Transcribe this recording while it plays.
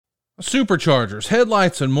Superchargers,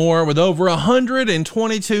 headlights, and more. With over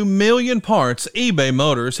 122 million parts, eBay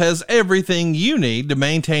Motors has everything you need to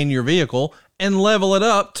maintain your vehicle and level it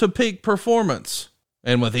up to peak performance.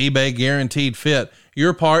 And with eBay Guaranteed Fit,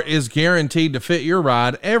 your part is guaranteed to fit your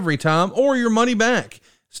ride every time or your money back.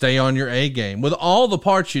 Stay on your A game with all the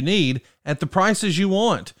parts you need at the prices you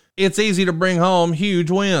want. It's easy to bring home huge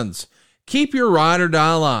wins. Keep your ride or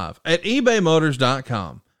die alive at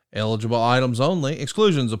ebaymotors.com. Eligible items only.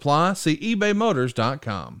 Exclusions apply. See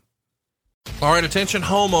ebaymotors.com. All right, attention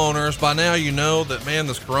homeowners. By now you know that, man,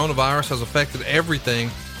 this coronavirus has affected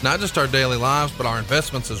everything, not just our daily lives, but our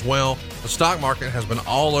investments as well. The stock market has been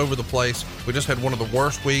all over the place. We just had one of the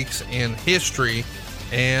worst weeks in history,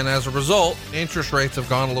 and as a result, interest rates have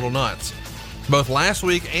gone a little nuts. Both last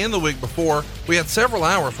week and the week before, we had several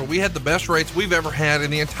hours where we had the best rates we've ever had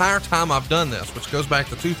in the entire time I've done this, which goes back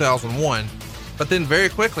to 2001. But then very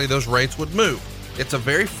quickly, those rates would move. It's a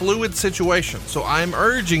very fluid situation. So I'm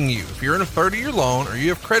urging you, if you're in a 30-year loan or you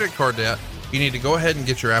have credit card debt, you need to go ahead and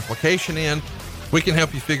get your application in. We can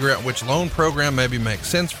help you figure out which loan program maybe makes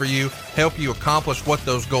sense for you, help you accomplish what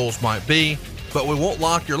those goals might be, but we won't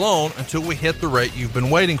lock your loan until we hit the rate you've been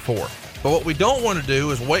waiting for. But what we don't want to do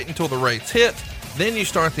is wait until the rates hit, then you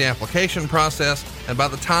start the application process, and by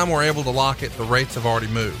the time we're able to lock it, the rates have already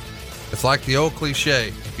moved. It's like the old cliche,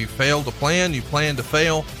 if you fail to plan, you plan to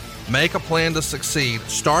fail. Make a plan to succeed.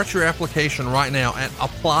 Start your application right now at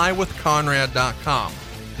applywithconrad.com.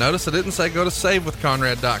 Notice I didn't say go to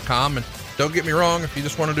savewithconrad.com, and don't get me wrong, if you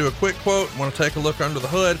just want to do a quick quote, want to take a look under the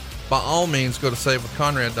hood, by all means go to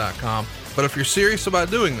savewithconrad.com. But if you're serious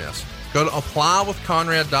about doing this, go to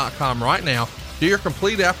applywithconrad.com right now, do your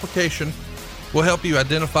complete application. We'll help you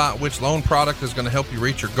identify which loan product is going to help you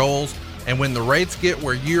reach your goals. And when the rates get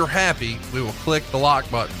where you're happy, we will click the lock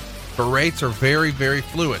button. But rates are very, very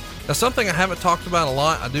fluid. Now, something I haven't talked about a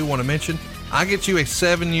lot, I do want to mention, I get you a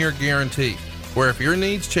 7-year guarantee, where if your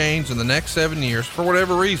needs change in the next 7 years for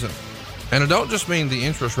whatever reason, and I don't just mean the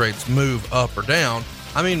interest rates move up or down,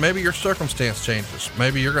 I mean maybe your circumstance changes.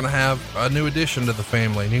 Maybe you're going to have a new addition to the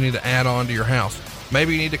family and you need to add on to your house.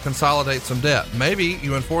 Maybe you need to consolidate some debt. Maybe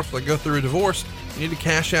you unfortunately go through a divorce, you need to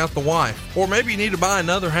cash out the wife, or maybe you need to buy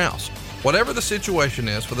another house. Whatever the situation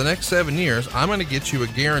is, for the next 7 years, I'm going to get you a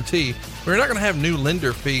guarantee where you're not going to have new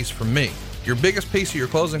lender fees from me. Your biggest piece of your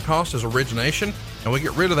closing cost is origination, and we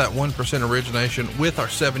get rid of that 1% origination with our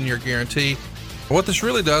 7-year guarantee. But what this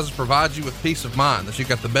really does is provide you with peace of mind that you've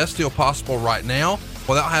got the best deal possible right now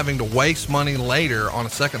without having to waste money later on a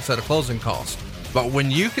second set of closing costs. But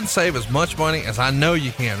when you can save as much money as I know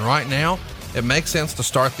you can right now, it makes sense to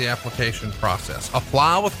start the application process.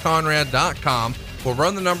 Applywithconrad.com. We'll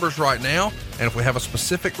run the numbers right now, and if we have a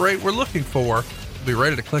specific rate we're looking for, we'll be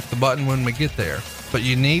ready to click the button when we get there. But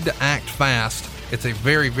you need to act fast. It's a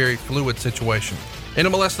very, very fluid situation.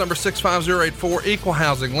 NMLS number 65084, equal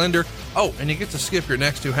housing lender. Oh, and you get to skip your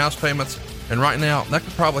next 2 house payments. And right now, that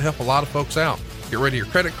could probably help a lot of folks out. Get rid of your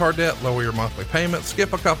credit card debt, lower your monthly payments,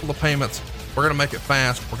 skip a couple of payments. We're going to make it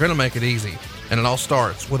fast. We're going to make it easy. And it all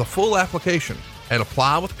starts with a full application at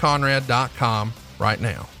applywithconrad.com right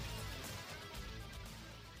now.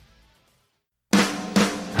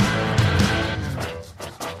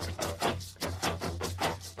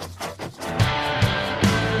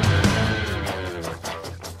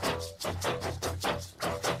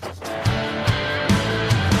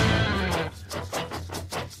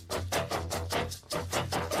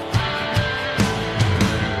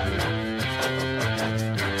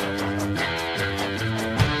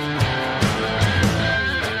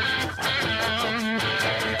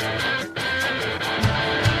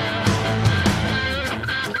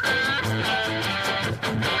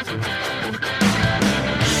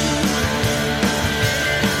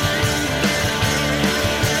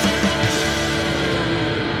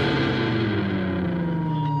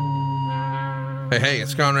 Hey,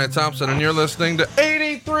 it's Conrad Thompson, and you're listening to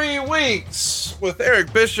 83 Weeks with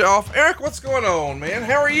Eric Bischoff. Eric, what's going on, man?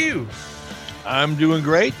 How are you? I'm doing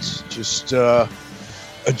great. Just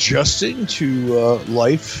adjusting to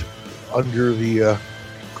life under the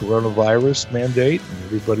coronavirus mandate and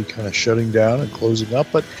everybody kind of shutting down and closing up.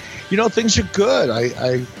 But, you know, things are good.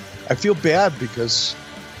 I feel bad because,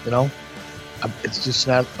 you know, it's just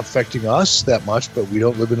not affecting us that much, but we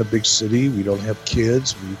don't live in a big city. We don't have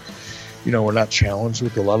kids. We're not challenged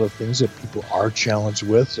with a lot of things that people are challenged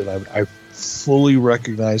with, and I fully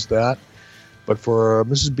recognize that. But for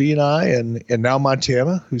Mrs. B and I, and now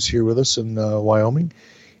Montana, who's here with us in Wyoming,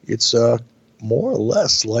 it's more or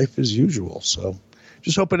less life as usual. So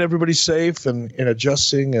just hoping everybody's safe and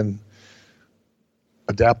adjusting and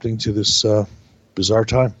adapting to this bizarre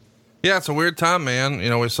time. Yeah, it's a weird time, man. You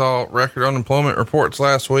know, we saw record unemployment reports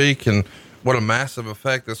last week and what a massive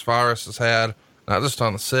effect this virus has had, not just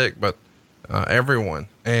on the sick, but everyone.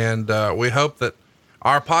 And we hope that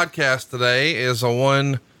our podcast today is a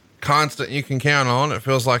one constant you can count on. It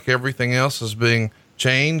feels like everything else is being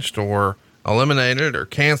changed or eliminated or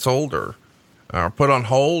canceled or put on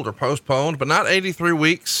hold or postponed, but not 83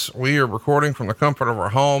 weeks. We are recording from the comfort of our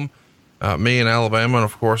home. Me in Alabama, and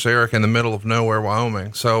of course, Eric in the middle of nowhere,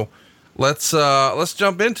 Wyoming. So let's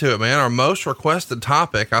jump into it, man. Our most requested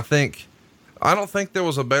topic. I don't think there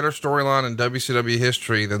was a better storyline in WCW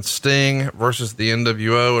history than Sting versus the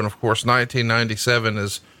NWO. And of course, 1997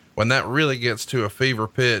 is when that really gets to a fever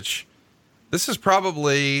pitch. This is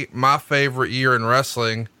probably my favorite year in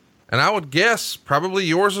wrestling, and I would guess probably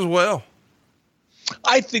yours as well.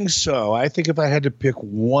 I think so. I think if I had to pick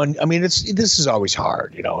one, I mean, this is always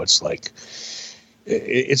hard. You know, it's like,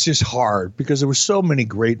 it's just hard because there were so many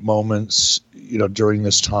great moments, you know, during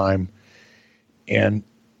this time, and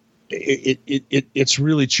it's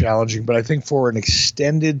really challenging. But I think for an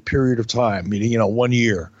extended period of time, meaning, you know, 1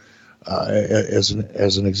 year, as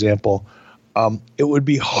an example, it would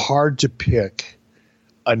be hard to pick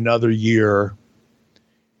another year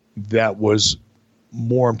that was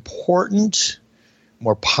more important,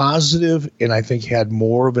 more positive, and I think had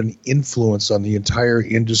more of an influence on the entire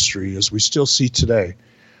industry, as we still see today,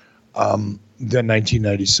 than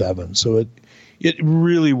 1997. So it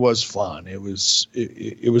really was fun. It was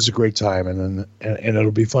a great time, and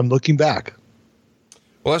it'll be fun looking back.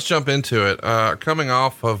 Well, let's jump into it. Coming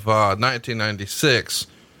off of 1996,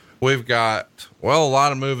 we've got, well, a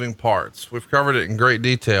lot of moving parts. We've covered it in great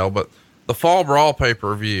detail, but the Fall Brawl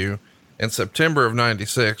pay-per-view in September of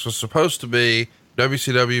 96 was supposed to be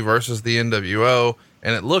WCW versus the NWO,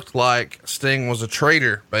 and it looked like Sting was a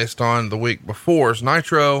traitor based on the week before's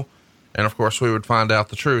Nitro. And of course, we would find out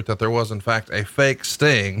the truth that there was in fact a fake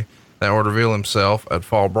Sting that would reveal himself at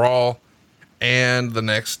Fall Brawl. And the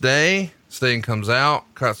next day, Sting comes out,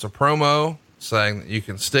 cuts a promo saying that you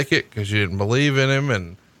can stick it because you didn't believe in him.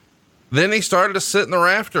 And then he started to sit in the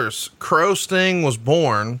rafters. Crow Sting was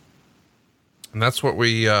born. And that's what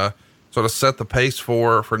we, sort of set the pace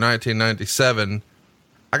for 1997.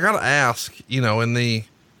 I got to ask, you know, in the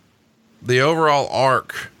overall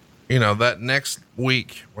arc, you know, that next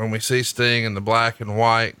week when we see Sting in the black and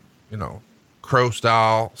white, you know, Crow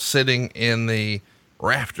style sitting in the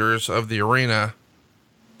rafters of the arena,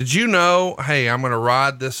 did you know, hey, I'm going to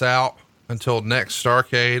ride this out until next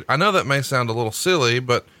Starrcade? I know that may sound a little silly,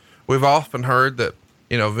 but we've often heard that,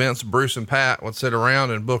 you know, Vince, Bruce, and Pat would sit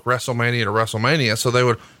around and book WrestleMania to WrestleMania. So they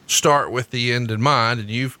would start with the end in mind. And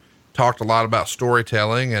you've talked a lot about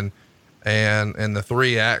storytelling and the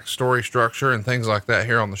 3-act story structure and things like that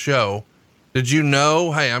here on the show. Did you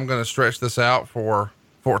know, hey, I'm going to stretch this out for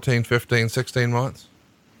 14, 15, 16 months?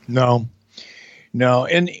 No.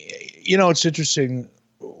 And, you know, it's interesting.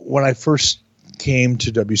 When I first came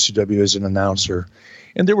to WCW as an announcer,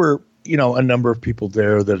 and there were, you know, a number of people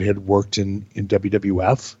there that had worked in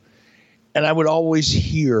WWF. And I would always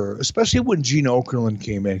hear, especially when Gene Okerlund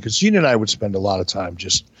came in, because Gene and I would spend a lot of time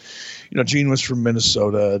just, you know, Gene was from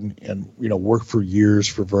Minnesota and you know, worked for years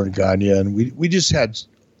for Vern Gagne. And we just had,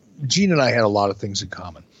 Gene and I had a lot of things in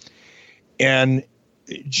common. And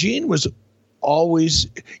Gene was always,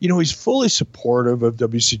 you know, he's fully supportive of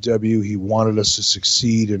WCW. He wanted us to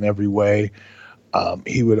succeed in every way.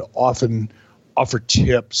 He would often offer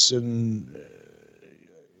tips and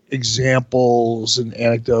examples and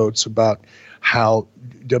anecdotes about how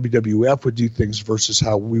WWF would do things versus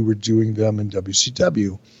how we were doing them in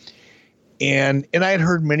WCW. And I had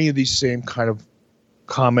heard many of these same kind of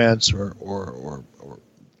comments or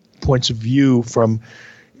points of view from,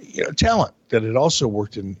 you know, talent that had also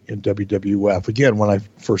worked in WWF, again, when I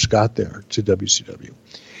first got there to WCW.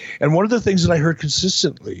 And one of the things that I heard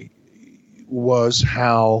consistently was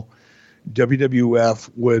how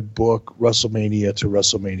WWF would book WrestleMania to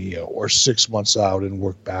WrestleMania or 6 months out and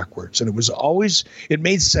work backwards. And it was always, it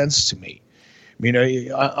made sense to me. I mean,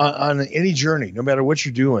 on any journey, no matter what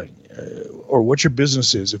you're doing or what your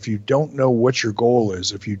business is, if you don't know what your goal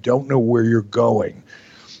is, if you don't know where you're going,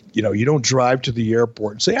 you know, you don't drive to the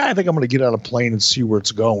airport and say, I think I'm going to get on a plane and see where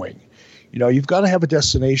it's going. You know, you've got to have a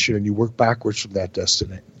destination and you work backwards from that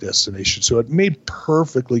destination. So it made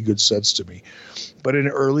perfectly good sense to me. But in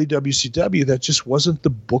early WCW, that just wasn't the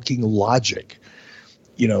booking logic.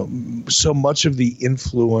 You know, so much of the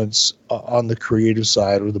influence on the creative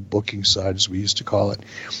side, or the booking side, as we used to call it,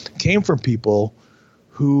 came from people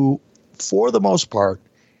who, for the most part,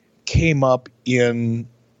 came up in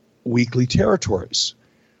weekly territories.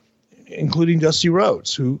 including Dusty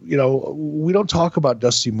Rhodes, who, we don't talk about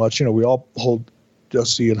Dusty much. We all hold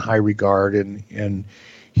Dusty in high regard, and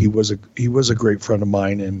he was a great friend of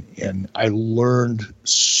mine, and I learned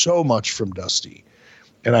so much from Dusty.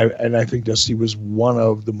 And I think Dusty was one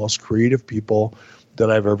of the most creative people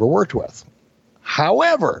that I've ever worked with.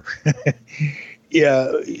 However,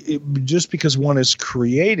 just because one is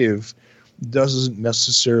creative doesn't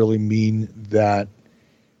necessarily mean that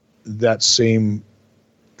same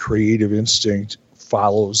creative instinct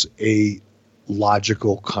follows a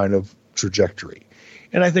logical kind of trajectory.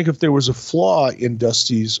 And I think if there was a flaw in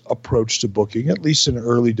Dusty's approach to booking, at least in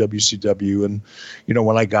early WCW, and,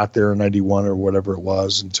 when I got there in 91 or whatever it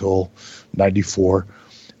was until 94,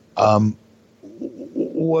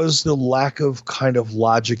 was the lack of kind of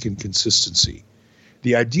logic and consistency.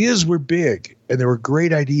 The ideas were big, and they were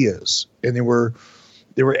great ideas, and they were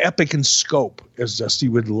epic in scope as Dusty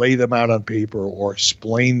would lay them out on paper or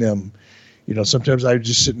explain them. Sometimes I would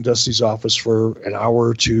just sit in Dusty's office for an hour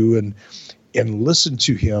or two and listen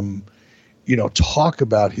to him, talk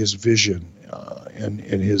about his vision and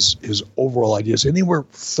his overall ideas. And they were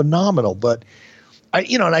phenomenal, but I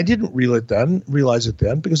didn't realize it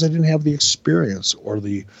then because I didn't have the experience or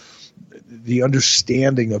the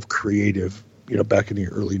understanding of creative, back in the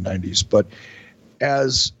early 90s. But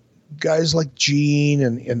as guys like Gene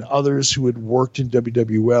and others who had worked in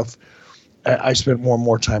WWF, I spent more and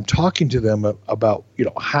more time talking to them about,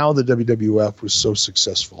 how the WWF was so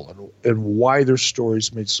successful and why their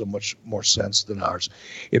stories made so much more sense than ours.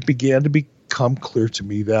 It began to become clear to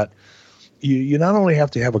me that you not only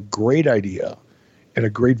have to have a great idea and a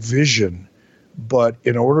great vision, but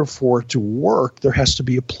in order for it to work, there has to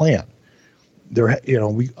be a plan.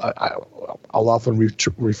 I'll often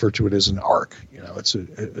refer to it as an arc. It's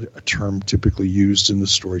a term typically used in the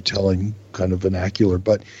storytelling kind of vernacular,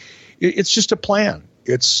 but it's just a plan.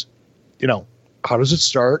 It's, how does it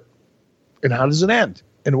start and how does it end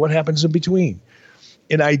and what happens in between?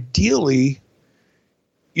 And ideally,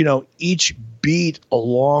 each beat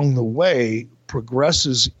along the way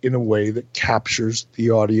progresses in a way that captures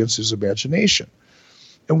the audience's imagination.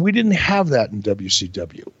 And we didn't have that in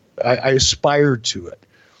WCW. I aspired to it.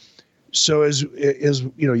 So as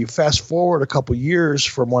you fast forward a couple years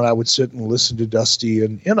from when I would sit and listen to Dusty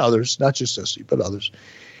and others, not just Dusty, but others,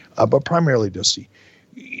 but primarily Dusty,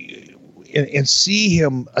 and see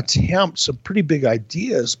him attempt some pretty big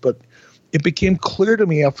ideas. But it became clear to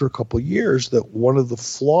me after a couple of years that one of the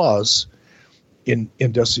flaws in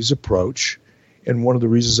Dusty's approach, and one of the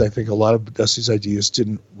reasons I think a lot of Dusty's ideas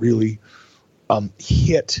didn't really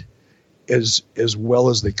hit as well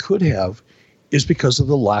as they could have, is because of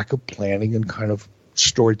the lack of planning and kind of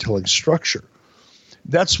storytelling structure.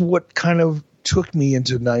 That's what kind of took me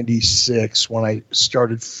into 96 when I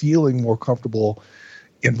started feeling more comfortable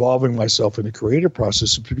involving myself in the creative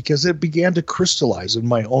process, because it began to crystallize in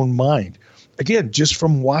my own mind. Again, just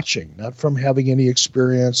from watching, not from having any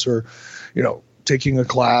experience or, taking a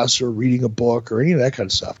class or reading a book or any of that kind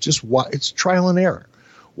of stuff. Just it's trial and error.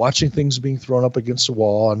 Watching things being thrown up against the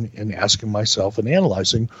wall and asking myself and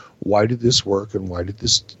analyzing, why did this work and why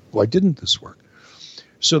didn't this work?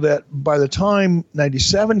 So that by the time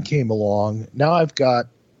 97 came along, now I've got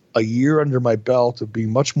a year under my belt of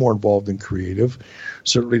being much more involved in creative.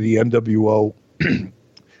 Certainly the NWO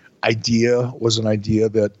idea was an idea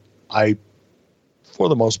that I, for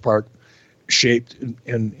the most part, shaped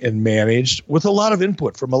and managed with a lot of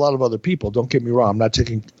input from a lot of other people. Don't get me wrong. I'm not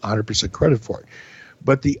taking 100% credit for it.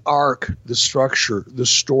 But the arc, the structure, the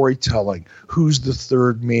storytelling, who's the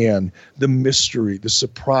third man, the mystery, the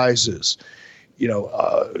surprises, the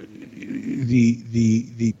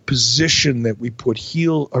position that we put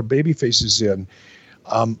heel or baby faces in,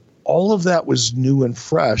 all of that was new and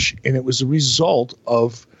fresh, and it was a result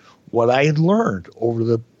of what I had learned over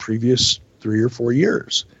the previous 3 or 4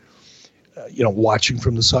 years. Watching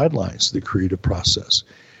from the sidelines, the creative process.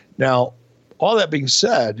 Now, all that being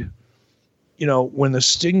said, when the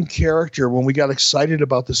Sting character, when we got excited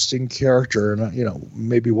about the Sting character, and,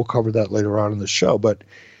 maybe we'll cover that later on in the show, but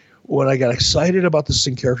when I got excited about the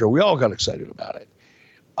Sting character, we all got excited about it.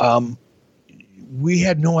 We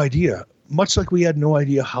had no idea, much like we had no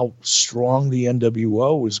idea how strong the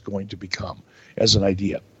NWO was going to become as an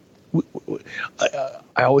idea.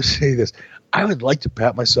 I always say this. I would like to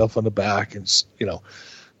pat myself on the back and,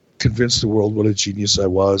 convince the world what a genius I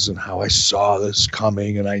was and how I saw this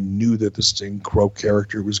coming, and I knew that the Sting Crow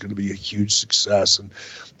character was going to be a huge success and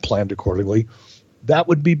planned accordingly. That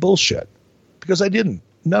would be bullshit, because I didn't.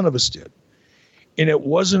 None of us did. And it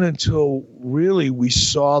wasn't until really we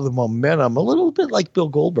saw the momentum, a little bit like Bill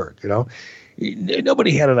Goldberg,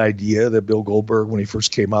 nobody had an idea that Bill Goldberg, when he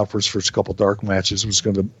first came out for his first couple dark matches, was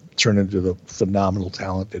going to turn into the phenomenal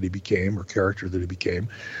talent that he became, or character that he became.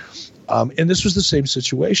 And this was the same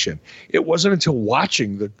situation. It wasn't until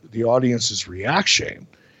watching the audience's reaction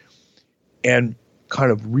and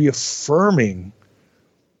kind of reaffirming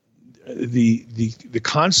the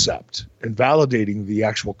concept and validating the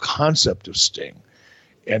actual concept of Sting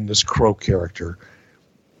and this Crow character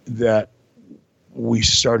that we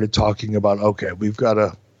started talking about, okay,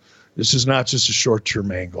 this is not just a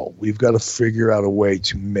short-term angle. We've got to figure out a way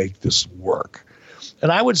to make this work.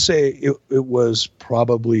 And I would say it was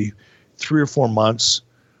probably 3 or 4 months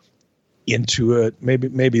into it,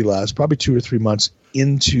 maybe less, probably 2 or 3 months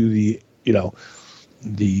into the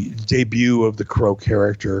debut of the Crow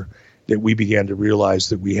character, that we began to realize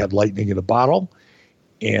that we had lightning in a bottle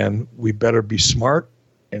and we better be smart.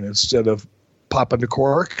 And instead of popping the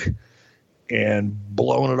cork and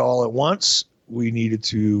blowing it all at once, we needed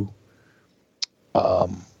to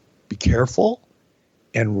be careful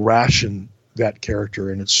and ration that character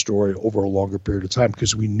and its story over a longer period of time,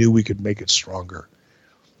 because we knew we could make it stronger.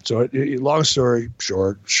 So long story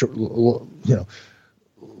short,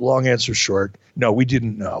 long answer short, no, we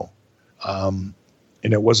didn't know.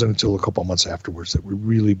 And it wasn't until a couple months afterwards that we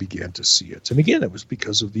really began to see it. And again, it was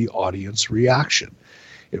because of the audience reaction.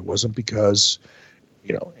 It wasn't because,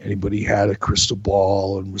 anybody had a crystal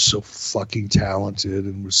ball and was so fucking talented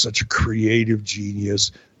and was such a creative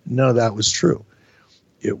genius. None of that was true.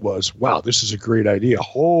 It was, wow, this is a great idea.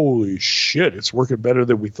 Holy shit, it's working better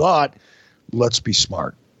than we thought. Let's be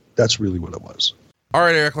smart. That's really what it was. All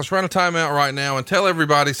right, Eric, let's run a timeout right now and tell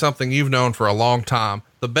everybody something you've known for a long time.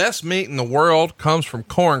 The best meat in the world comes from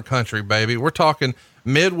corn country, baby. We're talking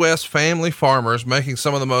Midwest family farmers making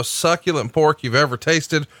some of the most succulent pork you've ever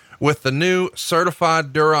tasted with the new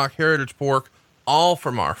certified Duroc Heritage pork, all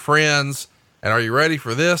from our friends. And are you ready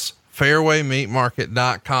for this?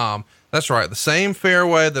 FairwayMeatMarket.com. That's right. The same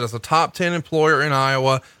Fairway that is a top 10 employer in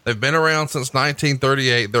Iowa. They've been around since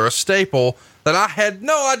 1938. They're a staple that I had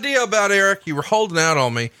no idea about, Eric. You were holding out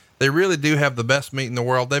on me. They really do have the best meat in the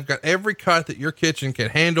world. They've got every cut that your kitchen can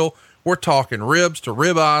handle. We're talking ribs to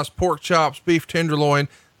ribeyes, pork chops, beef tenderloin.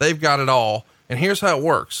 They've got it all. And here's how it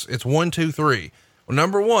works. It's 1, 2, 3. Well,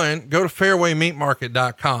 number one, go to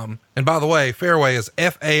fairwaymeatmarket.com. And by the way, Fairway is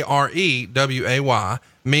Fareway,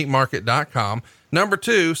 meatmarket.com. Number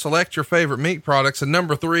two, select your favorite meat products. And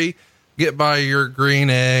number three, get by your green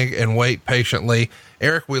egg and wait patiently.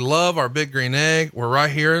 Eric, we love our big green egg. We're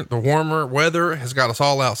right here. The warmer weather has got us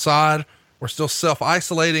all outside. We're still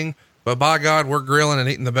self-isolating, but by God, we're grilling and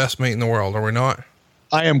eating the best meat in the world. Are we not?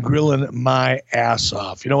 I am grilling my ass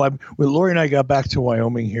off. When Lori and I got back to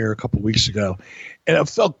Wyoming here a couple of weeks ago, and it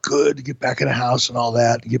felt good to get back in the house and all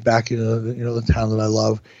that, to get back into the town that I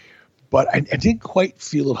love. But I didn't quite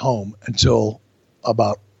feel at home until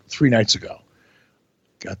about 3 nights ago.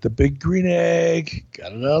 Got the big green egg,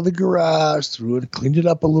 got it out of the garage, cleaned it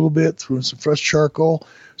up a little bit, threw in some fresh charcoal,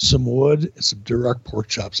 some wood, and some Duroc pork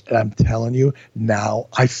chops. And I'm telling you, now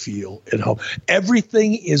I feel at home.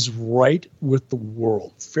 Everything is right with the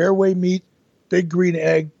world. Fairway meat, big green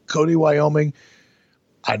egg, Cody, Wyoming.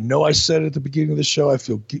 I know I said at the beginning of the show, I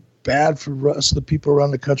feel bad for the rest of the people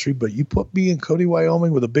around the country, but you put me in Cody,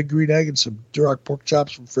 Wyoming with a big green egg and some Duroc pork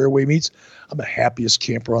chops from Fairway Meats, I'm the happiest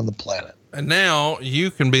camper on the planet. And now you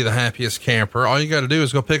can be the happiest camper. All you got to do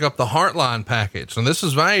is go pick up the Heartline package. And this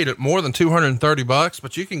is valued at more than $230,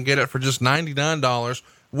 but you can get it for just $99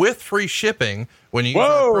 with free shipping when you use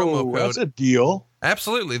our promo code. That's a deal.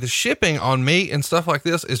 Absolutely. The shipping on meat and stuff like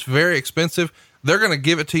this is very expensive. They're going to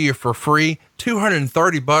give it to you for free,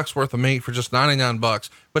 $230 worth of meat for just $99.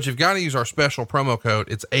 But you've got to use our special promo code.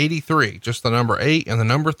 It's 83, just the number 8 and the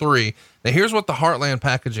number 3. Now here's what the Heartland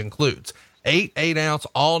package includes. 8 8-ounce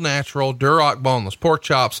all natural Duroc boneless pork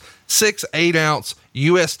chops, 6 8-ounce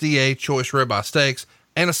USDA choice ribeye steaks,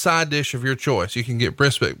 and a side dish of your choice. You can get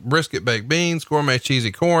brisket baked beans, gourmet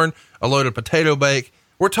cheesy corn, a loaded potato bake.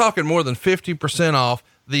 We're talking more than 50% off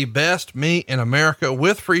the best meat in America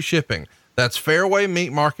with free shipping. That's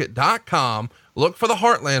fairwaymeatmarket.com. Look for the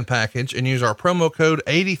Heartland package and use our promo code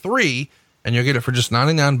 83 and you'll get it for just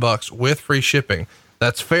 $99 with free shipping.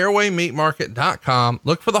 That's fairwaymeatmarket.com.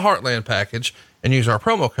 Look for the Heartland package and use our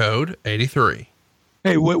promo code 83.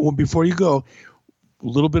 Hey, well, before you go, a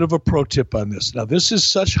little bit of a pro tip on this. Now, this is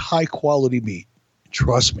such high quality meat.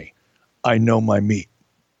 Trust me, I know my meat.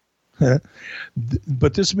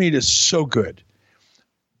 But this meat is so good.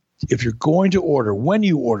 If you're going to order, when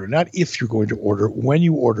you order, not if you're going to order, when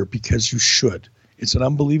you order, because you should. It's an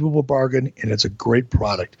unbelievable bargain and it's a great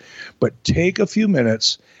product. But take a few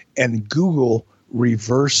minutes and Google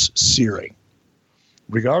reverse searing.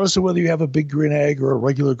 regardless of whether you have a big green egg or a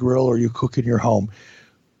regular grill or you cook in your home,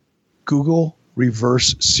 Google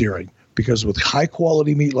reverse searing. Because with high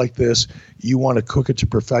quality meat like this, you want to cook it to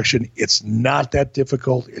perfection. It's not that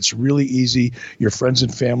difficult. It's really easy. Your friends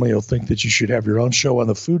and family will think that you should have your own show on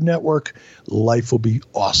the Food Network. Life will be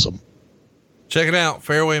awesome. Check it out,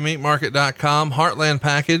 fairwaymeatmarket.com, Heartland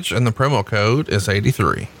package, and the promo code is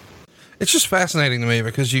 83. It's just fascinating to me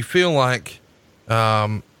because you feel like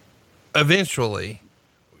eventually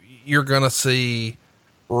you're going to see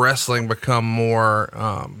wrestling become more,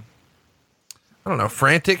 I don't know,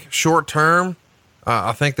 frantic, short term.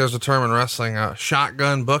 I think there's a term in wrestling,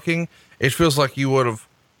 shotgun booking. It feels like you would have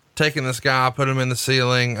taken this guy, put him in the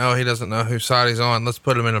ceiling. Oh, he doesn't know whose side he's on. Let's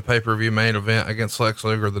put him in a pay-per-view main event against Lex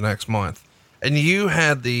Luger the next month. And you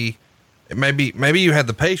had maybe you had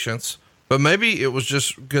the patience, but maybe it was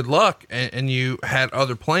just good luck and you had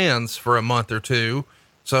other plans for a month or two.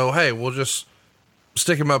 So, hey, we'll just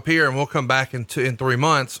stick him up here and we'll come back in 3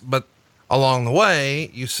 months. But along the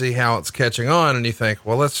way, you see how it's catching on and you think,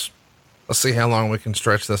 well, let's see how long we can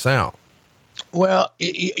stretch this out. Well,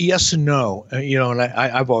 yes and no. And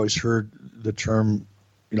I've always heard the term,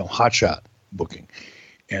 hotshot booking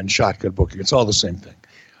and shotgun booking. It's all the same thing.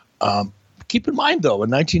 Keep in mind, though,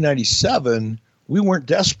 in 1997, we weren't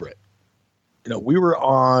desperate. We were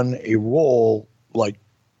on a roll like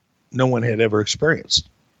no one had ever experienced.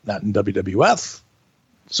 Not in WWF,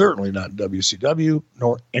 certainly not in WCW,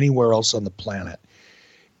 nor anywhere else on the planet.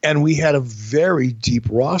 And we had a very deep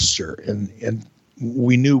roster. And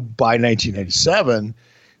we knew by 1997,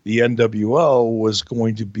 the NWO was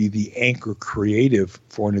going to be the anchor creative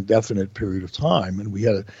for an indefinite period of time. And we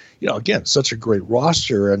had, again, such a great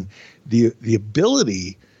roster and the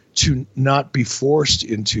ability to not be forced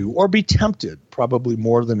into or be tempted, probably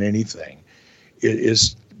more than anything,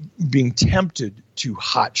 is being tempted to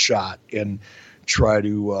hot shot and try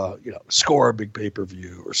to, score a big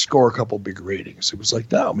pay-per-view or score a couple big ratings. It was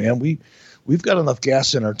like, no, man, we've got enough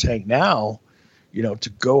gas in our tank now, to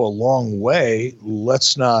go a long way.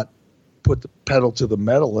 Let's not put the pedal to the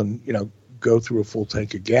metal and, go through a full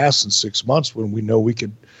tank of gas in 6 months when we know we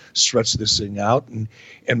can stretch this thing out and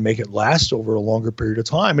make it last over a longer period of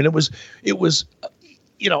time. And it was,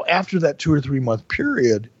 after that 2 or 3 month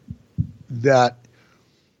period that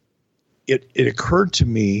it occurred to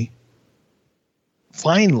me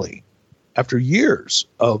finally, after years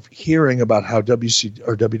of hearing about how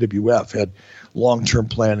WWF had long-term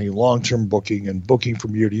planning, long-term booking, and booking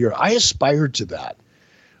from year to year, I aspired to that.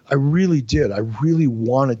 I really did. I really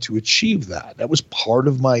wanted to achieve that. That was part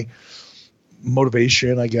of my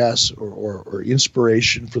motivation, I guess, or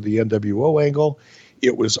inspiration for the NWO angle.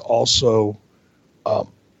 It was also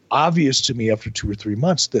obvious to me after 2 or 3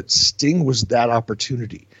 months that Sting was that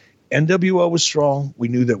opportunity. NWO was strong. We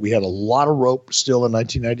knew that we had a lot of rope still in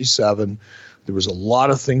 1997. There was a lot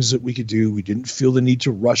of things that we could do. We didn't feel the need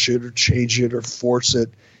to rush it or change it or force it.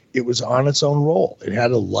 It was on its own roll. It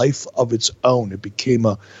had a life of its own. It became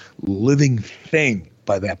a living thing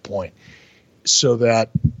by that point. So that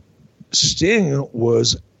Sting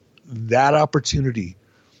was that opportunity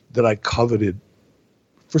that I coveted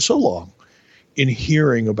for so long in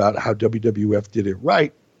hearing about how WWF did it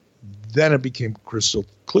right. Then it became crystal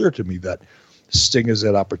clear to me that Sting is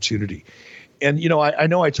that opportunity. And, I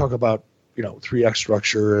know I talk about, 3-act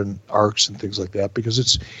structure and arcs and things like that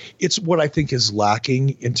because it's what I think is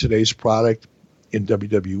lacking in today's product in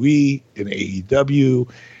WWE, in AEW.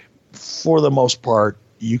 For the most part,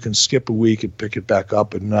 you can skip a week and pick it back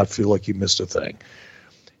up and not feel like you missed a thing.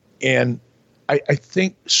 And I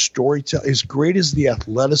think storytelling, as great as the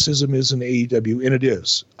athleticism is in AEW, and it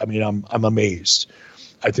is, I'm amazed.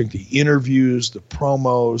 I think the interviews, the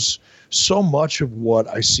promos, so much of what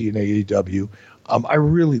I see in AEW, I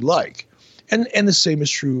really like. And the same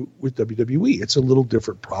is true with WWE. It's a little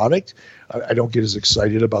different product. I don't get as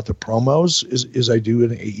excited about the promos as I do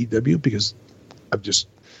in AEW because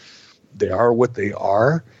they are what they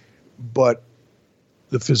are. But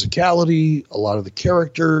the physicality, a lot of the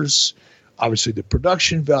characters, obviously the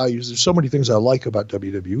production values, there's so many things I like about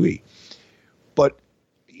WWE. But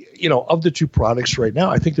of the two products right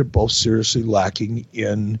now, I think they're both seriously lacking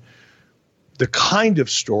in the kind of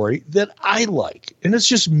story that I like. And it's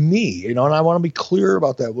just me, and I want to be clear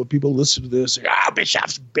about that. When people listen to this,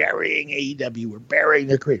 Bischoff's burying AEW, we're burying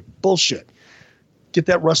their career. Bullshit. Get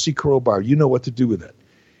that rusty crowbar. You know what to do with it.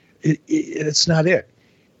 It's not it.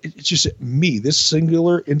 It's just me, this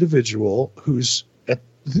singular individual who's at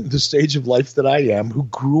the stage of life that I am, who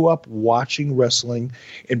grew up watching wrestling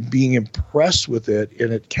and being impressed with it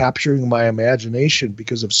and it capturing my imagination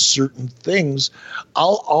because of certain things.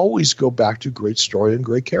 I'll always go back to great story and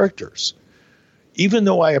great characters. even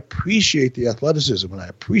though I appreciate the athleticism and I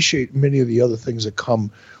appreciate many of the other things that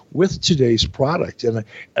come with today's product, and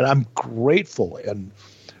I'm grateful, and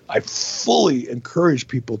I fully encourage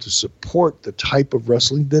people to support the type of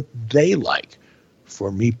wrestling that they like.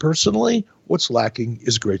 For me personally, what's lacking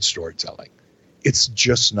is great storytelling. It's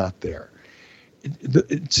just not there to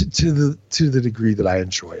the degree that I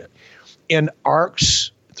enjoy it. And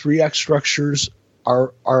arcs, 3-act structures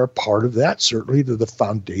are a part of that. Certainly, they're the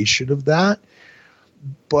foundation of that.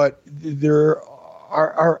 But there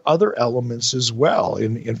are other elements as well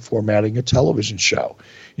in formatting a television show.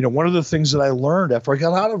 One of the things that I learned after I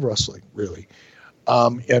got out of wrestling, really,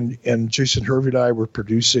 and Jason Hervey and I were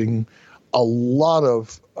producing a lot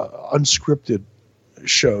of unscripted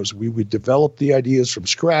shows. We would develop the ideas from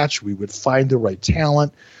scratch. We would find the right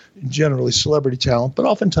talent, generally celebrity talent, but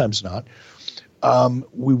oftentimes not.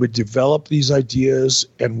 We would develop these ideas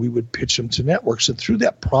and we would pitch them to networks. And through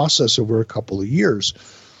that process over a couple of years,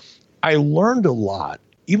 I learned a lot,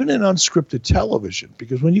 even in unscripted television,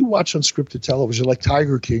 because when you watch unscripted television, like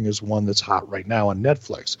Tiger King is one that's hot right now on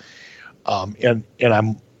Netflix. And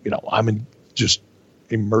I'm just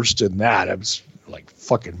immersed in that. It was like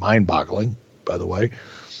fucking mind boggling, by the way,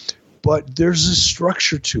 but there's a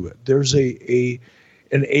structure to it. There's an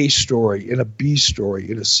A story and a B story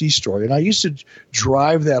and a C story. And I used to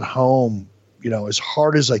drive that home, as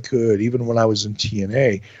hard as I could, even when I was in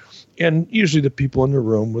TNA. And usually the people in the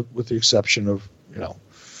room, with the exception of,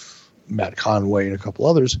 Matt Conway and a couple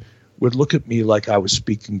others, would look at me like I was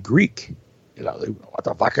speaking Greek. What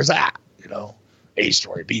the fuck is that? A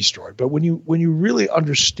story, B story. But when you really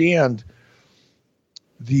understand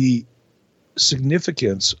the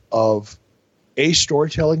significance of A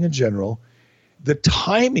storytelling in general, the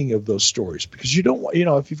timing of those stories, because you don't want,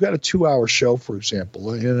 if you've got a 2-hour show, for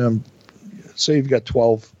example, and say you've got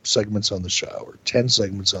 12 segments on the show or 10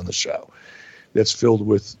 segments on the show that's filled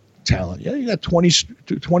with talent. You got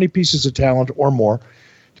 20 pieces of talent or more,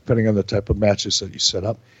 depending on the type of matches that you set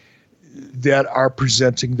up, that are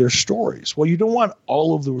presenting their stories. Well, you don't want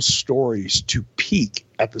all of those stories to peak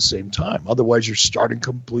at the same time. Otherwise, you're starting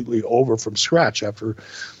completely over from scratch after,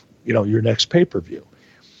 your next pay-per-view.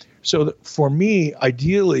 So for me,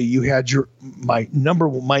 ideally, you had my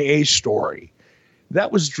A story.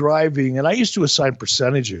 That was driving, and I used to assign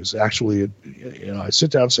percentages. Actually, I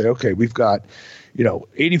sit down and say, okay, we've got,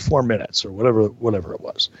 84 minutes or whatever it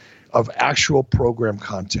was of actual program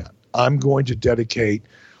content. I'm going to dedicate,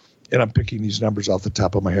 and I'm picking these numbers off the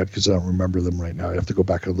top of my head because I don't remember them right now. I have to go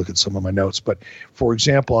back and look at some of my notes. But for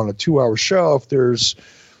example, on a 2-hour show, if there's,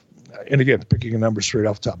 and again, picking a number straight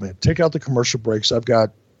off the top of my head, take out the commercial breaks. I've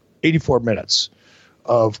got 84 minutes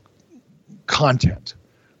of content.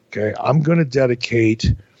 Okay, I'm going to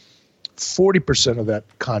dedicate 40% of that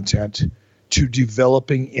content to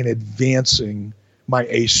developing and advancing my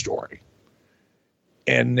A story.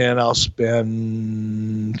 And then I'll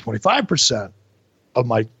spend 25% of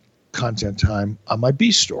my content time on my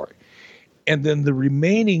B story. And then the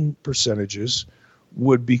remaining percentages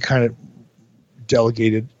would be kind of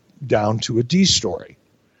delegated down to a D story.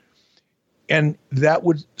 And that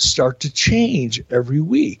would start to change every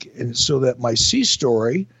week. And so that my C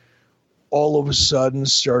story all of a sudden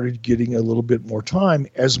started getting a little bit more time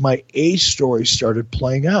as my A story started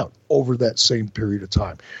playing out over that same period of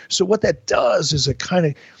time. So what that does is it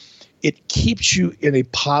keeps you in a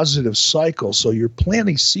positive cycle. So you're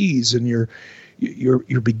planting seeds and you're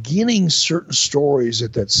beginning certain stories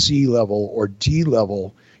at that C level or D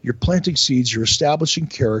level. You're planting seeds, you're establishing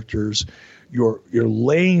characters, you're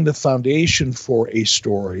laying the foundation for a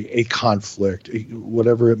story, a conflict,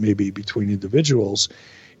 whatever it may be between individuals,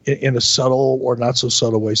 in a subtle or not so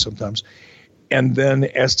subtle way sometimes. And then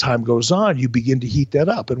as time goes on, you begin to heat that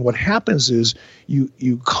up. And what happens is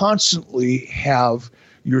you constantly have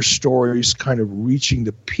your stories kind of reaching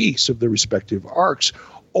the peaks of their respective arcs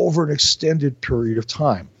over an extended period of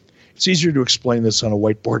time. It's easier to explain this on a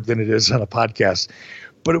whiteboard than it is on a podcast,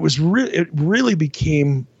 but it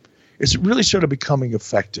really started becoming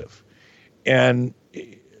effective. And,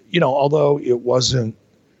 although it wasn't,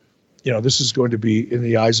 this is going to be in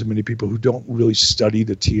the eyes of many people who don't really study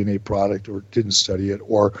the TNA product or didn't study it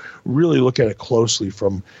or really look at it closely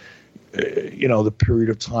from, the period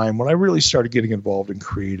of time when I really started getting involved in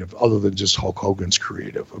creative, other than just Hulk Hogan's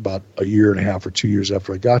creative, about a year and a half or 2 years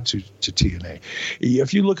after I got to TNA.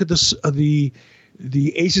 If you look at this, the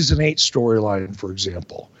Aces and Eights storyline, for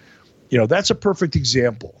example, that's a perfect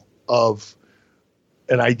example of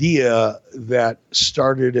an idea that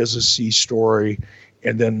started as a C story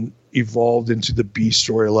and then evolved into the B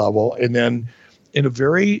story level, and then in a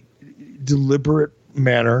very deliberate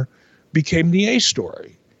manner became the A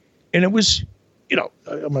story. And it was I'm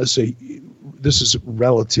going to say this is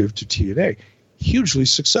relative to TNA, hugely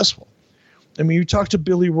successful. I mean, you talk to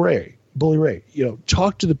Billy Ray,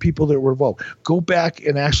 talk to the people that were involved. Go back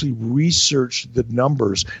and actually research the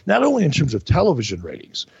numbers, not only in terms of television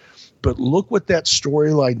ratings, but look what that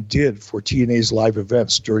storyline did for TNA's live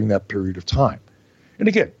events during that period of time. And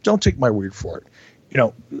again, don't take my word for it.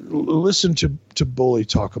 Listen to Bully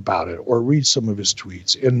talk about it or read some of his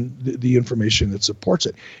tweets and the information that supports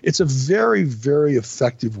it. It's a very, very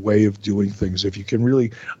effective way of doing things if you can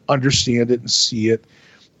really understand it and see it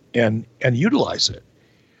and utilize it.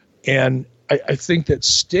 And I think that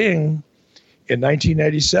Sting in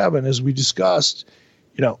 1997, as we discussed,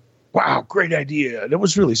 wow, great idea. And it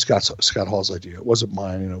was really Scott Hall's idea. It wasn't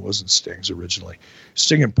mine, and it wasn't Sting's originally.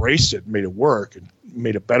 Sting embraced it and made it work and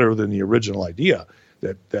made it better than the original idea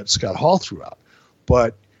that Scott Hall threw out.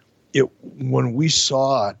 But when we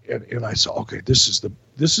saw it, and I saw, okay, this is the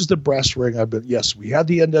brass ring. Yes, we had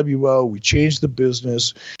the NWO. We changed the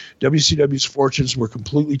business. WCW's fortunes were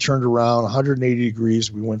completely turned around 180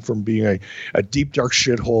 degrees. We went from being a deep, dark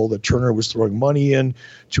shithole that Turner was throwing money in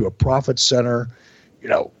to a profit center,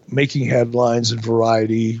 making headlines and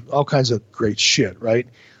variety, all kinds of great shit, right?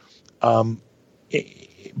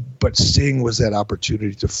 But Sting was that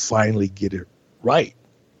opportunity to finally get it right,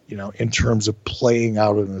 in terms of playing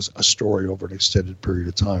out a story over an extended period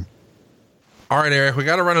of time. All right, Eric, we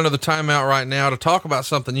got to run another timeout right now to talk about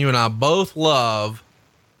something you and I both love.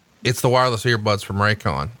 It's the wireless earbuds from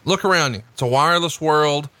Raycon. Look around you. It's a wireless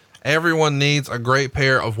world. Everyone needs a great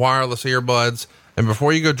pair of wireless earbuds. And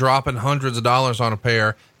before you go dropping hundreds of dollars on a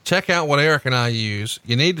pair, check out what Eric and I use.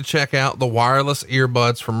 You need to check out the wireless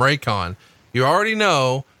earbuds from Raycon. You already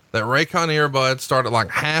know that Raycon earbuds start at like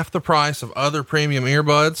half the price of other premium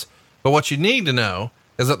earbuds. But what you need to know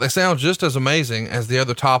is that they sound just as amazing as the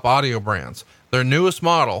other top audio brands. Their newest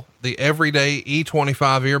model, the Everyday E25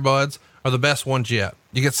 earbuds, are the best ones yet.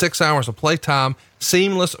 You get 6 hours of playtime,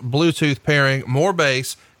 seamless Bluetooth pairing, more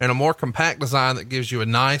bass, and a more compact design that gives you a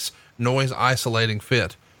nice noise isolating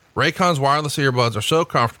fit. Raycon's wireless earbuds are so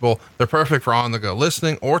comfortable, they're perfect for on the go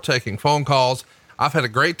listening or taking phone calls. I've had a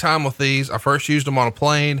great time with these. I first used them on a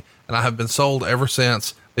plane and I have been sold ever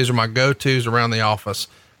since. These are my go-tos around the office.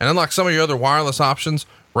 And unlike some of your other wireless options,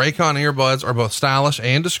 Raycon earbuds are both stylish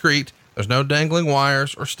and discreet. There's no dangling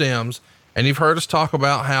wires or stems. And you've heard us talk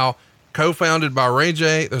about how co-founded by Ray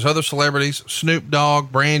J, there's other celebrities, Snoop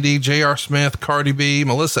Dogg, Brandy, J.R. Smith, Cardi B,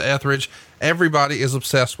 Melissa Etheridge. Everybody is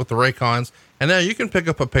obsessed with the Raycons. And now you can pick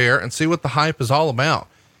up a pair and see what the hype is all about.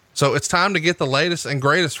 So it's time to get the latest and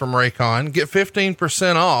greatest from Raycon. Get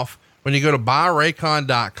 15% off when you go to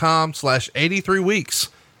buyraycon.com/83weeks.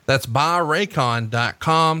 That's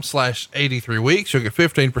buyraycon.com/83weeks. You'll get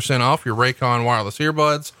 15% off your Raycon wireless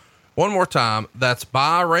earbuds. One more time. That's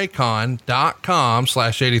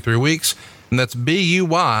buyraycon.com/83weeks. And that's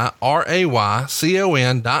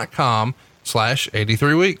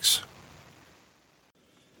BUYRAYCON.com/83weeks.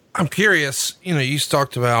 I'm curious, you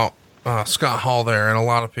talked about Scott Hall there, and a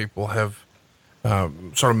lot of people have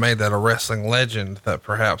sort of made that a wrestling legend that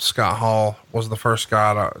perhaps Scott Hall was the first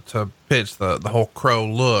guy to pitch the whole crow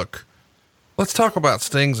look. Let's talk about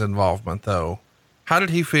Sting's involvement though. How did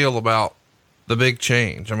he feel about the big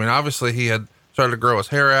change? I mean, obviously he had started to grow his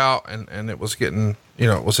hair out and it was getting,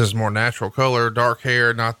 it was his more natural color, dark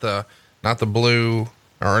hair, not the blue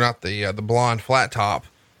or not the blonde flat top,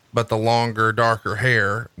 but the longer, darker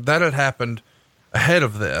hair that had happened ahead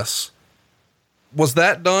of this. Was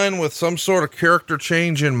that done with some sort of character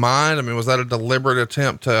change in mind? I mean, was that a deliberate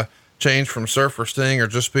attempt to change from Surfer Sting or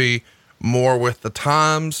just be more with the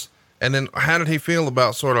times? And then how did he feel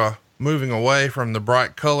about sort of moving away from the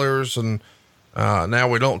bright colors and now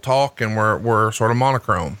we don't talk and we're sort of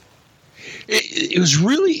monochrome? It was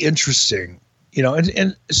really interesting,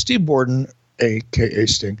 and Steve Borden, aka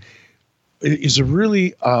Sting, is a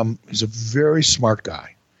really, he's a very smart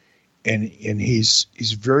guy and he's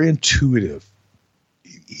very intuitive.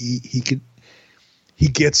 He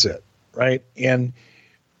gets it. Right. And,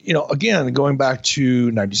 again, going back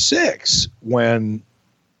to 96, when,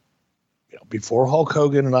 before Hulk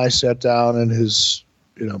Hogan and I sat down in his,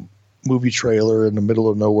 movie trailer in the middle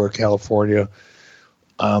of nowhere, California,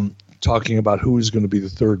 talking about who was going to be the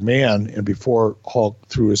third man. And before Hulk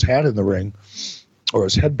threw his hat in the ring, or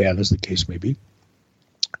his headband, as the case may be,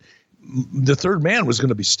 the third man was going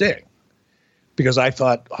to be Sting, because I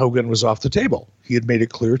thought Hogan was off the table. He had made it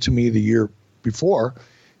clear to me the year before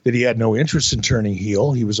that he had no interest in turning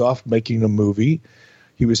heel. He was off making a movie.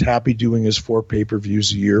 He was happy doing his 4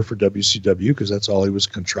 pay-per-views a year for WCW because that's all he was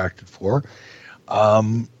contracted for.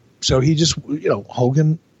 So he just,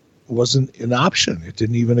 Hogan wasn't an option. It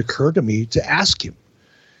didn't even occur to me to ask him.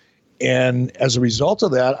 And as a result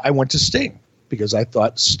of that, I went to Sting because I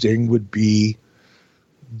thought Sting would be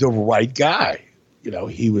the right guy.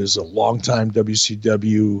 He was a longtime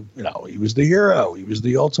WCW, he was the hero. He was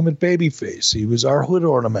the ultimate babyface. He was our hood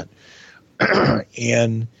ornament.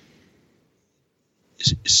 And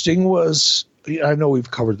Sting was, I know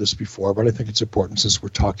we've covered this before, but I think it's important since we're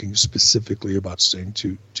talking specifically about Sting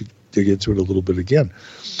to dig into it a little bit again.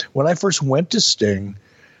 When I first went to Sting,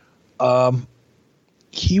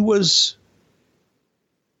 he was,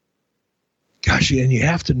 gosh, and you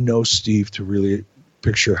have to know Steve to really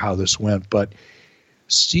picture how this went, but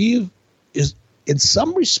Steve is, in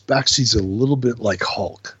some respects, he's a little bit like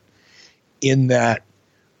Hulk in that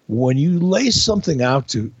when you lay something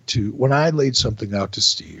out when I laid something out to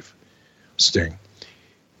Sting,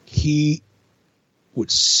 he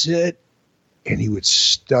would sit and he would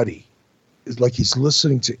study. It's like he's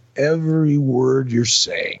listening to every word you're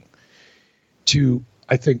saying to,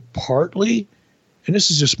 I think, partly, and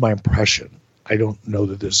this is just my impression, I don't know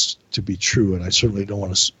that this to be true, and I certainly don't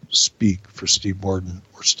want to speak for Steve Morton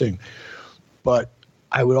or Sting, but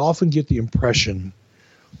I would often get the impression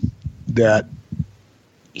that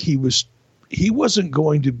he wasn't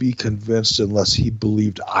going to be convinced unless he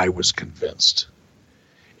believed I was convinced.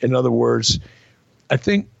 In other words, I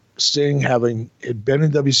think Sting had been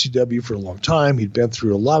in WCW for a long time. He'd been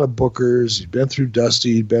through a lot of bookers. He'd been through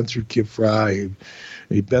Dusty. He'd been through Kid Fry.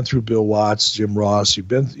 He'd been through Bill Watts, Jim Ross. He'd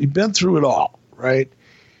been through it all, right?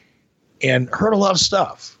 And heard a lot of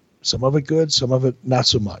stuff. Some of it good, some of it not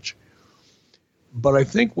so much. But I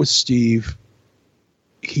think with Steve,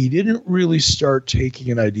 he didn't really start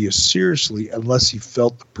taking an idea seriously unless he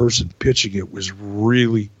felt the person pitching it was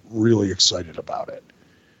really, really excited about it.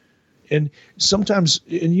 And sometimes,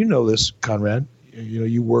 and you know this, Conrad,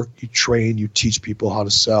 you work, you train, you teach people how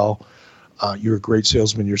to sell. You're a great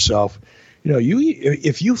salesman yourself.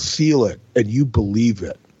 If you feel it and you believe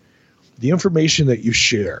it, the information that you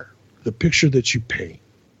share, the picture that you paint,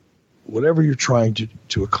 whatever you're trying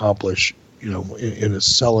to accomplish, in a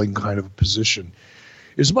selling kind of position,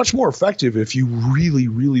 is much more effective if you really,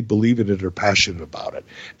 really believe in it or passionate about it,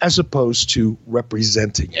 as opposed to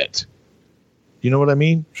representing it. You know what I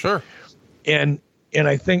mean? Sure. And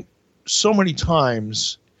I think so many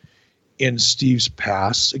times in Steve's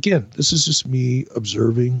past, again, this is just me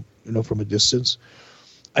observing, from a distance.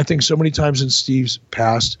 I think so many times in Steve's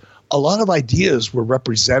past, a lot of ideas were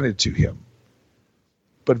represented to him,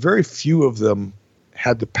 but very few of them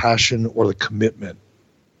had the passion or the commitment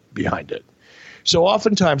behind it. So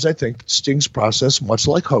oftentimes I think Sting's process, much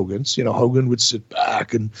like Hogan's, Hogan would sit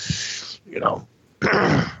back and,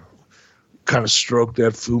 kind of stroke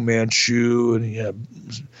that Fu Manchu, and he had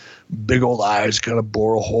big old eyes kind of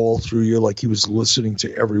bore a hole through you like he was listening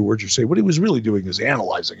to every word you say. What he was really doing is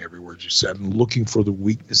analyzing every word you said and looking for the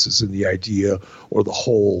weaknesses in the idea or the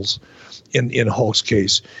holes. In Hulk's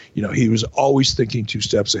case, he was always thinking 2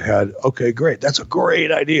 steps ahead. Okay, great. That's a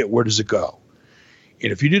great idea. Where does it go?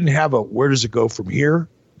 And if you didn't have a where does it go from here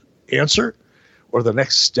answer, or the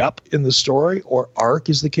next step in the story or arc,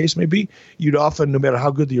 as the case may be, you'd often, no matter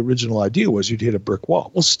how good the original idea was, you'd hit a brick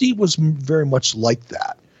wall. Well, Steve was very much like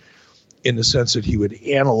that in the sense that he would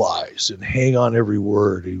analyze and hang on every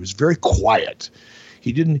word. He was very quiet.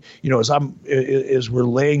 He didn't, as we're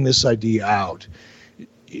laying this idea out,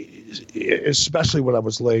 especially when I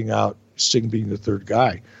was laying out Sting being the third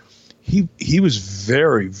guy, he was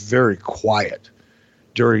very, very quiet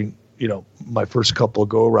during my first couple of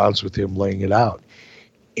go-arounds with him laying it out.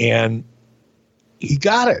 And he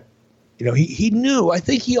got it. He knew. I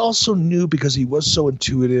think he also knew, because he was so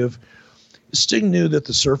intuitive, Sting knew that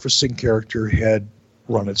the surfacing character had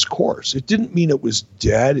run its course. It didn't mean it was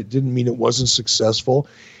dead. It didn't mean it wasn't successful.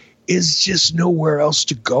 It's just nowhere else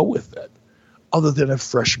to go with it other than a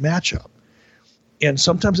fresh matchup. And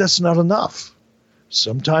sometimes that's not enough.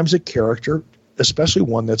 Sometimes a character, especially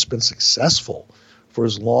one that's been successful for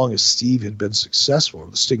as long as Steve had been successful, or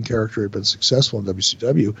the Sting character had been successful in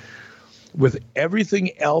WCW, with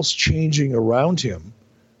everything else changing around him,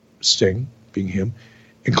 Sting being him,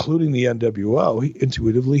 including the NWO,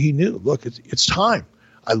 intuitively he knew, look, it's time.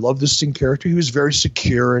 I love the Sting character. He was very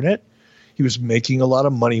secure in it. He was making a lot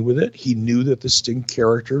of money with it. He knew that the Sting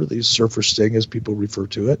character, the Surfer Sting as people refer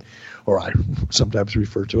to it, or I sometimes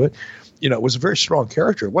refer to it, was a very strong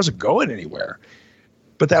character. It wasn't going anywhere.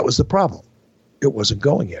 But that was the problem. It wasn't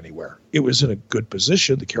going anywhere. It was in a good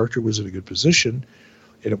position. The character was in a good position,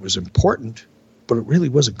 and it was important, but it really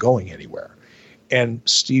wasn't going anywhere. And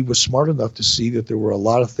Steve was smart enough to see that there were a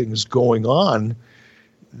lot of things going on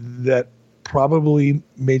that probably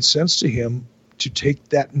made sense to him to take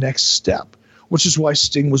that next step, which is why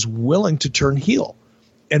Sting was willing to turn heel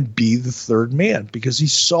and be the third man, because he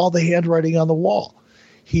saw the handwriting on the wall.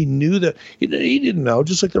 He knew that he didn't know,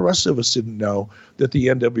 just like the rest of us didn't know, that the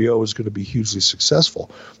NWO was going to be hugely successful.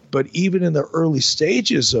 But even in the early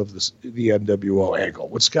stages of the NWO angle,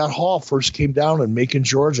 when Scott Hall first came down in Macon,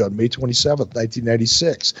 Georgia on May 27th,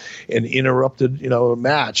 1996, and interrupted, a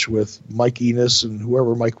match with Mike Enos and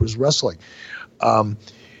whoever Mike was wrestling,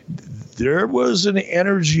 there was an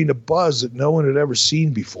energy and a buzz that no one had ever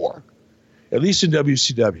seen before, at least in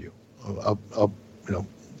WCW.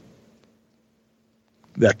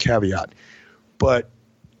 That caveat, but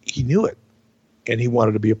he knew it and he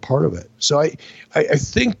wanted to be a part of it. So I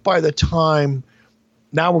think by the time,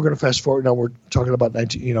 now we're going to fast forward. Now we're talking about May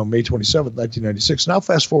 27th, 1996. Now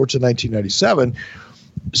fast forward to 1997,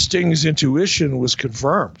 Sting's intuition was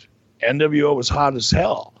confirmed. NWO was hot as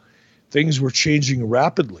hell. Things were changing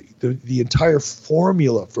rapidly. The entire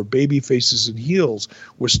formula for baby faces and heels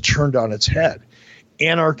was turned on its head.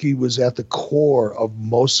 Anarchy was at the core of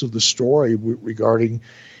most of the story regarding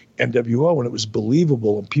NWO, and it was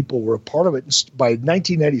believable, and people were a part of it. And by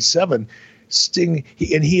 1997, Sting,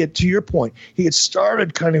 he had, to your point, he had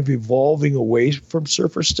started kind of evolving away from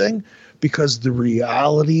Surfer Sting, because the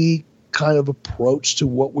reality kind of approach to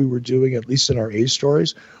what we were doing, at least in our A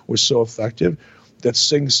stories, was so effective that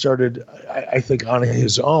Sting started, I think, on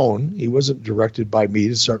his own. He wasn't directed by me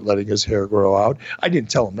to start letting his hair grow out. I didn't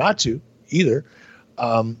tell him not to either.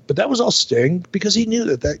 But that was all Sting, because he knew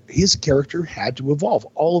that his character had to evolve.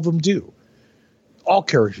 All of them do. All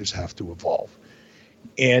characters have to evolve.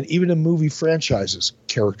 And even in movie franchises,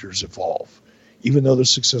 characters evolve. Even though they're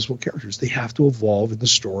successful characters, they have to evolve in the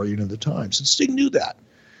story and in the times. And Sting knew that.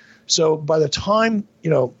 So by the time,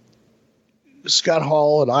 Scott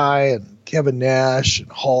Hall and I and Kevin Nash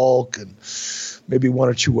and Hulk and maybe one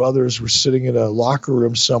or two others were sitting in a locker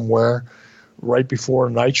room somewhere right before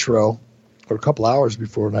Nitro, or a couple hours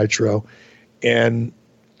before Nitro, and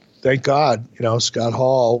thank God, Scott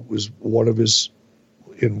Hall was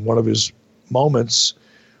in one of his moments,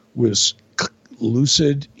 was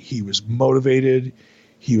lucid. He was motivated.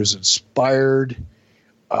 He was inspired.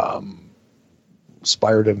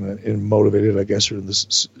 Inspired and motivated, I guess,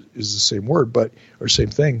 is the same word, or same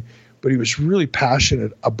thing. But he was really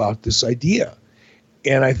passionate about this idea,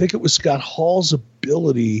 and I think it was Scott Hall's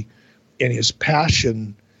ability and his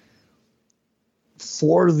passion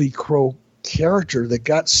for the Crow character that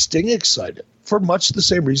got Sting excited, for much the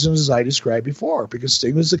same reasons as I described before, because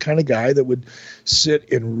Sting was the kind of guy that would sit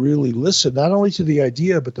and really listen, not only to the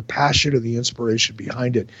idea, but the passion and the inspiration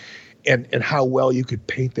behind it, and how well you could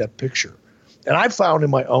paint that picture. And I found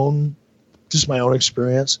in my own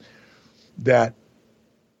experience that,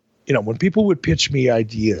 when people would pitch me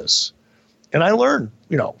ideas, and I learned,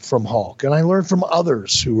 from Hulk, and I learned from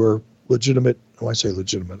others who were legitimate, when I say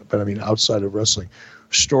legitimate, but I mean outside of wrestling,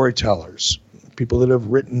 storytellers, people that have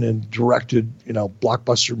written and directed,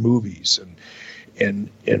 blockbuster movies and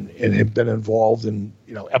have been involved in,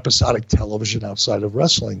 episodic television outside of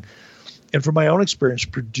wrestling. And from my own experience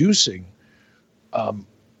producing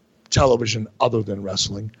television other than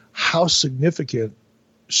wrestling, how significant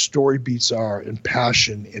story beats are, and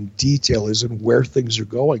passion and detail is, and where things are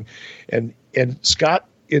going. And Scott,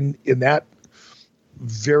 in that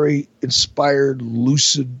very inspired,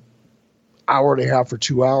 lucid hour and a half or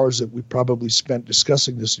 2 hours that we probably spent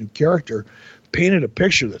discussing this new character, painted a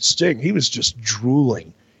picture that Sting, he was just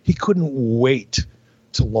drooling. He couldn't wait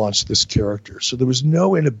to launch this character. So there was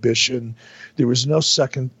no inhibition. There was no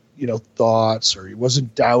second, thoughts, or he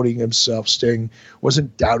wasn't doubting himself. Sting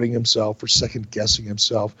wasn't doubting himself or second guessing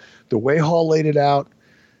himself. The way Hall laid it out,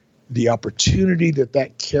 the opportunity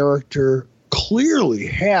that character clearly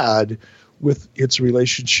had with its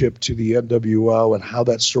relationship to the NWO and how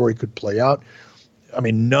that story could play out. I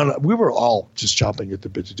mean, we were all just chomping at the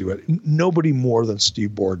bit to do it. Nobody more than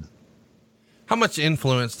Steve Borden. How much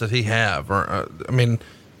influence did he have? Or,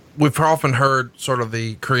 we've often heard sort of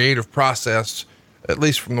the creative process, at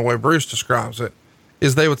least from the way Bruce describes it,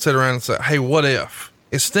 is they would sit around and say, hey, what if?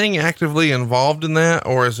 Is Sting actively involved in that?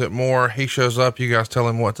 Or is it more, he shows up, you guys tell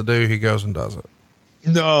him what to do, he goes and does it?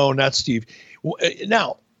 No, not Steve.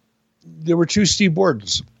 Now, there were two Steve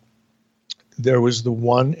Bordens. There was the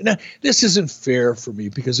one, now this isn't fair for me,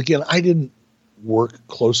 because again, I didn't work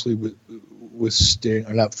closely with Sting,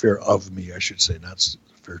 or not fair of me, I should say, not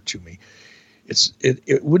fair to me.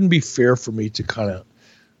 It wouldn't be fair for me to kind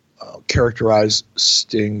of characterize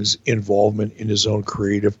Sting's involvement in his own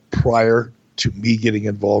creative prior to me getting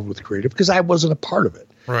involved with creative, because I wasn't a part of it.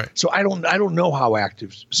 Right. So I don't know how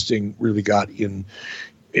active Sting really got in,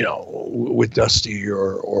 with Dusty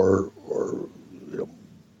or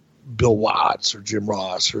Bill Watts or Jim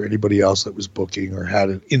Ross or anybody else that was booking or had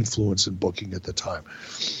an influence in booking at the time.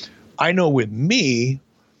 I know with me,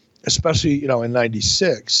 especially, in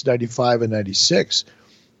 96, 95 and 96,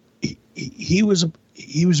 he was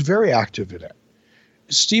very active in it.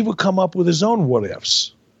 Steve would come up with his own what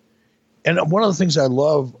ifs. And one of the things I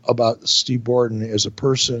love about Steve Borden as a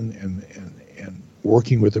person and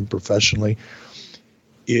working with him professionally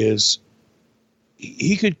is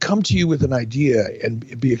he could come to you with an idea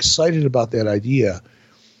and be excited about that idea.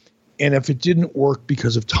 And if it didn't work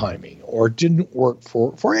because of timing or it didn't work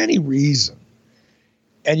for any reason,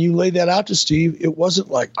 and you lay that out to Steve, it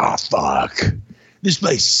wasn't like, fuck, this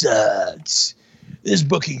place sucks. This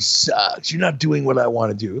booking sucks. You're not doing what I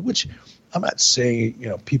want to do, which I'm not saying,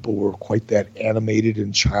 people were quite that animated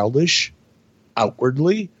and childish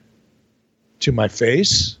outwardly to my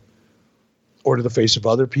face or to the face of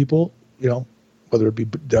other people, whether it be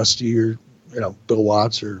Dusty or, Bill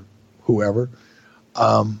Watts or whoever.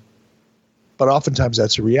 But oftentimes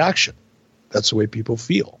that's a reaction. That's the way people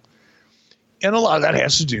feel. And a lot of that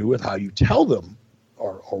has to do with how you tell them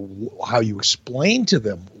or how you explain to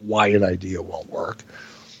them why an idea won't work.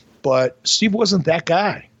 But Steve wasn't that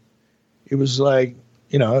guy. It was like,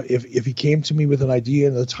 if he came to me with an idea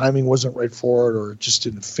and the timing wasn't right for it or it just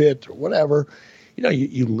didn't fit or whatever,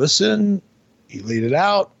 you listen, he laid it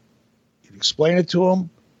out, you'd explain it to him,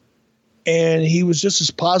 and he was just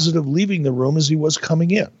as positive leaving the room as he was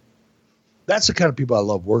coming in. That's the kind of people I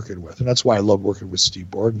love working with, and that's why I love working with Steve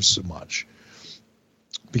Borden so much,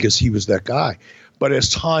 because he was that guy. But as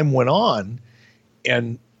time went on,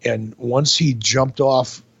 and once he jumped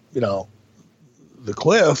off, the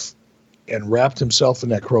cliff and wrapped himself in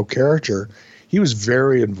that Crow character, he was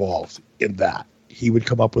very involved in that. He would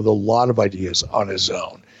come up with a lot of ideas on his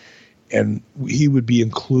own, and he would be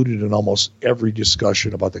included in almost every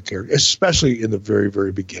discussion about the character, especially in the very,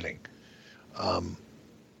 very beginning.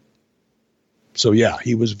 So yeah,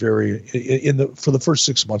 he was very for the first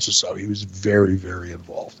 6 months or so, he was very, very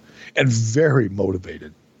involved and very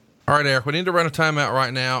motivated. All right, Eric, we need to run a timeout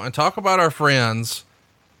right now and talk about our friends.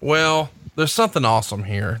 Well, there's something awesome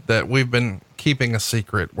here that we've been keeping a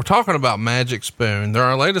secret. We're talking about Magic Spoon. They're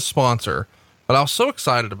our latest sponsor, but I was so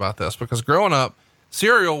excited about this because growing up,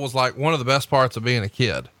 cereal was like one of the best parts of being a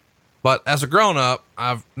kid. But as a grown up,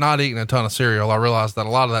 I've not eaten a ton of cereal. I realized that a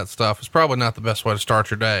lot of that stuff is probably not the best way to start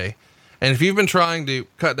your day. And if you've been trying to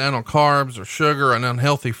cut down on carbs or sugar and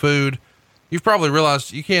unhealthy food, you've probably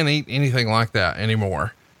realized you can't eat anything like that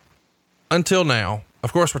anymore. Until now.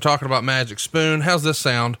 Of course, we're talking about Magic Spoon. How's this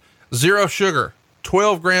sound? 0 sugar,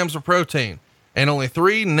 12 grams of protein, and only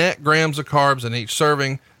 3 net grams of carbs in each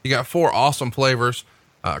serving. You got 4 awesome flavors.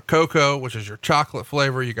 Cocoa, which is your chocolate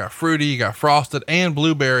flavor. You got fruity, you got frosted, and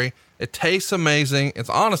blueberry. It tastes amazing. It's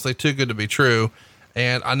honestly too good to be true.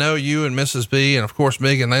 And I know you and Mrs. B and of course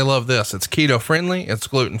Megan, they love this. It's keto friendly. It's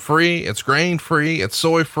gluten free. It's grain free. It's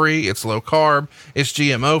soy free. It's low carb. It's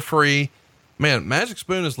GMO free. Man, Magic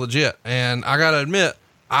Spoon is legit. And I got to admit,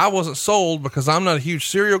 I wasn't sold because I'm not a huge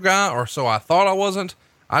cereal guy, or so I thought I wasn't.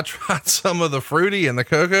 I tried some of the fruity and the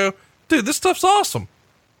cocoa. Dude, this stuff's awesome.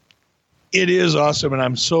 It is awesome. And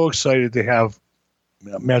I'm so excited to have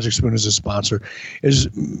Magic Spoon as a sponsor. As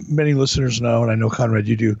many listeners know, and I know Conrad,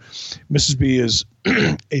 you do, Mrs. B is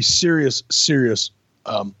a serious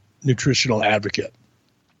nutritional advocate.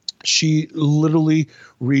 She literally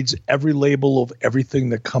reads every label of everything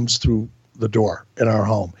that comes through the door in our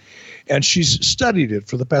home. And she's studied it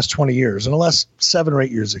for the past 20 years, and the last 7 or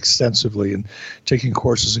 8 years extensively, and taking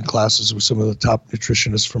courses and classes with some of the top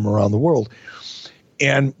nutritionists from around the world.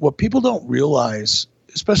 And what people don't realize,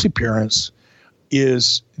 especially parents,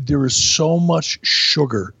 is there is so much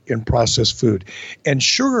sugar in processed food. And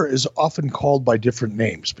sugar is often called by different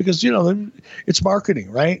names because, it's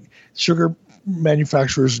marketing, right? Sugar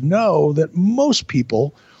manufacturers know that most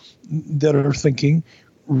people that are thinking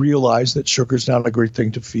realize that sugar is not a great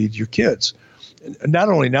thing to feed your kids. Not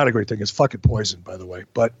only not a great thing, it's fucking poison, by the way,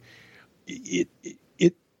 but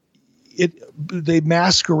they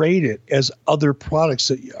masquerade it as other products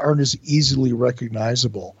that aren't as easily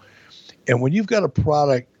recognizable. And when you've got a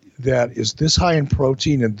product that is this high in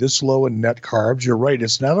protein and this low in net carbs, you're right.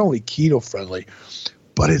 It's not only keto friendly,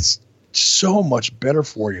 but it's so much better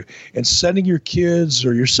for you. And sending your kids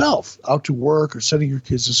or yourself out to work or sending your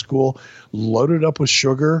kids to school loaded up with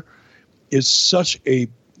sugar is such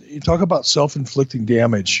you talk about self-inflicting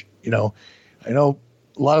damage. I know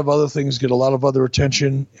a lot of other things get a lot of other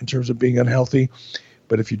attention in terms of being unhealthy.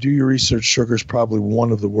 But if you do your research, sugar is probably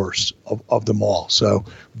one of the worst of them all. So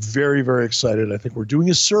very, very excited. I think we're doing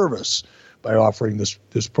a service by offering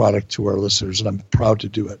this product to our listeners, and I'm proud to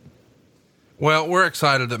do it. Well, we're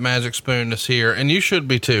excited that Magic Spoon is here, and you should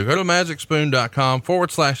be too. Go to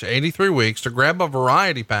magicspoon.com/83 weeks to grab a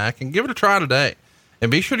variety pack and give it a try today.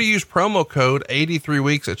 And be sure to use promo code 83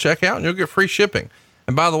 weeks at checkout and you'll get free shipping.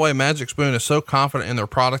 And by the way, Magic Spoon is so confident in their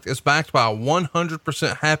product, it's backed by a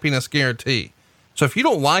 100% happiness guarantee. So if you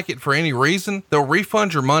don't like it for any reason, they'll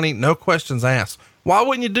refund your money, no questions asked. Why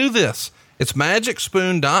wouldn't you do this? It's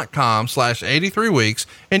magicspoon.com/83 weeks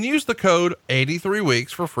and use the code 83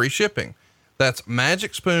 weeks for free shipping. That's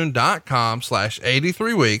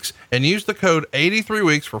magicspoon.com/83 weeks and use the code 83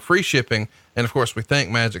 weeks for free shipping. And of course, we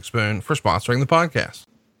thank Magic Spoon for sponsoring the podcast.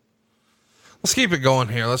 Let's keep it going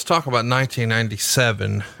here. Let's talk about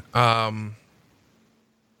 1997.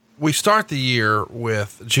 We start the year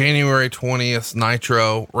with January 20th,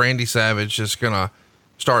 Nitro. Randy Savage is going to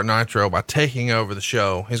start Nitro by taking over the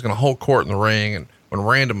show. He's going to hold court in the ring, and when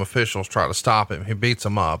random officials try to stop him, he beats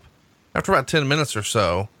them up. After about 10 minutes or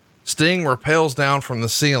so, Sting rappels down from the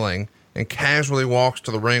ceiling and casually walks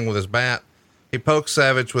to the ring with his bat. He pokes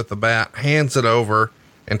Savage with the bat, hands it over,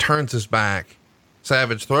 and turns his back.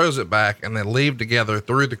 Savage throws it back, and they leave together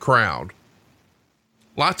through the crowd.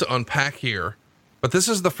 Lot to unpack here, but this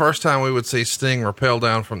is the first time we would see Sting rappel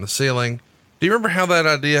down from the ceiling. Do you remember how that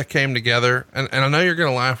idea came together? And I know you're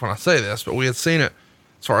going to laugh when I say this, but we had seen it,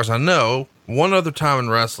 as far as I know, one other time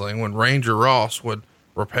in wrestling when Ranger Ross would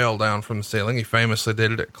rappel down from the ceiling. He famously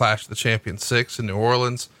did it at Clash of the Champions 6 in New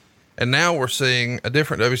Orleans. And now we're seeing a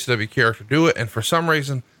different WCW character do it. And for some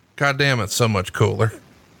reason, goddamn, it's so much cooler.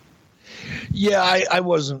 Yeah, I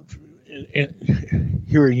wasn't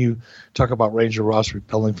hearing you talk about Ranger Ross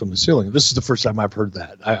rappelling from the ceiling. This is the first time I've heard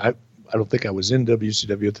that. I don't think I was in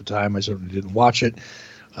WCW at the time. I certainly didn't watch it.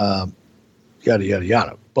 Yada, yada,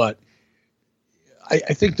 yada. But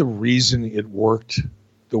I think the reason it worked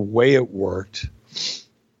the way it worked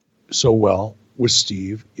so well with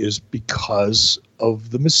Steve is because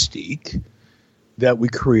of the mystique that we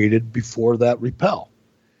created before that rappel.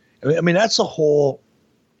 I mean, that's the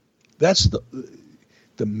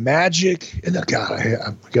magic. And God,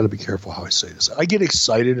 I got to be careful how I say this. I get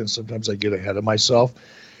excited and sometimes I get ahead of myself.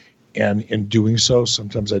 And in doing so,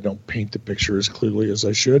 sometimes I don't paint the picture as clearly as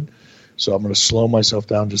I should. So I'm going to slow myself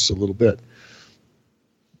down just a little bit.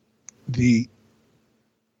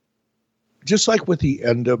 Just like with the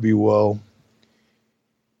NWO,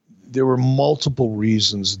 there were multiple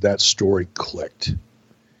reasons that story clicked.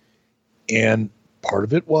 And part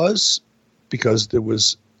of it was because there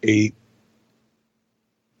was a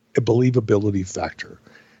believability factor.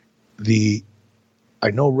 I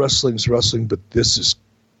know wrestling's wrestling, but this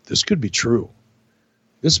could be true.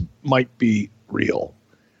 This might be real.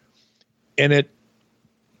 And it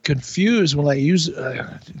confused, when I use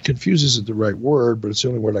confuse isn't the right word, but it's the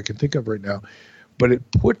only word I can think of right now. But it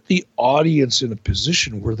put the audience in a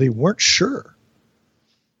position where they weren't sure.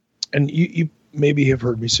 And you maybe have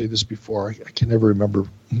heard me say this before. I can never remember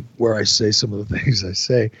where I say some of the things I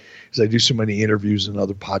say, because I do so many interviews and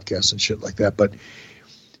other podcasts and shit like that. But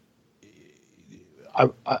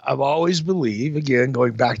I've always believed, again,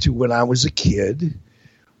 going back to when I was a kid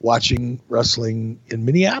watching wrestling in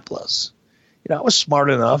Minneapolis. You know, I was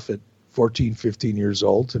smart enough at 14, 15 years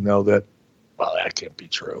old to know that, well, that can't be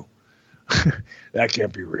true. That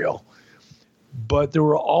can't be real. But there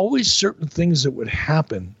were always certain things that would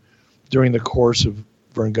happen during the course of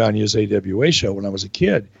Vern Gagne's AWA show when I was a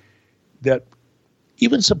kid that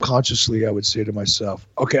even subconsciously I would say to myself,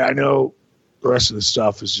 okay, I know the rest of the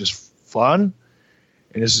stuff is just fun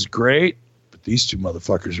and this is great, but these two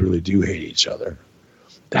motherfuckers really do hate each other.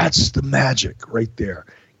 That's the magic right there.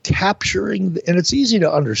 Capturing, and it's easy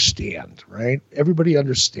to understand, right? Everybody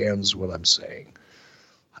understands what I'm saying.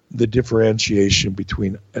 The differentiation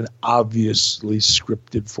between an obviously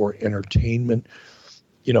scripted for entertainment,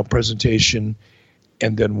 presentation,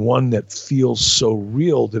 and then one that feels so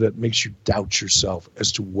real that it makes you doubt yourself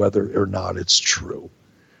as to whether or not it's true.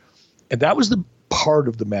 And that was the part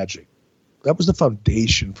of the magic. That was the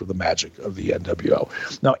foundation for the magic of the NWO.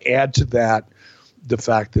 Now add to that the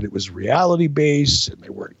fact that it was reality based and they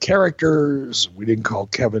weren't characters. We didn't call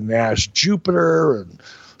Kevin Nash Jupiter and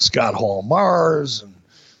Scott Hall Mars. And,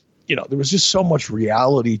 there was just so much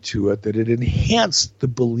reality to it that it enhanced the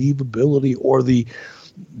believability, or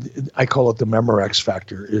I call it the Memorex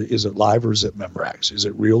factor. Is it live or is it Memorex? Is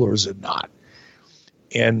it real or is it not?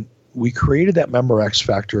 And we created that Memorex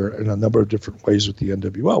factor in a number of different ways with the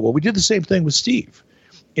NWO. Well, we did the same thing with Steve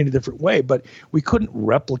in a different way, but we couldn't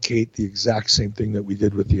replicate the exact same thing that we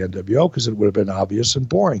did with the NWO because it would have been obvious and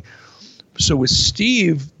boring. So with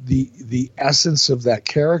Steve, the essence of that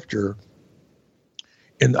character,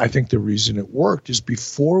 and I think the reason it worked, is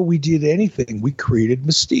before we did anything, we created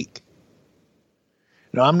mystique.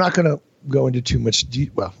 Now, I'm not going to go into too much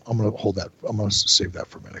well, I'm going to hold that. I'm going to save that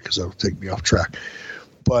for a minute because that'll take me off track.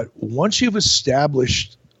 But once you've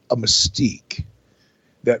established a mystique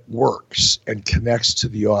that works and connects to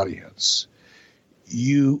the audience,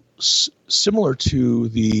 you, similar to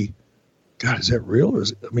the, God, is that real? Or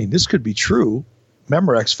this could be true.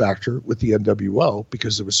 Remember X Factor with the NWO,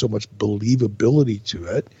 because there was so much believability to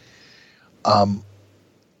it.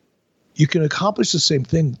 You can accomplish the same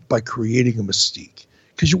thing by creating a mystique.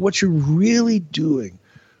 Because what you're really doing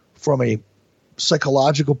from a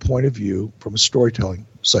psychological point of view, from a storytelling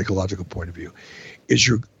psychological point of view, is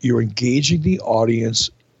you're engaging the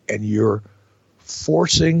audience and you're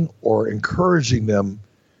forcing or encouraging them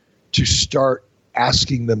to start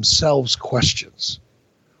asking themselves questions,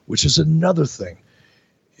 which is another thing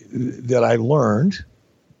that I learned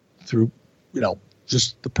through,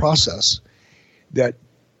 just the process, that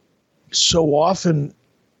so often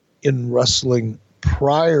in wrestling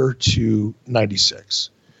prior to 96,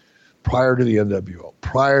 prior to the NWO,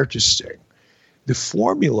 prior to Sting, the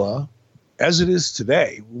formula as it is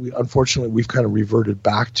today, unfortunately, we've kind of reverted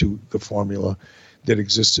back to the formula that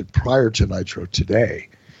existed prior to Nitro today.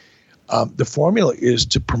 The formula is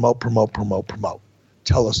to promote.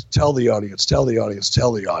 Tell the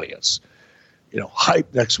audience.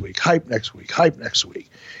 Hype next week.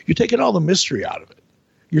 You're taking all the mystery out of it.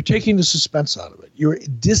 You're taking the suspense out of it. You're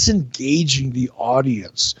disengaging the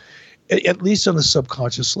audience, at least on a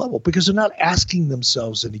subconscious level, because they're not asking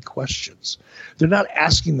themselves any questions. They're not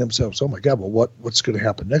asking themselves, oh my God, well, what's going to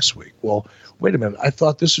happen next week? Well, wait a minute. I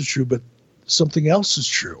thought this was true, but something else is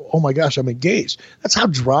true. Oh my gosh, I'm engaged. That's how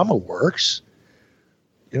drama works.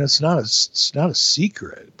 It's not a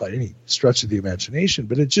secret by any stretch of the imagination,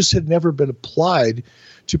 but it just had never been applied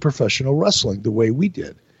to professional wrestling the way we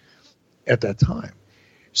did at that time.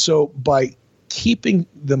 So by keeping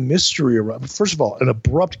the mystery around, first of all, an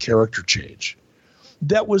abrupt character change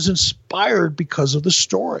that was inspired because of the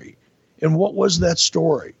story. And what was that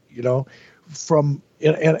story? And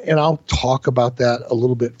I'll talk about that a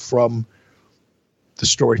little bit from the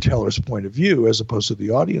storyteller's point of view as opposed to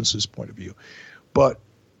the audience's point of view. But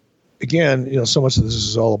again, so much of this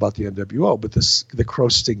is all about the NWO, but the Crow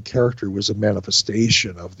Sting character was a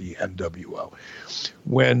manifestation of the NWO.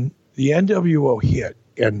 When the NWO hit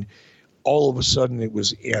and all of a sudden it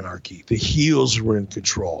was anarchy, the heels were in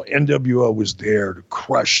control. NWO was there to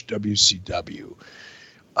crush WCW.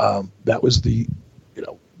 That was the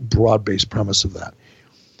broad-based premise of that.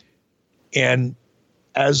 And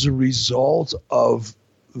as a result of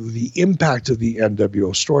the impact of the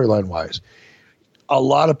NWO storyline-wise, a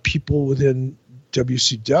lot of people within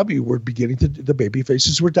WCW were beginning to, the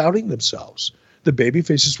babyfaces were doubting themselves. The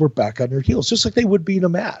babyfaces were back on their heels, just like they would be in a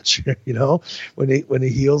match, when the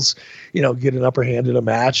heels, get an upper hand in a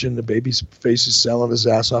match and the babyface is selling his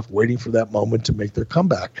ass off, waiting for that moment to make their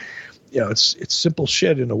comeback. It's simple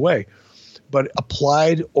shit in a way, but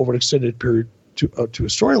applied over an extended period to a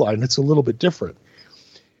storyline, it's a little bit different.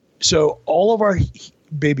 So all of our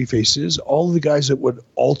baby faces, all of the guys that would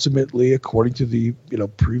ultimately, according to the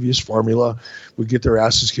previous formula, would get their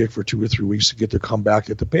asses kicked for 2 or 3 weeks to get their comeback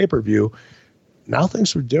at the pay-per-view. Now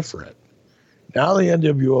things were different. Now the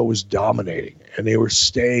NWO was dominating and they were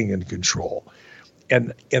staying in control.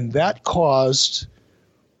 And that caused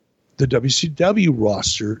the WCW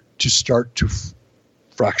roster to start to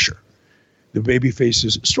fracture. The baby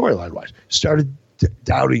faces, storyline-wise, started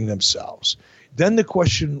doubting themselves. Then the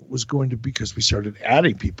question was going to be, because we started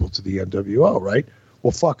adding people to the NWO, right?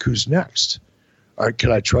 Well, fuck, who's next? All right,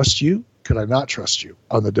 can I trust you? Can I not trust you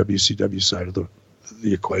on the WCW side of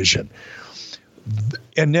the equation?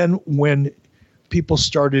 And then when people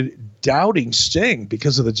started doubting Sting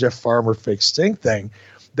because of the Jeff Farmer fake Sting thing,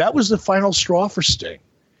 that was the final straw for Sting.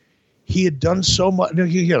 He had done so much.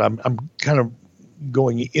 Again, I'm kind of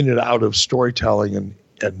going in and out of storytelling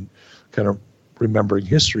and kind of remembering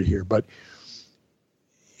history here, but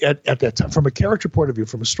at that time, from a character point of view,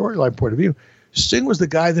 from a storyline point of view, Sting was the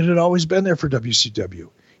guy that had always been there for WCW.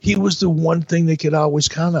 He was the one thing they could always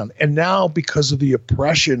count on. And now, because of the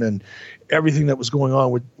oppression and everything that was going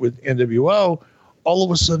on with NWO, all of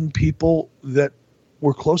a sudden people that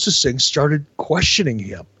were close to Sting started questioning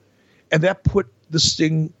him. And that put the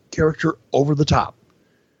Sting character over the top.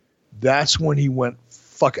 That's when he went,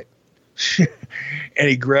 fuck it. And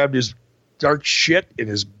he grabbed his dark shit and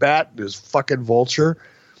his bat and his fucking vulture.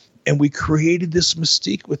 And we created this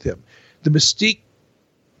mystique with him. The mystique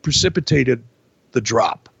precipitated the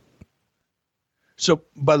drop. So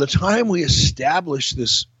by the time we established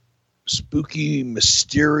this spooky,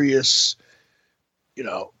 mysterious,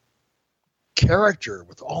 character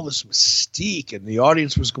with all this mystique, and the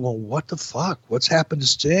audience was going, what the fuck? What's happened to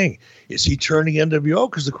Sting? Is he turning NWO?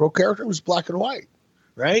 Because the Crow character was black and white,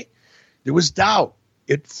 right? There was doubt.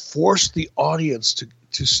 It forced the audience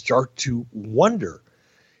to start to wonder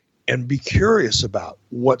and be curious about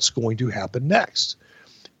what's going to happen next.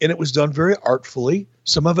 And it was done very artfully,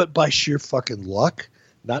 some of it by sheer fucking luck,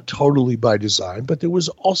 not totally by design, but there was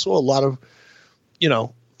also a lot of,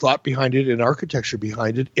 thought behind it and architecture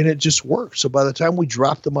behind it, and it just worked. So by the time we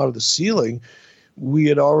dropped them out of the ceiling, we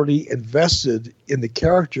had already invested in the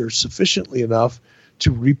character sufficiently enough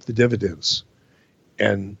to reap the dividends.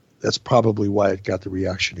 And that's probably why it got the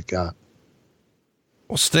reaction it got.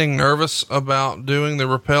 Was Sting nervous about doing the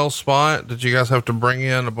rappel spot? Did you guys have to bring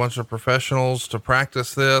in a bunch of professionals to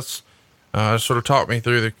practice this? Sort of talk me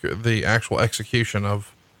through the actual execution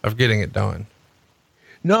of getting it done.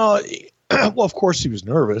 No, well, of course he was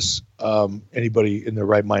nervous. Anybody in their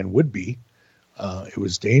right mind would be. It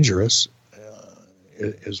was dangerous,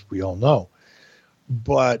 as we all know.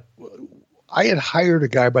 But I had hired a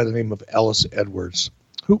guy by the name of Ellis Edwards,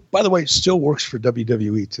 who, by the way, still works for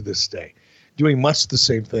WWE to this day, doing much the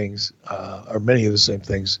same things, or many of the same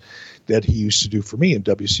things that he used to do for me in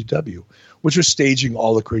WCW, which was staging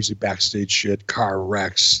all the crazy backstage shit, car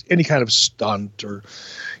wrecks, any kind of stunt, or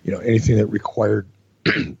anything that required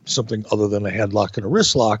something other than a headlock and a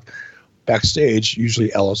wrist lock backstage.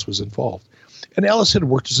 Usually Ellis was involved. And Ellis had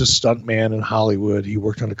worked as a stuntman in Hollywood. He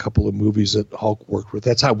worked on a couple of movies that Hulk worked with.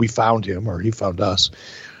 That's how we found him, or he found us.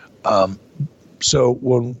 So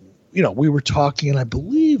when, we were talking, and I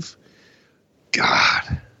believe, God,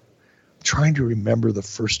 I'm trying to remember the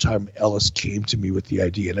first time Ellis came to me with the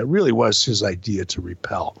idea, and it really was his idea to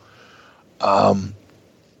repel.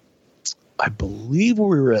 I believe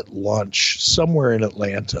we were at lunch somewhere in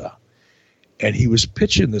Atlanta, and he was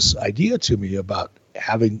pitching this idea to me about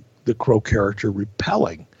having the Crow character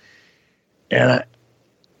repelling. And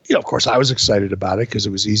of course I was excited about it because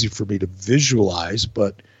it was easy for me to visualize,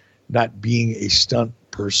 but not being a stunt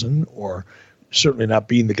person, or certainly not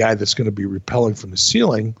being the guy that's going to be repelling from the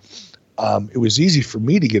ceiling, it was easy for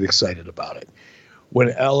me to get excited about it. When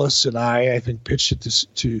Ellis and I think, pitched it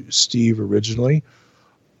to Steve originally,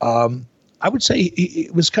 I would say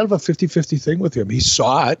it was kind of a 50-50 thing with him. He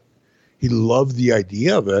saw it. He loved the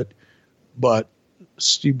idea of it, but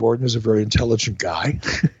Steve Borden is a very intelligent guy,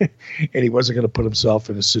 and he wasn't going to put himself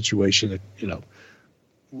in a situation that,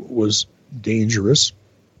 was dangerous,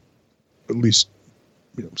 at least,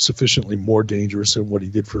 sufficiently more dangerous than what he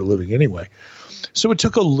did for a living anyway. So it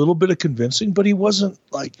took a little bit of convincing, but he wasn't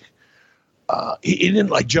like, he didn't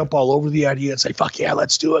like jump all over the idea and say, fuck yeah,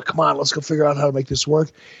 let's do it. Come on, let's go figure out how to make this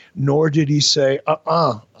work. Nor did he say,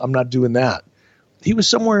 I'm not doing that. He was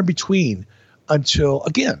somewhere in between until,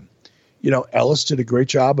 again, Ellis did a great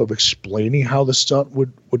job of explaining how the stunt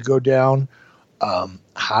would go down,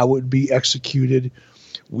 how it would be executed.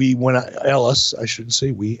 Ellis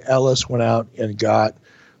went out and got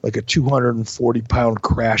like a 240-pound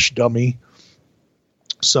crash dummy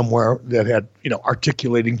somewhere that had,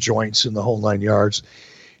 articulating joints in the whole 9 yards.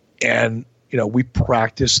 And, we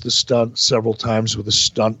practiced the stunt several times with a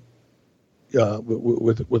stunt,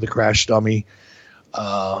 with a crash dummy.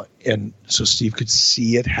 And so Steve could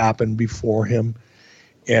see it happen before him,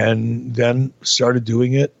 and then started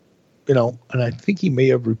doing it, and I think he may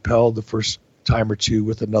have repelled the first time or two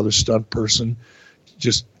with another stunt person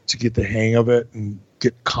just to get the hang of it and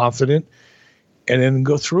get confident, and then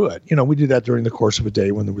go through it. We did that during the course of a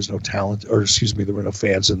day when there was no talent, or there were no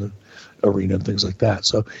fans in the arena and things like that.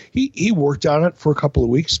 So he worked on it for a couple of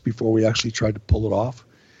weeks before we actually tried to pull it off.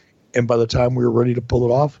 And by the time we were ready to pull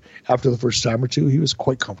it off, after the first time or two, he was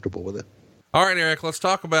quite comfortable with it. All right, Eric, let's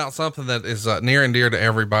talk about something that is near and dear to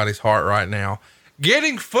everybody's heart right now.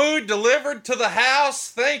 Getting food delivered to the house.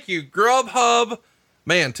 Thank you, Grubhub.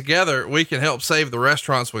 Man, together we can help save the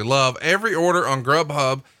restaurants we love. Every order on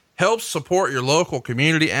Grubhub helps support your local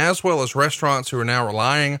community, as well as restaurants who are now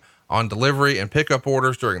relying on delivery and pickup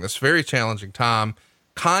orders during this very challenging time.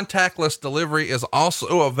 Contactless delivery is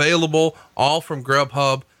also available, all from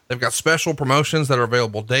Grubhub. They've got special promotions that are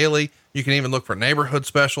available daily. You can even look for neighborhood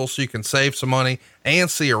specials so you can save some money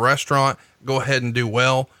and see a restaurant go ahead and do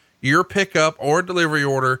well. Your pickup or delivery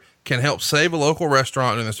order can help save a local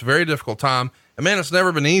restaurant in this very difficult time. And man, it's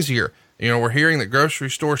never been easier. We're hearing that grocery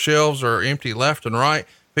store shelves are empty left and right.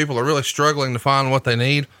 People are really struggling to find what they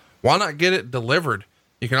need. Why not get it delivered?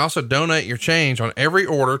 You can also donate your change on every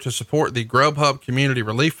order to support the Grubhub Community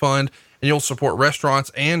Relief Fund, and you'll support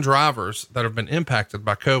restaurants and drivers that have been impacted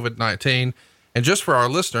by COVID-19. And just for our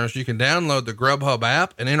listeners, you can download the Grubhub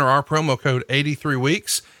app and enter our promo code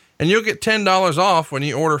 83weeks, and you'll get $10 off when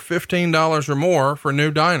you order $15 or more for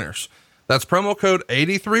new diners. That's promo code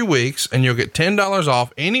 83 weeks, and you'll get $10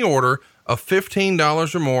 off any order of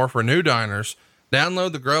 $15 or more for new diners.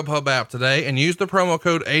 Download the Grubhub app today and use the promo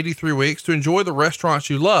code 83 weeks to enjoy the restaurants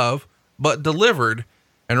you love, but delivered.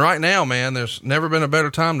 And right now, man, there's never been a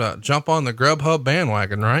better time to jump on the Grubhub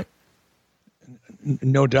bandwagon, right?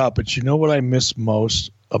 No doubt. But you know what I miss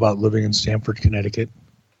most about living in Stamford, Connecticut?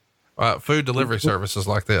 Food delivery services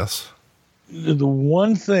like this. The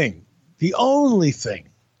one thing, the only thing,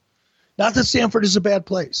 not that Stamford is a bad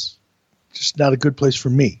place, just not a good place for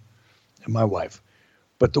me and my wife.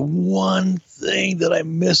 But the one thing that I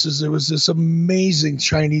miss is there was this amazing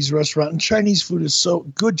Chinese restaurant, and Chinese food is so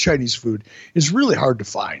good. Chinese food is really hard to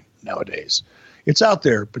find nowadays. It's out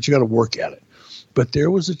there, but you got to work at it. But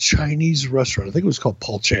there was a Chinese restaurant, I think it was called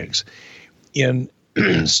Paul Chang's, in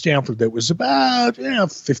Stamford that was about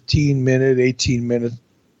 15-minute, 18-minute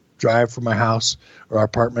drive from my house or our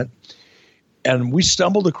apartment. And we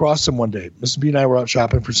stumbled across them one day. Mrs. B and I were out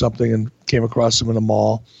shopping for something and came across them in a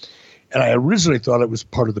mall. And I originally thought it was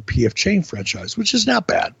part of the P.F. Chang franchise, which is not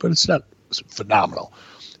bad, but it's not phenomenal.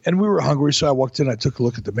 And we were hungry, so I walked in, I took a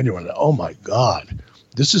look at the menu, and oh my God,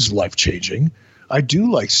 this is life-changing. I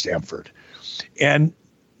do like Stamford. And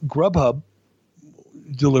Grubhub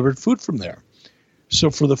delivered food from there. So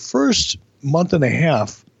for the first month and a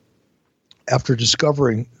half after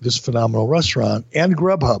discovering this phenomenal restaurant, and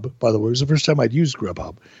Grubhub, by the way, it was the first time I'd used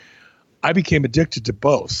Grubhub, I became addicted to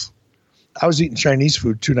both. I was eating Chinese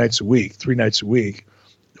food 2 nights a week, 3 nights a week,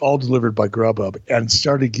 all delivered by Grubhub, and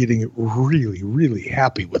started getting really, really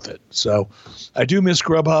happy with it. So I do miss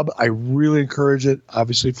Grubhub. I really encourage it,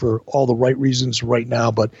 obviously for all the right reasons right now,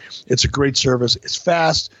 but it's a great service. It's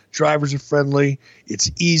fast. Drivers are friendly. It's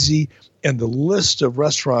easy. And the list of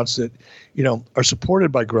restaurants that, are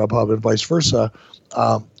supported by Grubhub and vice versa,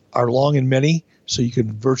 are long and many. So you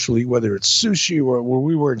can virtually, whether it's sushi or where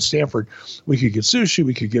we were in Stamford, we could get sushi,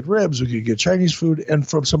 we could get ribs, we could get Chinese food, and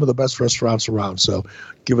from some of the best restaurants around. So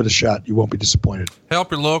give it a shot. You won't be disappointed.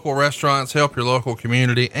 Help your local restaurants, help your local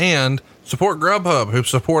community, and support Grubhub, who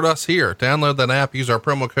support us here. Download that app, use our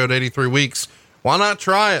promo code 83 weeks. Why not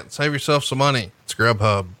try it? Save yourself some money. It's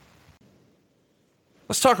Grubhub.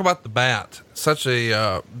 Let's talk about the bat. Such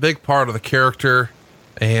a big part of the character.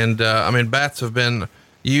 And bats have been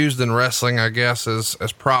used in wrestling, I guess, as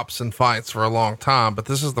props in fights for a long time, but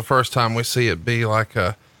this is the first time we see it be like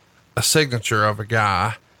a signature of a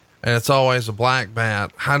guy, and it's always a black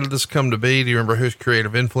bat. How did this come to be? Do you remember whose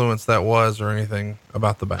creative influence that was or anything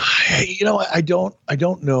about the bat? I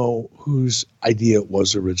don't know whose idea it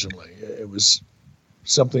was originally. It was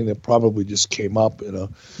something that probably just came up in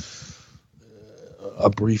a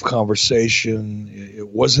brief conversation. It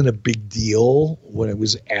wasn't a big deal when it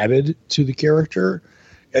was added to the character,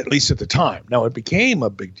 at least at the time. Now it became a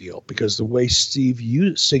big deal because the way Sting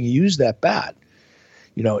used that bat,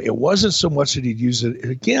 it wasn't so much that he'd use it.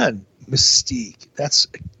 Again, mystique.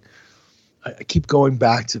 I keep going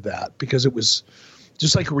back to that because it was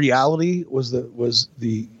just like reality was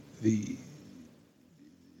the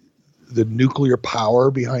nuclear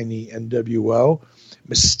power behind the NWO.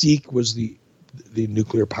 Mystique was the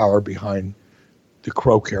nuclear power behind the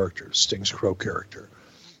Crow character, Sting's Crow character.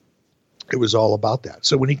 It was all about that.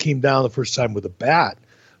 So when he came down the first time with a bat,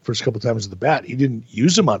 first couple of times with the bat, he didn't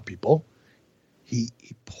use them on people. He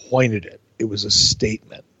pointed it. It was a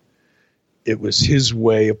statement. It was his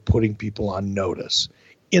way of putting people on notice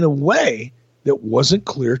in a way that wasn't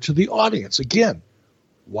clear to the audience. Again,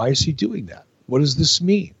 why is he doing that? What does this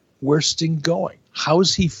mean? Where's Sting going? How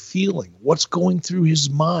is he feeling? What's going through his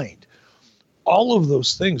mind? All of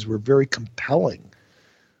those things were very compelling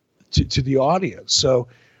to the audience. So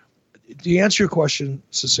to answer your question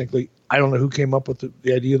succinctly, I don't know who came up with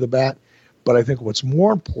the idea of the bat, but I think what's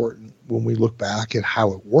more important when we look back at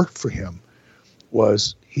how it worked for him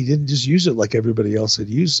was he didn't just use it like everybody else had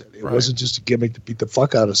used it. It wasn't just a gimmick to beat the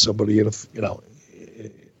fuck out of somebody in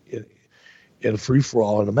a free for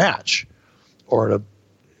all in a match, or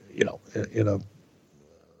in a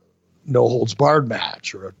no holds barred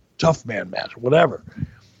match or a tough man match, or whatever.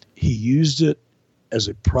 He used it as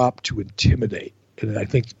a prop to intimidate. And I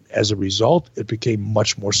think as a result, it became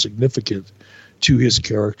much more significant to his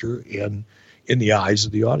character and in the eyes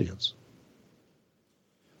of the audience.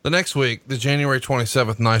 The next week, the January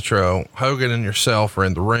 27th Nitro, Hogan and yourself are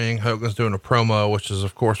in the ring. Hogan's doing a promo, which is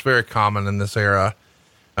of course very common in this era.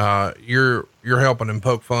 You're helping him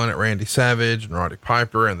poke fun at Randy Savage and Roddy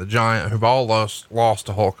Piper and the Giant, who've all lost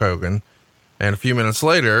to Hulk Hogan. And a few minutes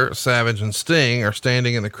later, Savage and Sting are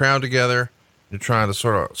standing in the crowd together. You're trying to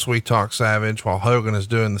sort of sweet talk Savage while Hogan is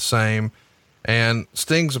doing the same. And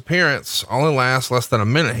Sting's appearance only lasts less than a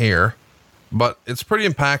minute here, but it's pretty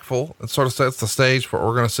impactful. It sort of sets the stage for what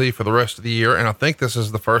we're going to see for the rest of the year. And I think this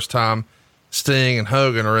is the first time Sting and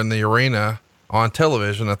Hogan are in the arena on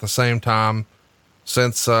television at the same time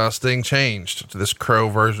since Sting changed to this crow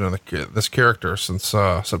version of this character since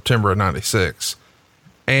September of 96.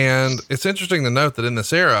 And it's interesting to note that in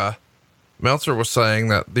this era, Meltzer was saying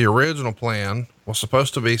that the original plan was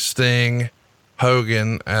supposed to be Sting,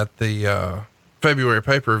 Hogan at the February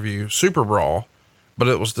pay-per-view Super Brawl, but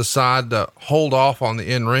it was decided to hold off on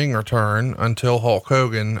the in-ring return until Hulk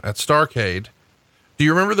Hogan at Starrcade. Do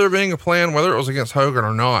you remember there being a plan, whether it was against Hogan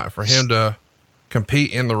or not, for him to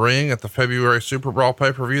compete in the ring at the February Super Brawl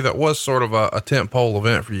pay-per-view? That was sort of a tentpole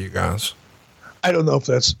event for you guys. I don't know if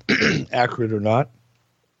that's accurate or not.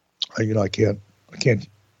 I can't,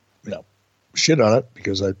 shit on it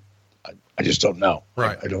because I just don't know.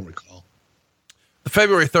 Right. I don't recall. The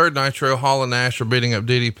February 3rd Nitro, Hall and Nash are beating up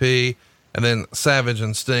DDP, and then Savage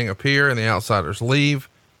and Sting appear and the Outsiders leave.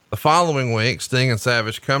 The following week, Sting and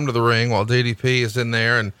Savage come to the ring while DDP is in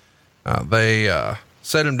there, and they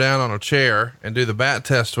set him down on a chair and do the bat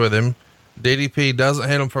test with him. DDP doesn't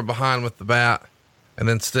hit him from behind with the bat, and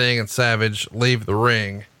then Sting and Savage leave the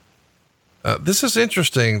ring. This is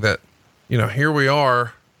interesting that, here we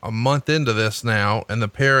are a month into this now, and the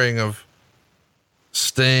pairing of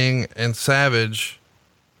Sting and Savage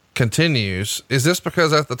continues. Is this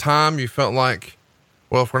because at the time you felt like,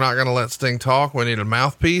 well, if we're not going to let Sting talk, we need a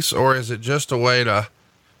mouthpiece, or is it just a way to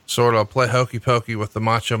sort of play hokey pokey with the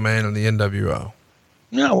Macho Man and the NWO?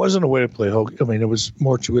 No, it wasn't a way to play hokey. I mean, it was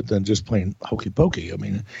more to it than just playing hokey pokey. I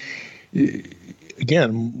mean,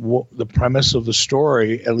 again, the premise of the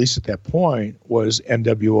story, at least at that point, was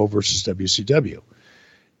NWO versus WCW.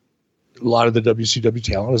 A lot of the WCW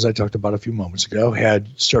talent, as I talked about a few moments ago, had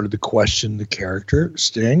started to question the character,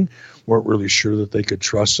 Sting, weren't really sure that they could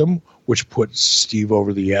trust him, which put Steve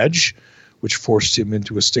over the edge, which forced him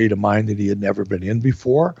into a state of mind that he had never been in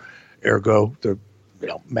before. Ergo, the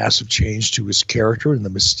massive change to his character and the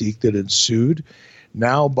mystique that ensued.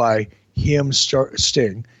 Now by him,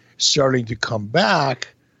 Sting, starting to come back,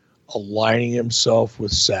 aligning himself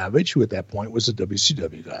with Savage, who at that point was a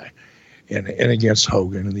WCW guy, and against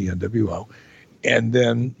Hogan and the NWO. And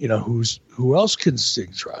then, who else can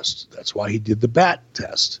Sting trust? That's why he did the bat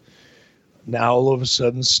test. Now, all of a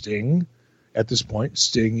sudden, at this point,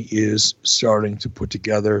 Sting is starting to put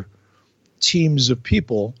together teams of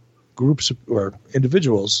people, groups or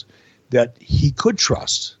individuals that he could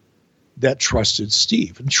trust, that trusted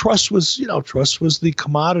Steve. And trust was the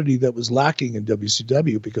commodity that was lacking in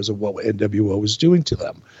WCW because of what NWO was doing to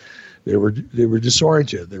them. They were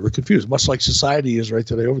disoriented. They were confused, much like society is right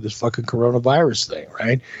today over this fucking coronavirus thing,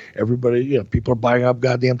 right? Everybody, people are buying up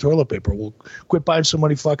goddamn toilet paper. Well, quit buying so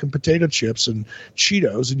many fucking potato chips and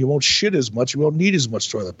Cheetos, and you won't shit as much. You won't need as much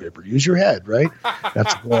toilet paper. Use your head, right?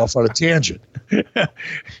 That's go off on a tangent.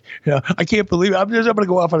 I can't believe it. I'm going to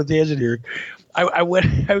go off on a tangent here. I went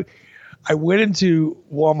into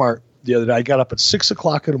Walmart the other day. I got up at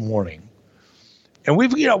 6:00 in the morning. And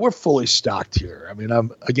we're fully stocked here. I mean,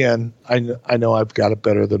 I know I've got it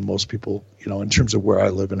better than most people, in terms of where I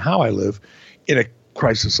live and how I live in a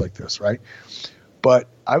crisis like this, right? But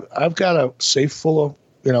I've got a safe full of,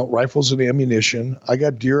 rifles and ammunition. I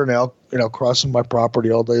got deer and elk, crossing my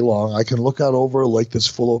property all day long. I can look out over a lake that's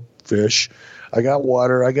full of fish. I got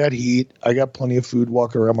water. I got heat. I got plenty of food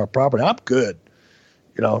walking around my property. I'm good.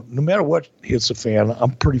 No matter what hits the fan,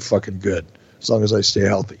 I'm pretty fucking good as long as I stay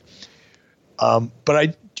healthy. But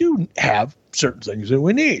I do have certain things that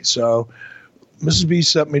we need. So Mrs. B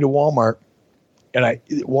sent me to Walmart, and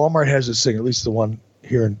Walmart has this thing, at least the one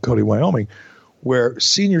here in Cody, Wyoming, where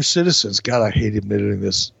senior citizens, God, I hate admitting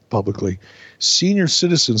this publicly, senior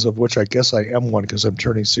citizens, of which I guess I am one because I'm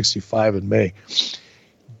turning 65 in May,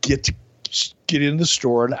 get in the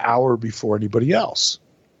store an hour before anybody else,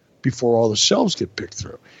 before all the shelves get picked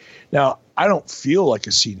through. Now, I don't feel like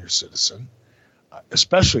a senior citizen,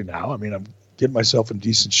 especially now. I mean, I'm getting myself in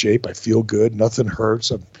decent shape. I feel good. Nothing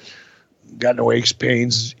hurts. I've got no aches,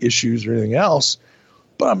 pains, issues, or anything else.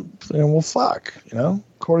 But I'm thinking, well, fuck,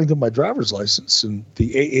 according to my driver's license and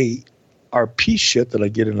the AARP shit that I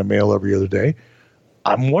get in the mail every other day,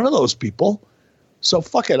 I'm one of those people. So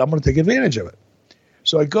fuck it. I'm going to take advantage of it.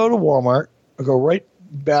 So I go to Walmart. I go right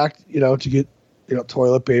back, to get,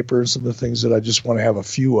 toilet paper and some of the things that I just want to have a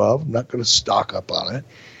few of. I'm not going to stock up on it.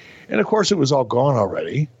 And of course it was all gone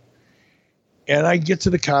already. And I get to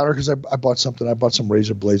the counter because I bought something. I bought some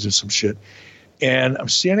razor blades or some shit. And I'm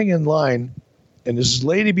standing in line, and this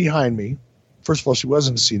lady behind me, first of all, she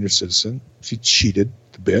wasn't a senior citizen. She cheated,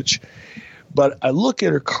 the bitch. But I look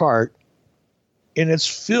at her cart, and it's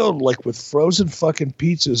filled like with frozen fucking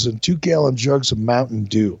pizzas and 2-gallon jugs of Mountain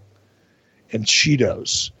Dew and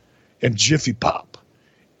Cheetos and Jiffy Pop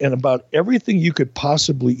and about everything you could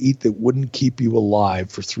possibly eat that wouldn't keep you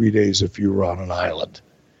alive for 3 days if you were on an island.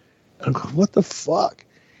 And I'm going, what the fuck?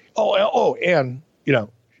 Oh, and you know,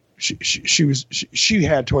 she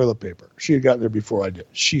had toilet paper. She had gotten there before I did.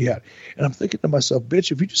 She had, and I'm thinking to myself,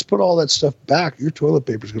 bitch, if you just put all that stuff back, your toilet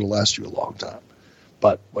paper is going to last you a long time.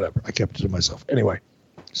 But whatever, I kept it to myself. Anyway,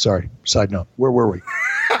 sorry. Side note, where were we?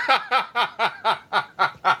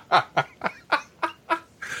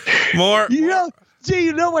 More.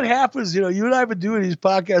 You know what happens? You know, you and I have been doing these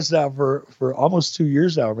podcasts now for almost 2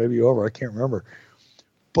 years now, or maybe over. I can't remember.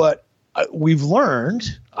 But I've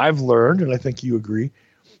learned, and I think you agree,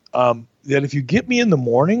 that if you get me in the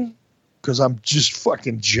morning, because I'm just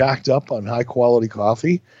fucking jacked up on high quality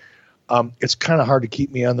coffee, it's kind of hard to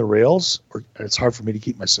keep me on the rails, or it's hard for me to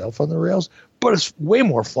keep myself on the rails, but it's way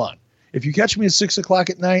more fun. If you catch me at 6 o'clock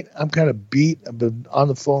at night, I'm kind of beat. I've been on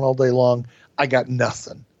the phone all day long. I got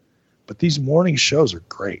nothing. But these morning shows are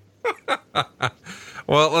great.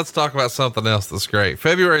 Well, let's talk about something else that's great.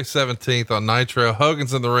 February 17th on Nitro,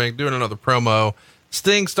 Hogan's in the ring doing another promo.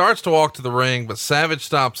 Sting starts to walk to the ring, but Savage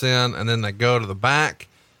stops in, and then they go to the back.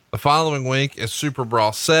 The following week is Super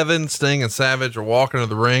Brawl 7. Sting and Savage are walking to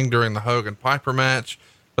the ring during the Hogan Piper match.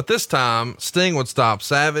 But this time, Sting would stop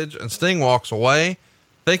Savage, and Sting walks away,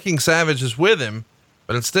 thinking Savage is with him.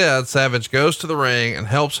 But instead, Savage goes to the ring and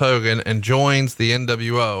helps Hogan and joins the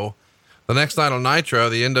NWO. The next night on Nitro,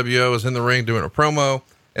 the NWO is in the ring doing a promo,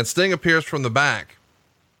 and Sting appears from the back,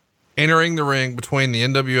 entering the ring between the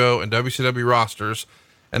NWO and WCW rosters.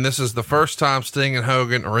 And this is the first time Sting and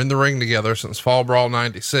Hogan are in the ring together since Fall Brawl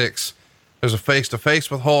 96. There's a face-to-face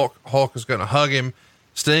with Hulk. Hulk is going to hug him.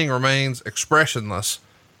 Sting remains expressionless,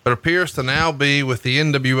 but appears to now be with the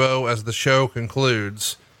NWO as the show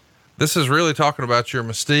concludes. This is really talking about your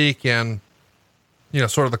mystique and, you know,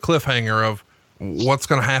 sort of the cliffhanger of what's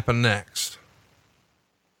going to happen next.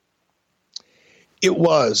 It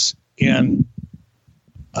was. And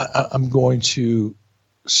I'm going to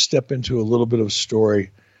step into a little bit of a story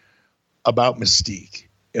about Mystique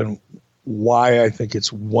and why I think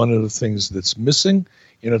it's one of the things that's missing.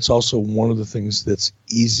 And it's also one of the things that's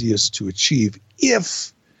easiest to achieve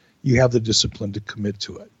if you have the discipline to commit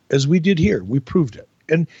to it. As we did here, we proved it.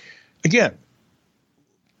 And again,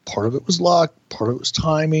 part of it was luck, part of it was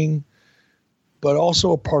timing, but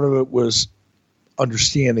also a part of it was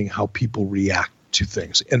understanding how people react to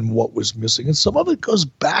things and what was missing. And some of it goes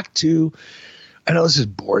back to, I know this is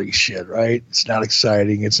boring shit, right? It's not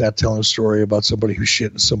exciting. It's not telling a story about somebody who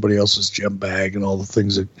shit in somebody else's gem bag and all the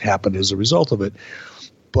things that happened as a result of it.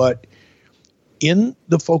 But in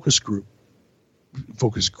the focus groups,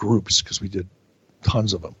 because we did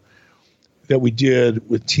tons of them, that we did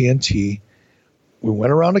with TNT, we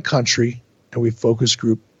went around the country and we focus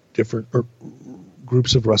groups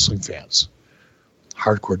of wrestling fans.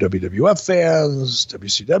 Hardcore WWF fans,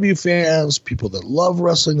 WCW fans, people that love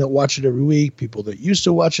wrestling that watch it every week, people that used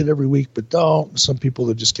to watch it every week but don't, some people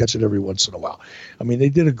that just catch it every once in a while. I mean, they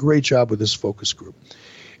did a great job with this focus group.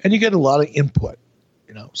 And you get a lot of input.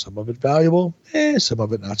 You know, some of it valuable, some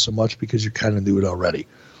of it not so much because you kind of knew it already.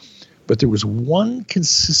 But there was one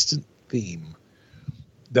consistent theme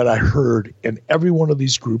that I heard in every one of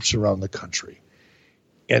these groups around the country.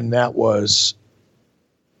 And that was,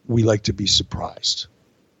 we like to be surprised.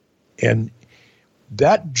 And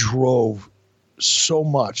that drove so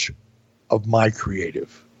much of my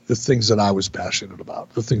creative, the things that I was passionate about,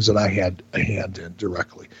 the things that I had a hand in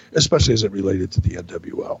directly, especially as it related to the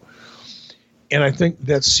NWO. And I think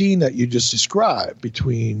that scene that you just described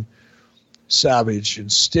between Savage and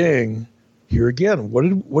Sting, here again, what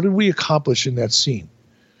did we accomplish in that scene?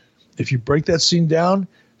 If you break that scene down,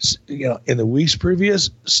 you know, in the weeks previous,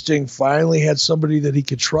 Sting finally had somebody that he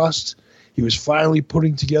could trust. He was finally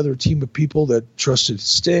putting together a team of people that trusted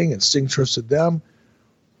Sting, and Sting trusted them,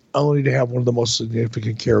 only to have one of the most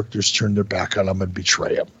significant characters turn their back on him and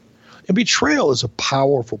betray him. And betrayal is a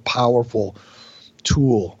powerful, powerful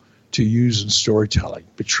tool to use in storytelling.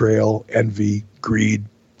 Betrayal, envy, greed,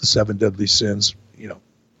 the 7 deadly sins, you know,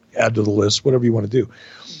 add to the list, whatever you want to do.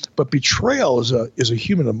 But betrayal is a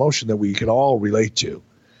human emotion that we can all relate to.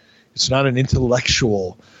 It's not an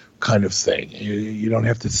intellectual kind of thing. You don't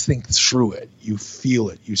have to think through it. You feel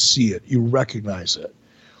it, you see it, you recognize it.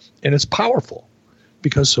 And it's powerful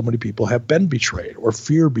because so many people have been betrayed or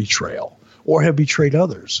fear betrayal or have betrayed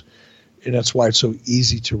others. And that's why it's so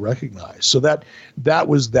easy to recognize. So that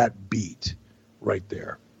was that beat right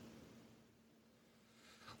there.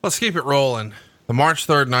 Let's keep it rolling. The March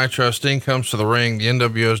 3rd Nitro, Sting comes to the ring. The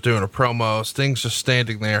NWO is doing a promo. Sting's just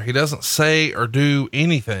standing there. He doesn't say or do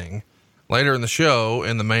anything. Later in the show,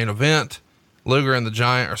 in the main event, Luger and the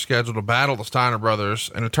Giant are scheduled to battle the Steiner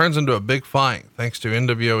brothers, and it turns into a big fight thanks to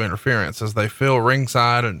NWO interference as they fill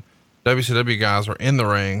ringside and WCW guys are in the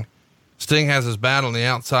ring. Sting has his battle on the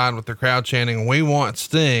outside with the crowd chanting, "We want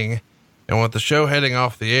Sting." And with the show heading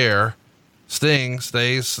off the air, Sting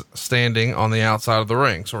stays standing on the outside of the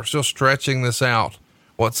ring. So we're still stretching this out.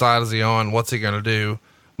 What side is he on? What's he going to do?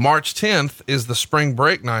 March 10th is the spring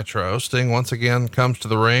break Nitro. Sting once again comes to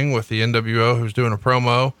the ring with the NWO, who's doing a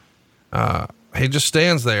promo. He just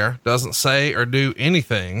stands there, doesn't say or do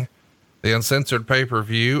anything. The uncensored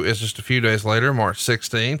pay-per-view is just a few days later, March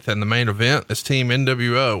 16th. And the main event is Team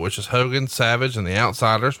NWO, which is Hogan, Savage, and the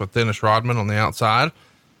Outsiders with Dennis Rodman on the outside,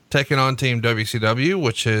 taking on Team WCW,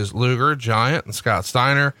 which is Luger, Giant, and Scott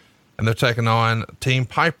Steiner. And they're taking on Team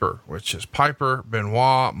Piper, which is Piper,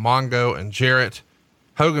 Benoit, Mongo, and Jarrett.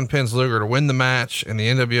 Hogan pins Luger to win the match, and the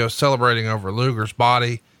NWO celebrating over Luger's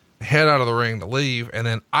body. They head out of the ring to leave, and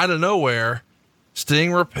then out of nowhere,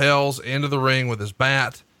 Sting rappels into the ring with his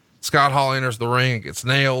bat. Scott Hall enters the ring and gets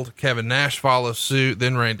nailed. Kevin Nash follows suit,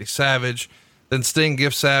 then Randy Savage. Then Sting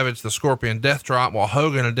gives Savage the Scorpion Death Drop while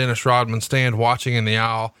Hogan and Dennis Rodman stand watching in the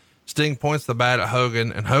aisle. Sting points the bat at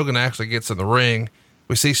Hogan, and Hogan actually gets in the ring.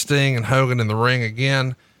 We see Sting and Hogan in the ring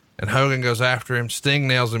again, and Hogan goes after him. Sting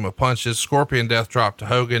nails him with punches, Scorpion Death Drop to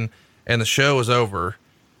Hogan, and the show is over.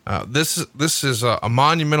 This is a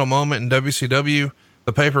monumental moment in WCW.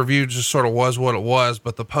 The pay-per-view just sort of was what it was,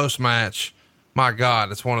 but the post-match, my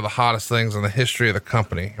God, it's one of the hottest things in the history of the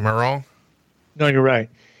company. Am I wrong? No, you're right.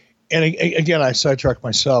 And again, I sidetracked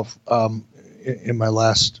myself in my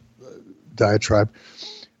last diatribe.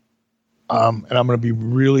 And I'm going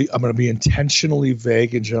to be intentionally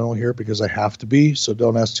vague in general here because I have to be, so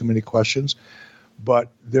don't ask too many questions. But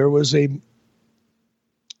there was a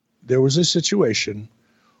situation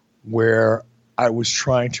where I was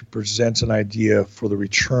trying to present an idea for the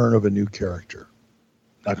return of a new character.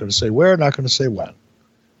 Not going to say where, not going to say when,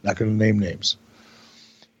 not going to name names.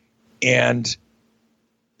 And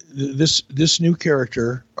this new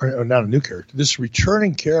character, or not a new character, this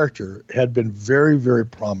returning character had been very, very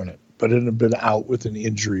prominent, but it had been out with an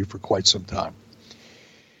injury for quite some time.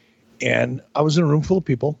 And I was in a room full of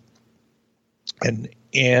people, and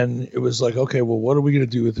it was like, okay, well, what are we going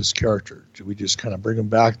to do with this character? Do we just kind of bring him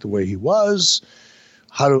back the way he was?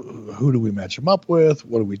 Who do we match him up with?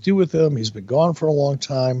 What do we do with him? He's been gone for a long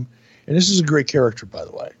time. And this is a great character, by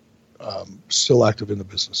the way, still active in the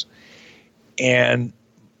business. And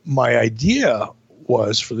my idea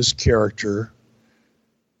was for this character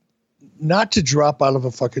not to drop out of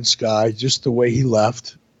a fucking sky just the way he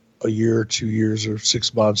left a year or 2 years or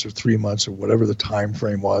 6 months or 3 months or whatever the time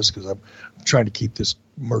frame was, because I'm trying to keep this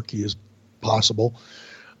murky as possible.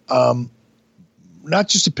 Not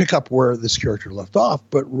just to pick up where this character left off,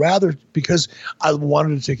 but rather because I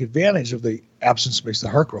wanted to take advantage of the absence makes the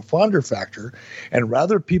heart grow fonder factor, and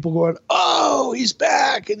rather people going, oh, he's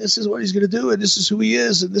back, and this is what he's going to do, and this is who he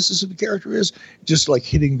is, and this is who the character is, just like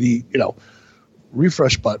hitting the,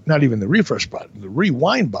 refresh button, not even the refresh button, the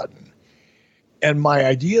rewind button. And my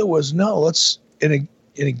idea was, no, and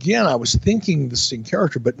again, I was thinking the Sting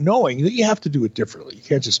character, but knowing that you have to do it differently. You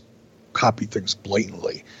can't just copy things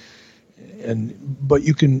blatantly. But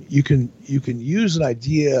you can use an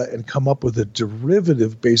idea and come up with a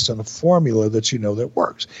derivative based on a formula that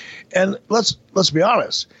works. And let's be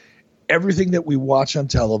honest, everything that we watch on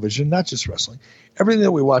television, not just wrestling, everything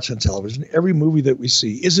that we watch on television, every movie that we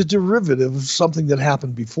see is a derivative of something that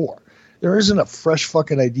happened before. There isn't a fresh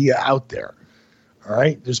fucking idea out there. All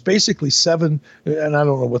right. There's basically 7, and I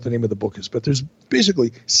don't know what the name of the book is, but there's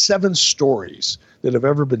basically 7 stories that have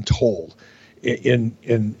ever been told in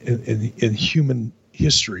human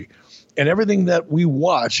history, and everything that we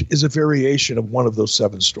watch is a variation of one of those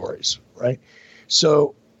 7 stories, right?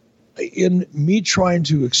 So in me trying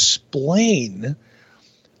to explain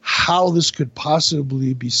how this could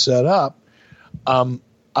possibly be set up,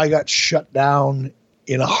 I got shut down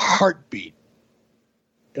in a heartbeat,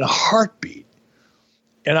 and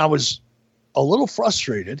I was a little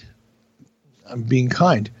frustrated. I'm being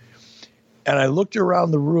kind. And I looked around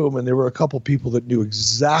the room, and there were a couple people that knew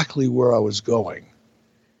exactly where I was going.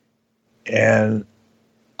 And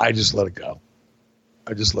I just let it go.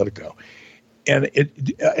 And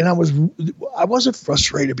I wasn't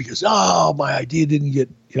frustrated because, my idea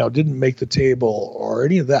didn't make the table or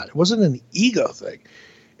any of that. It wasn't an ego thing.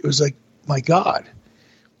 It was like, my God,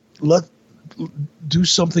 do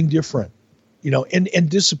something different, and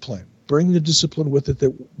discipline, bring the discipline with it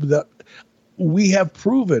that we have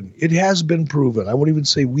proven, it has been proven, I won't even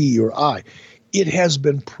say we or I, it has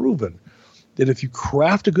been proven that if you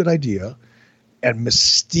craft a good idea and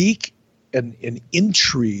mystique and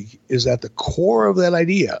intrigue is at the core of that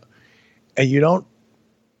idea, and you don't,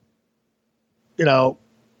 I'm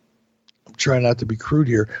trying not to be crude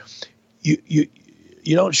here, you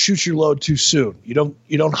don't shoot your load too soon. You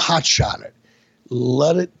don't hot shot it.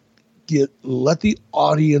 Let the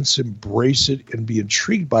audience embrace it and be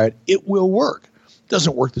intrigued by it. It will work. It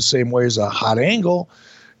doesn't work the same way as a hot angle.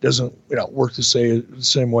 Doesn't work the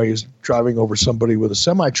same way as driving over somebody with a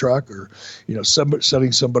semi truck, or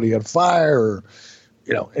setting somebody on fire, or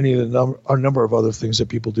any of a number of other things that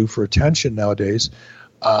people do for attention nowadays,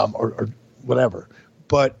 or whatever.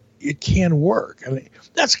 But it can work. I mean,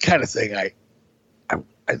 that's the kind of thing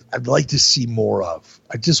I'd like to see more of.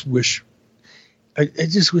 I just wish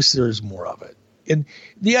there was more of it. And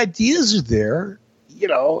the ideas are there,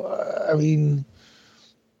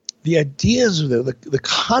 the ideas are there, the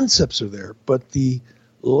concepts are there, but the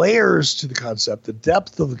layers to the concept, the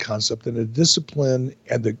depth of the concept, and the discipline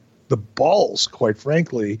and the balls, quite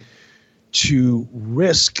frankly, to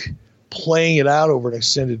risk playing it out over an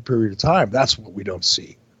extended period of time. That's what we don't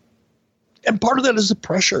see. And part of that is the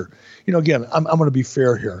pressure. Again, I'm going to be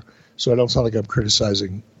fair here, so I don't sound like I'm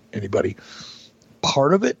criticizing anybody.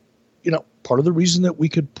 Part of it, part of the reason that we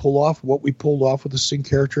could pull off what we pulled off with the Sting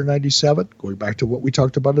character in 97, going back to what we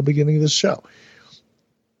talked about at the beginning of this show,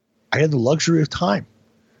 I had the luxury of time.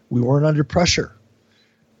 We weren't under pressure.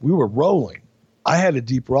 We were rolling. I had a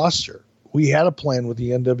deep roster. We had a plan with the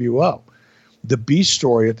NWO. The B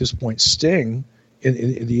story at this point, Sting,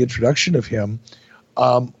 in the introduction of him,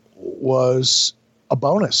 was a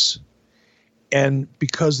bonus. And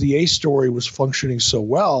because the A story was functioning so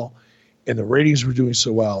well, and the ratings were doing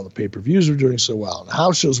so well, the pay-per-views were doing so well, and the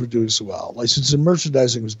house shows were doing so well, licensing and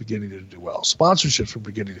merchandising was beginning to do well, sponsorships were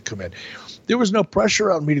beginning to come in, there was no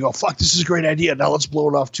pressure on me to go, fuck, this is a great idea, now let's blow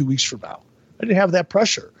it off 2 weeks from now. I didn't have that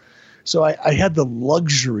pressure. So I had the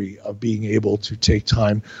luxury of being able to take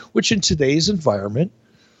time, which in today's environment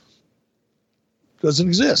doesn't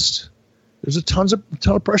exist. There's a ton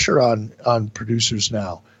of pressure on producers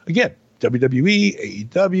now. Again, WWE,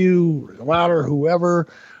 AEW, Ring of Honor, whoever,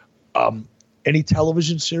 any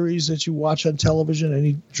television series that you watch on television,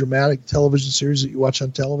 any dramatic television series that you watch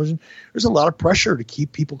on television, there's a lot of pressure to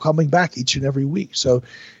keep people coming back each and every week. So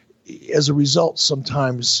as a result,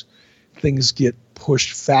 sometimes things get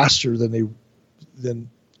pushed faster than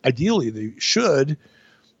ideally they should,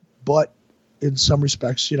 but in some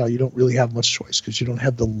respects, you don't really have much choice because you don't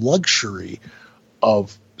have the luxury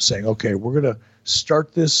of saying, okay, we're going to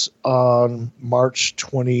start this on March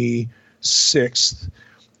 26th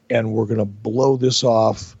and we're going to blow this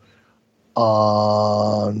off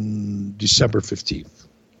on December 15th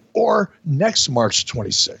or next March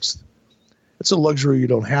 26th. It's a luxury you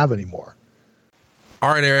don't have anymore.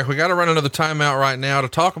 All right, Eric, we got to run another timeout right now to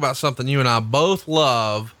talk about something you and I both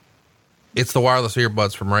love. It's the wireless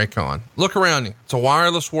earbuds from Raycon. Look around you. It's a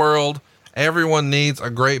wireless world. Everyone needs a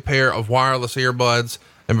great pair of wireless earbuds.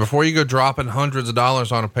 And before you go dropping hundreds of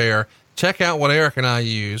dollars on a pair, check out what Eric and I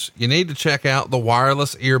use. You need to check out the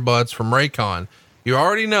wireless earbuds from Raycon. You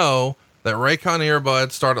already know that Raycon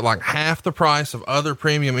earbuds start at like half the price of other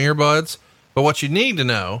premium earbuds. But what you need to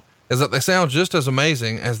know is that they sound just as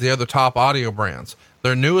amazing as the other top audio brands.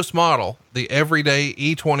 Their newest model, the Everyday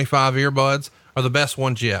E25 earbuds, are the best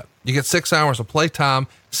ones yet. You get 6 hours of playtime,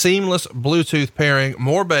 seamless Bluetooth pairing,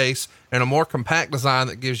 more bass, and a more compact design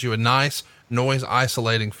that gives you a nice noise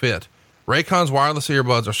isolating fit. Raycon's wireless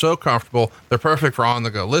earbuds are so comfortable, they're perfect for on the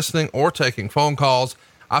go listening or taking phone calls.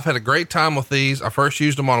 I've had a great time with these. I first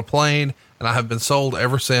used them on a plane and I have been sold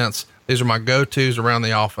ever since. These are my go-tos around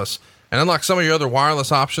the office. And unlike some of your other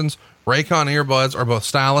wireless options, Raycon earbuds are both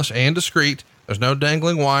stylish and discreet. There's no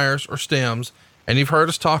dangling wires or stems. And you've heard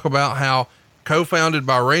us talk about how co-founded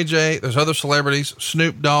by Ray J, there's other celebrities,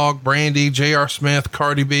 Snoop Dogg, Brandy, J.R. Smith,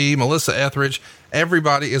 Cardi B, Melissa Etheridge.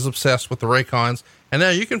 Everybody is obsessed with the Raycons. And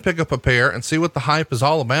now you can pick up a pair and see what the hype is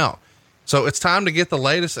all about. So it's time to get the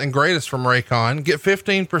latest and greatest from Raycon. Get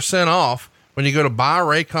 15% off when you go to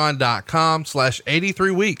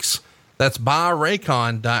buyraycon.com/83weeks. That's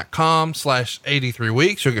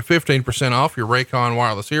buyraycon.com/83weeks. You'll get 15% off your Raycon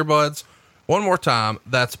wireless earbuds. One more time.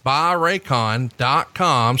 That's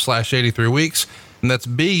buyraycon.com/83weeks. And that's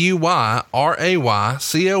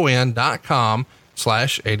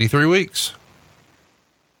BUYRAYCON.com/83weeks.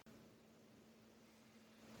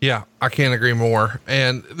 Yeah, I can't agree more.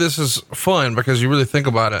 And this is fun because you really think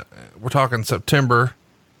about it. We're talking September,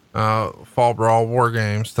 Fall Brawl War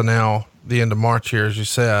Games to now the end of March here, as you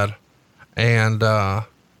said. And,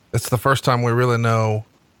 it's the first time we really know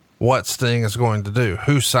what Sting is going to do.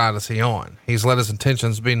 Whose side is he on? He's let his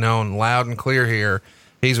intentions be known loud and clear here.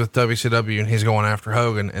 He's with WCW and he's going after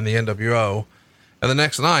Hogan and the NWO. And the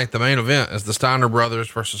next night, the main event is the Steiner Brothers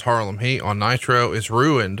versus Harlem Heat on Nitro. Is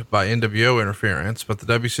ruined by NWO interference, but the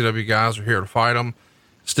WCW guys are here to fight him.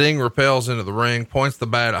 Sting rappels into the ring, points the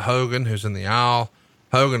bat at Hogan, who's in the aisle.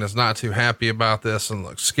 Hogan is not too happy about this and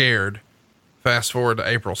looks scared. Fast forward to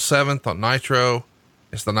April 7th on Nitro.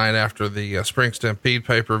 It's the night after the Spring Stampede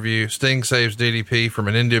pay-per-view. Sting saves DDP from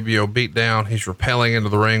an NWO beatdown. He's rappelling into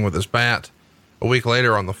the ring with his bat. A week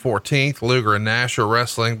later on the 14th, Luger and Nash are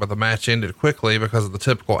wrestling, but the match ended quickly because of the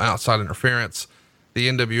typical outside interference. The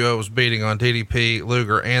NWO was beating on DDP,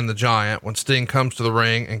 Luger, and the Giant when Sting comes to the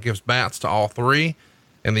ring and gives bats to all three,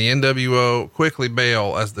 and the NWO quickly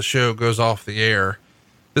bail as the show goes off the air.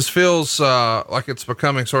 This feels like it's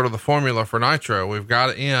becoming sort of the formula for Nitro. We've got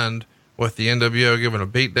to end with the NWO giving a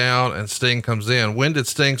beatdown and Sting comes in. When did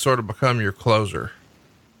Sting sort of become your closer?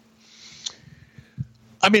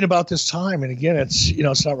 I mean, about this time, and again,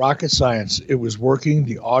 it's not rocket science. It was working.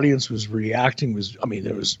 The audience was reacting.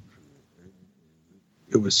 It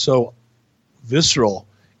was so visceral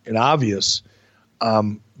and obvious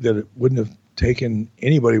that it wouldn't have taken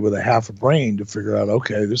anybody with a half a brain to figure out,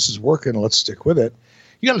 okay, this is working. Let's stick with it.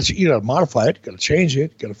 You got to modify it. You got to change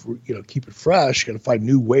it. Got to keep it fresh. Got to find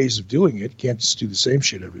new ways of doing it. You can't just do the same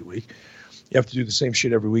shit every week. You have to do the same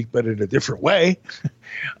shit every week, but in a different way,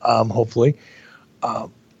 hopefully.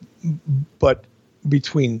 But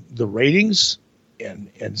between the ratings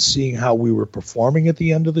and seeing how we were performing at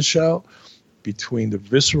the end of the show, between the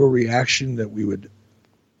visceral reaction that we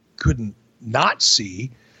couldn't not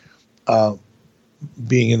see,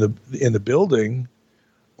 being in the building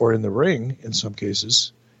or in the ring in some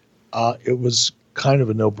cases, it was kind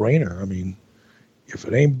of a no-brainer. I mean, if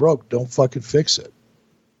it ain't broke, don't fucking fix it.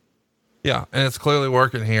 Yeah, and it's clearly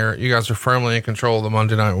working here. You guys are firmly in control of the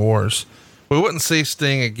Monday Night Wars. We wouldn't see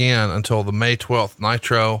Sting again until the May 12th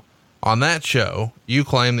Nitro. On that show, you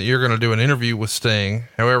claim that you're going to do an interview with Sting.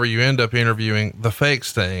 However, you end up interviewing the fake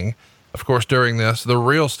Sting. Of course, during this, the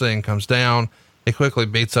real Sting comes down. He quickly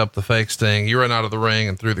beats up the fake Sting. You run out of the ring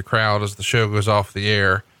and through the crowd as the show goes off the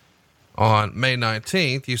air. On May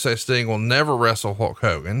 19th, you say Sting will never wrestle Hulk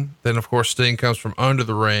Hogan. Then, of course, Sting comes from under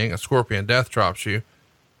the ring. A scorpion death drops you.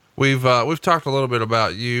 We've talked a little bit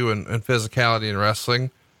about you and physicality in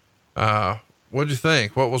wrestling. What'd you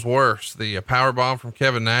think? What was worse, the power bomb from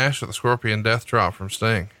Kevin Nash or the scorpion death drop from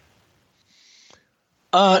Sting?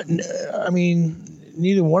 I mean,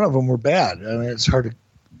 neither one of them were bad. I mean, it's hard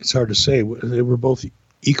to say. They were both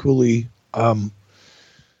equally not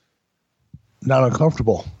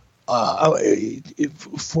uncomfortable.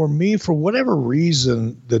 For me, for whatever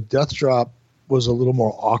reason, the death drop was a little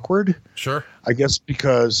more awkward. Sure. I guess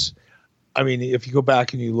because, I mean, if you go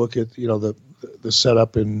back and you look at, the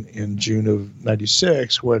setup in June of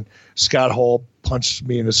 '96 when Scott Hall punched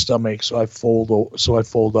me in the stomach. So I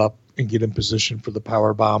fold up and get in position for the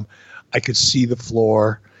power bomb. I could see the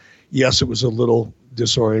floor. Yes, it was a little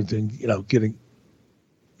disorienting, getting,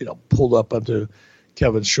 pulled up onto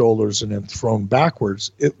Kevin's shoulders and then thrown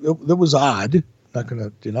backwards. It was odd. Not going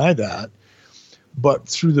to deny that. But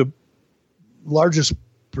through the largest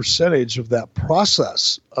percentage of that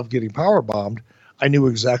process of getting power bombed, I knew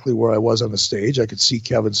exactly where I was on the stage. I could see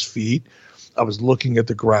Kevin's feet. I was looking at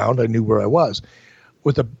the ground. I knew where I was.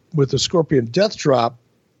 With the scorpion death drop,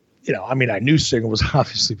 I knew Sting was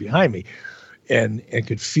obviously behind me and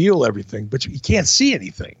could feel everything, but you can't see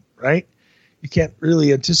anything, right? You can't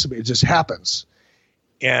really anticipate. It just happens.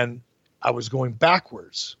 And I was going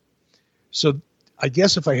backwards. So I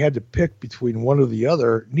guess if I had to pick between one or the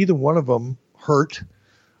other, neither one of them hurt.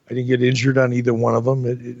 I didn't get injured on either one of them.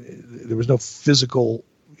 There was no physical,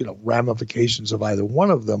 ramifications of either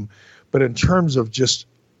one of them. But in terms of just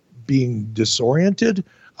being disoriented,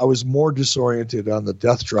 I was more disoriented on the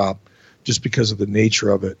death drop just because of the nature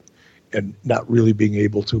of it and not really being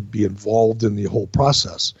able to be involved in the whole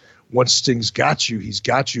process. Once Sting's got you, he's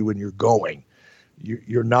got you and you're going.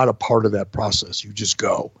 You're not a part of that process. You just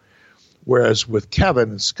go. Whereas with Kevin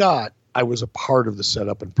and Scott, I was a part of the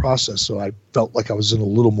setup and process, so I felt like I was in a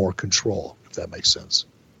little more control, if that makes sense.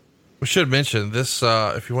 We should mention this,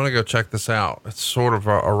 if you want to go check this out, it's sort of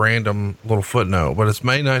a random little footnote, but it's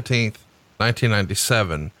May 19th,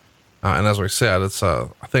 1997. And as we said, it's, I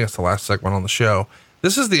think it's the last segment on the show.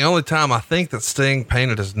 This is the only time I think that Sting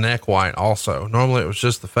painted his neck white also. Normally it was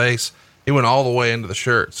just the face. He went all the way into the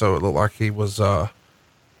shirt, so it looked like he was,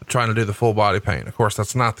 trying to do the full body paint. Of course,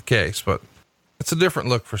 that's not the case, but it's a different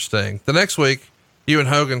look for Sting. The next week, you and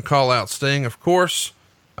Hogan call out Sting, of course.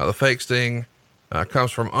 The fake Sting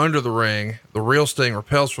comes from under the ring. The real Sting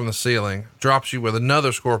repels from the ceiling, drops you with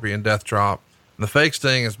another Scorpion death drop. The fake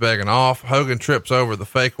Sting is begging off. Hogan trips over the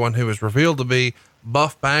fake one, who is revealed to be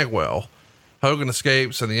Buff Bagwell. Hogan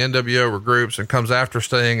escapes and the NWO regroups and comes after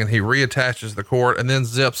Sting, and he reattaches the cord and then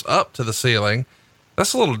zips up to the ceiling.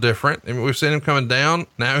 That's a little different. I mean, we've seen him coming down.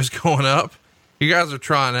 Now he's going up. You guys are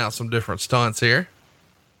trying out some different stunts here.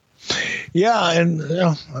 Yeah. And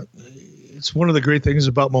it's one of the great things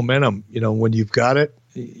about momentum. When you've got it,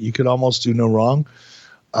 you can almost do no wrong.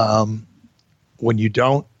 When you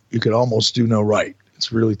don't, you can almost do no right.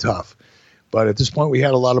 It's really tough. But at this point, we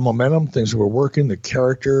had a lot of momentum. Things were working. The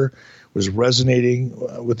character was resonating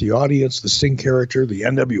with the audience. The Sting character, the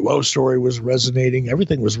NWO story was resonating.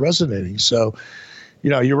 Everything was resonating. So,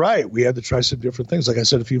 you're right. We had to try some different things. Like I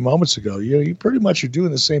said a few moments ago, you pretty much are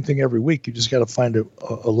doing the same thing every week. You just got to find a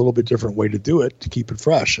little bit different way to do it to keep it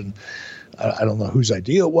fresh. And I don't know whose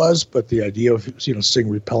idea it was, but the idea of, Sting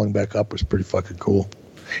repelling back up was pretty fucking cool.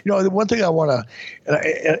 The one thing I want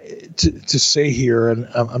to say here, and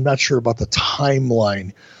I'm not sure about the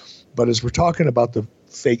timeline, but as we're talking about the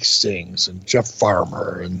fake Stings and Jeff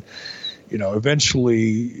Farmer, and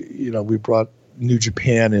eventually, we brought New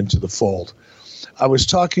Japan into the fold. I was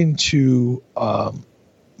talking to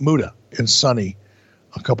Muda and Sonny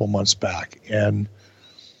a couple months back, and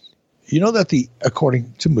that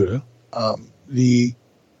according to Muda,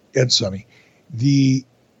 and Sonny, the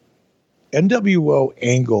NWO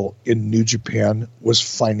angle in New Japan was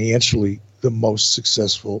financially the most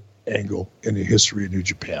successful angle in the history of New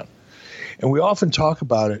Japan. And we often talk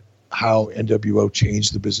about it, how NWO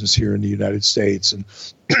changed the business here in the United States and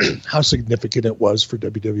how significant it was for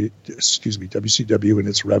WCW and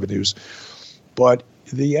its revenues. But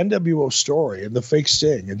the NWO story and the fake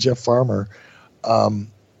Sting and Jeff Farmer, and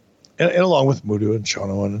along with Muda and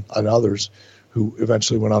Chono and others who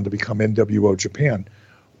eventually went on to become NWO Japan,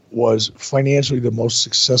 was financially the most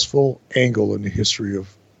successful angle in the history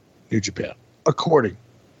of New Japan, according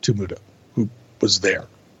to Muda, who was there.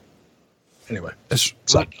 Anyway, it's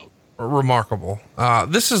remarkable.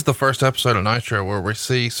 This is the first episode of Nitro where we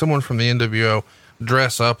see someone from the NWO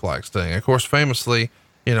dress up like Sting. Of course, famously,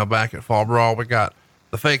 back at Fall Brawl, we got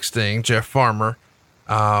the fake Sting, Jeff Farmer.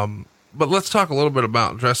 But let's talk a little bit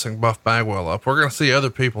about dressing Buff Bagwell up. We're going to see other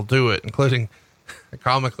people do it, including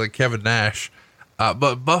comically Kevin Nash.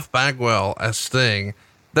 But Buff Bagwell as Sting,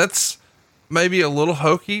 that's maybe a little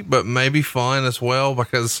hokey, but maybe fun as well,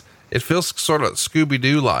 because it feels sort of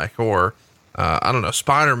Scooby-Doo like, or I don't know,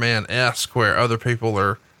 Spider-Man-esque, where other people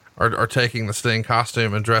are taking the Sting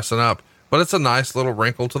costume and dressing up, but it's a nice little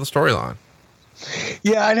wrinkle to the storyline.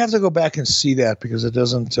 Yeah, I'd have to go back and see that, because it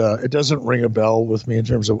doesn't ring a bell with me in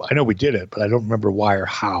terms of, I know we did it, but I don't remember why or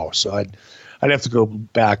how. So I'd have to go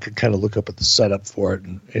back and kind of look up at the setup for it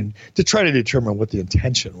and to try to determine what the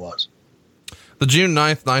intention was. The June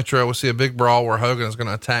 9th Nitro, we'll see a big brawl where Hogan is going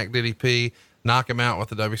to attack DDP, knock him out with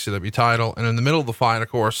the WCW title. And in the middle of the fight, of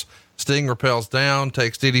course, Sting rappels down,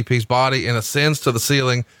 takes DDP's body, and ascends to the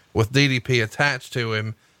ceiling with DDP attached to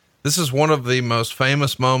him. This is one of the most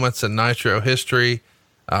famous moments in Nitro history.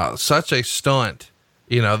 Such a stunt.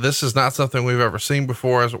 This is not something we've ever seen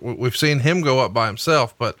before. As we've seen him go up by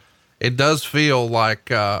himself, but it does feel like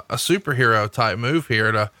a superhero type move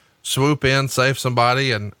here to swoop in, save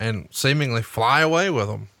somebody, and seemingly fly away with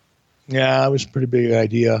them. Yeah, it was a pretty big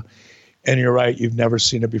idea. And you're right. You've never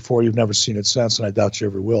seen it before. You've never seen it since, and I doubt you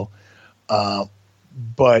ever will.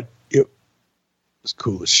 But it was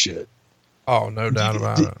cool as shit. Oh, no doubt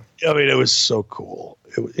about it. I mean, it was so cool.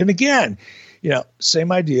 And again,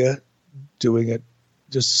 same idea, doing it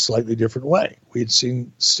just a slightly different way. We'd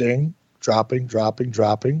seen Sting dropping.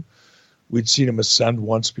 We'd seen him ascend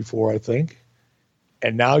once before, I think.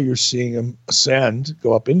 And now you're seeing him ascend,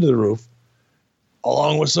 go up into the roof,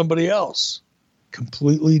 along with somebody else.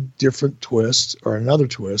 Completely different twist, or another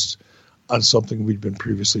twist on something we'd been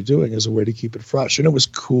previously doing as a way to keep it fresh. And it was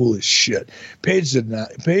cool as shit. Paige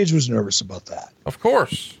was nervous about that. Of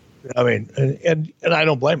course. I mean, and I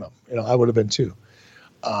don't blame him. I would have been too.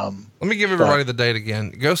 Let me give everybody the date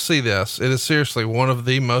again. Go see this. It is seriously one of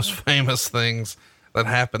the most famous things that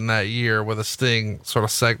happened that year with a Sting sort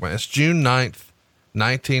of segment. It's June 9th,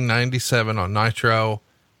 1997 on Nitro.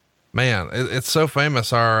 Man, it's so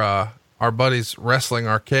famous. Our buddies Wrestling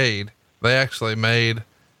Arcade, they actually made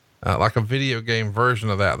like a video game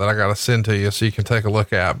version of that I got to send to you so you can take a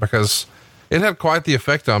look at, because it had quite the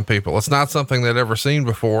effect on people. It's not something they'd ever seen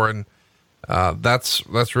before. And that's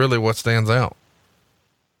really what stands out.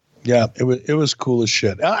 Yeah, it was cool as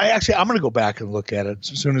shit. I'm going to go back and look at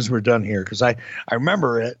it as soon as we're done here because I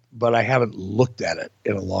remember it, but I haven't looked at it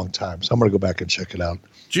in a long time. So I'm going to go back and check it out.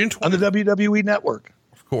 On the WWE Network.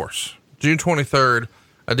 Of course. June 23rd,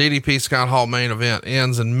 a DDP Scott Hall main event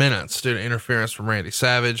ends in minutes due to interference from Randy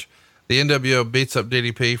Savage. The NWO beats up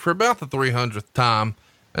DDP for about the 300th time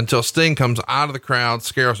until Sting comes out of the crowd,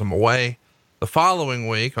 scares him away. The following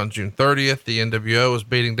week, on June 30th, the NWO was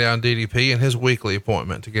beating down DDP in his weekly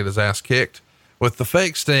appointment to get his ass kicked, with the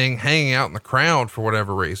fake Sting hanging out in the crowd for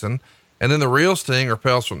whatever reason. And then the real Sting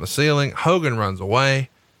repels from the ceiling. Hogan runs away.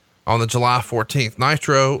 On the July 14th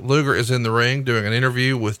Nitro, Luger is in the ring doing an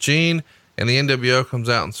interview with Gene, and the NWO comes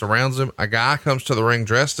out and surrounds him. A guy comes to the ring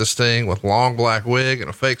dressed as Sting with long black wig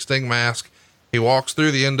and a fake Sting mask. He walks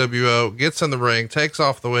through the NWO, gets in the ring, takes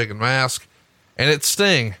off the wig and mask, and it's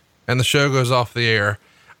Sting. And the show goes off the air.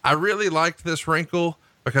 I really liked this wrinkle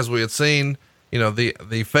because we had seen,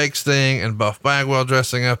 the fake Sting and Buff Bagwell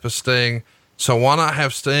dressing up as Sting. So why not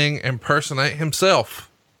have Sting impersonate himself?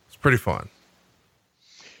 It's pretty fun.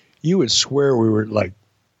 You would swear we were like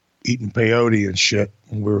eating peyote and shit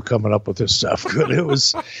when we were coming up with this stuff. But it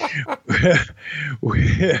was,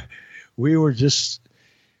 we were just,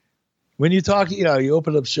 when you talk, you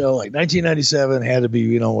open up show like 1997 had to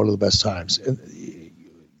be, one of the best times. And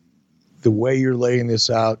the way you're laying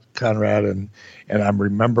this out, Conrad, and I'm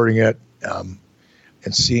remembering it and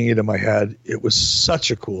seeing it in my head, it was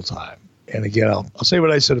such a cool time. And again, I'll say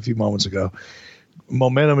what I said a few moments ago.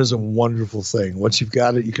 Momentum is a wonderful thing. Once you've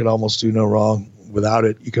got it, you can almost do no wrong. Without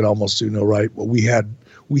it, you can almost do no right. Well, we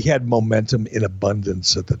had momentum in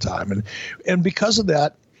abundance at the time. And because of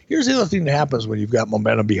that, here's the other thing that happens when you've got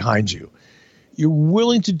momentum behind you. You're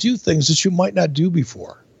willing to do things that you might not do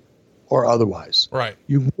before. Or otherwise, right?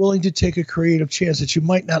 You're willing to take a creative chance that you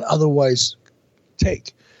might not otherwise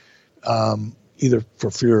take, either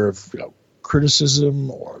for fear of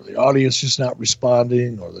criticism or the audience just not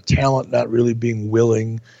responding or the talent not really being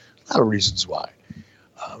willing. A lot of reasons why.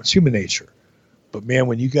 It's human nature. But man,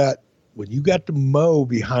 when you got the Mo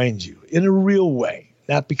behind you in a real way,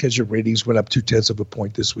 not because your ratings went up 0.2 of a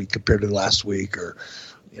point this week compared to last week, or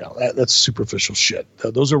that's superficial shit.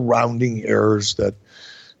 Those are rounding errors that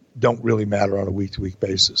don't really matter on a week-to-week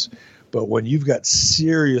basis. But when you've got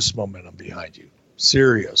serious momentum behind you,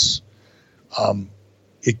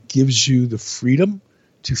 it gives you the freedom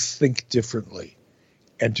to think differently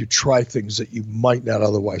and to try things that you might not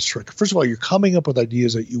otherwise try. First of all, you're coming up with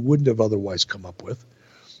ideas that you wouldn't have otherwise come up with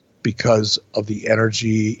because of the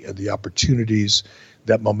energy and the opportunities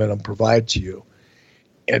that momentum provides to you.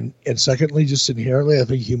 And secondly, just inherently, I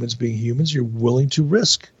think humans being humans, you're willing to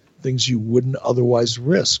risk things you wouldn't otherwise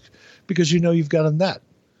risk because you've got a net.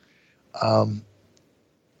 And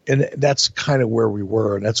that's kind of where we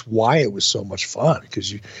were. And that's why it was so much fun,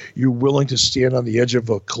 because you're willing to stand on the edge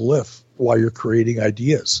of a cliff while you're creating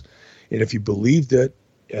ideas. And if you believed it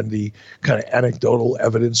and the kind of anecdotal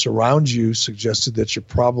evidence around you suggested that you're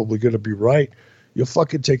probably going to be right, you'll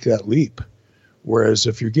fucking take that leap. Whereas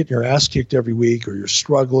if you're getting your ass kicked every week, or you're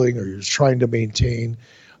struggling, or you're trying to maintain,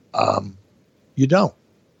 you don't.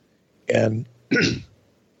 And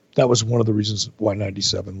that was one of the reasons why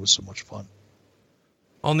 97 was so much fun.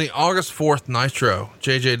 On the August 4th Nitro,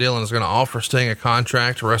 J.J. Dillon is going to offer Sting a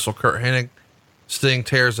contract to wrestle Kurt Hennig. Sting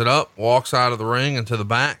tears it up, walks out of the ring and to the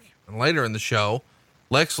back. And later in the show,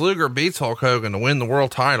 Lex Luger beats Hulk Hogan to win the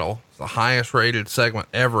world title. It's the highest rated segment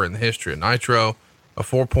ever in the history of Nitro, a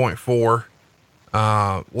 4.4.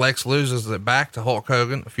 Lex loses it back to Hulk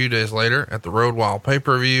Hogan a few days later at the Road Wild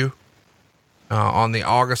pay-per-view. On the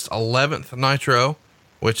August 11th Nitro,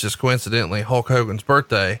 which is coincidentally Hulk Hogan's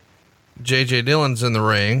birthday, J.J. Dillon's in the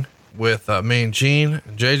ring with Mean Gene.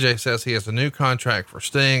 J.J. says he has a new contract for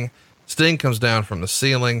Sting. Sting comes down from the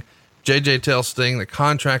ceiling. J.J. tells Sting the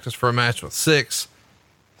contract is for a match with Six.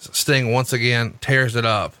 Sting once again tears it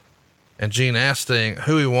up. And Gene asks Sting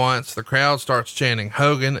who he wants. The crowd starts chanting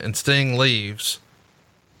Hogan, and Sting leaves.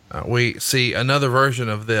 We see another version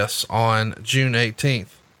of this on June 18th,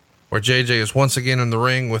 where JJ is once again in the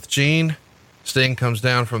ring with Gene. Sting comes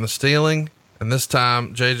down from the ceiling, and this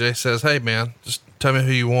time JJ says, "Hey man, just tell me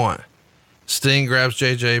who you want." Sting grabs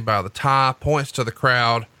JJ by the tie, points to the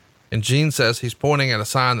crowd, and Gene says he's pointing at a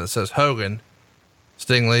sign that says Hogan.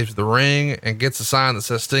 Sting leaves the ring and gets a sign that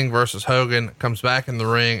says Sting versus Hogan, comes back in the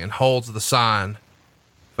ring and holds the sign.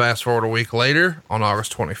 Fast forward a week later, on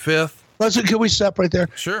August 25th. Listen, can we stop right there?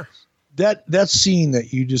 Sure. That scene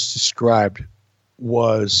that you just described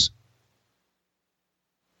was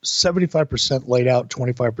 75% laid out,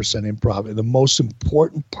 25% improv. And the most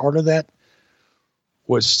important part of that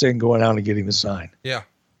was Sting going out and getting the sign. Yeah.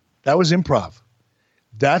 That was improv.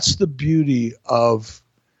 That's the beauty of,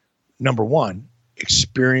 number one,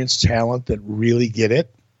 experienced talent that really get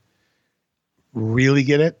it,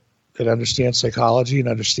 that understand psychology and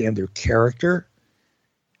understand their character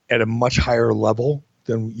at a much higher level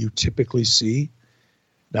than you typically see.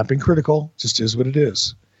 Not being critical, just is what it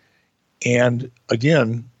is. And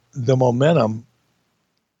again, the momentum,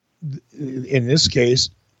 in this case,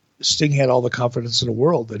 Sting had all the confidence in the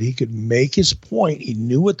world that he could make his point. He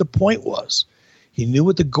knew what the point was. He knew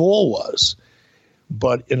what the goal was.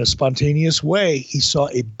 But in a spontaneous way, he saw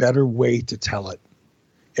a better way to tell it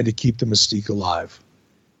and to keep the mystique alive.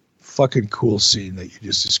 Fucking cool scene that you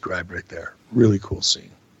just described right there. Really cool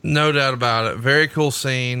scene. No doubt about it. Very cool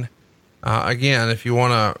scene. Again, if you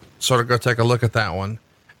want to sort of go take a look at that one,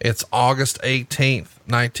 it's August 18th,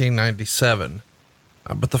 1997.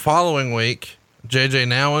 But the following week, JJ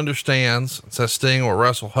now understands, says Sting will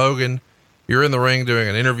wrestle Hogan. You're in the ring doing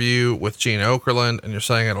an interview with Gene Okerlund and you're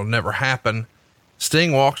saying it'll never happen.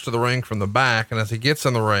 Sting walks to the ring from the back, and as he gets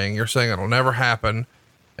in the ring, you're saying it'll never happen.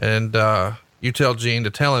 And, you tell Gene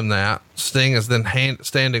to tell him that. Sting is then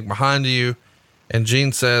standing behind you, and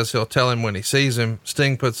Gene says he'll tell him when he sees him.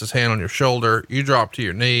 Sting puts his hand on your shoulder. You drop to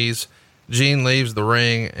your knees. Gene leaves the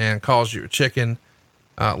ring and calls you a chicken.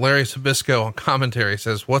 Larry Sabisco on commentary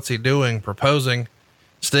says, "What's he doing? Proposing?"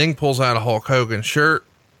 Sting pulls out a Hulk Hogan shirt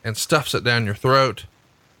and stuffs it down your throat.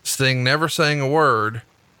 Sting never saying a word,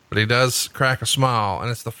 but he does crack a smile.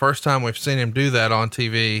 And it's the first time we've seen him do that on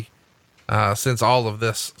TV, since all of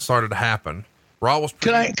this started to happen. Raw was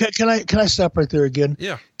Can I stop right there again?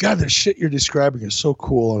 Yeah. God, the shit you're describing is so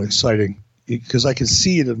cool and exciting because I can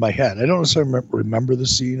see it in my head. I don't necessarily remember the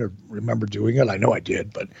scene or remember doing it. I know I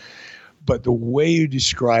did, but the way you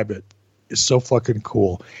describe it is so fucking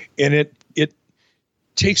cool. And it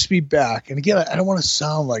takes me back. And again, I don't want to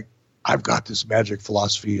sound like I've got this magic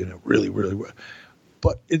philosophy and it really, really,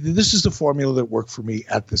 but this is the formula that worked for me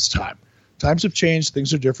at this time. Times have changed.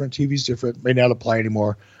 Things are different. TV's different. May not apply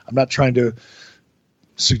anymore. I'm not trying to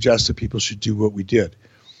suggest that people should do what we did.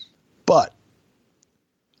 But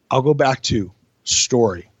I'll go back to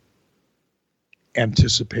story,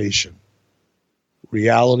 anticipation,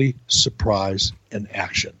 reality, surprise, and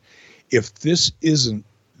action. If this isn't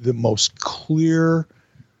the most clear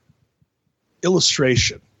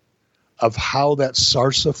illustration of how that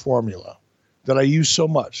SARSA formula that I use so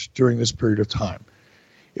much during this period of time,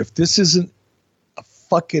 if this isn't a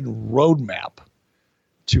fucking roadmap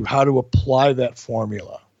to how to apply that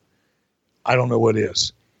formula, I don't know what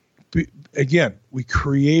is. But again, we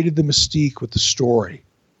created the mystique with the story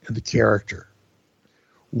and the character.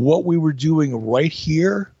 What we were doing right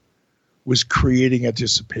here was creating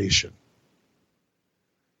anticipation.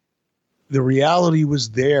 The reality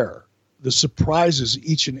was there. The surprises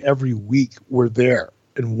each and every week were there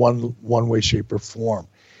in one way, shape, or form.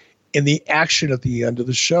 And the action at the end of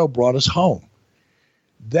the show brought us home.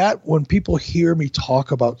 That when people hear me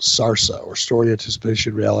talk about SARSA or story,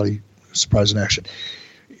 anticipation, reality, surprise, and action,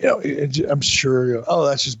 I'm sure, oh,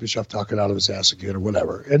 that's just Bischoff talking out of his ass again or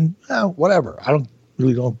whatever. And whatever. I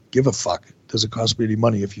don't give a fuck. It doesn't cost me any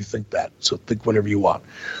money if you think that. So think whatever you want.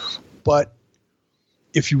 But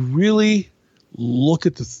if you really look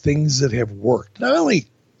at the things that have worked, not only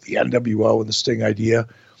the NWO and the Sting idea,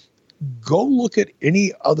 go look at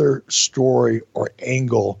any other story or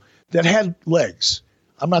angle that had legs.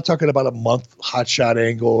 I'm not talking about a month hotshot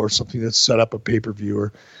angle or something that's set up a pay-per-view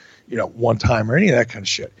or, one time or any of that kind of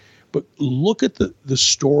shit. But look at the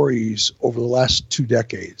stories over the last 2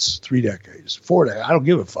 decades, 3 decades, 4 decades. I don't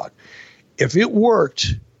give a fuck. If it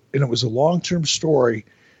worked and it was a long-term story,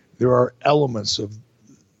 there are elements of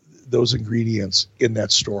those ingredients in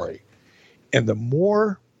that story. And the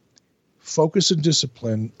more focus and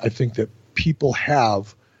discipline I think that people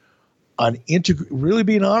have on really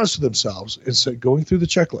being honest with themselves and so going through the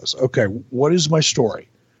checklist. Okay, what is my story?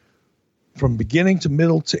 From beginning to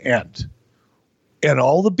middle to end. And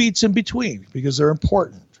all the beats in between, because they're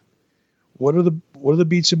important. What are the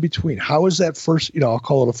beats in between? How is that first, I'll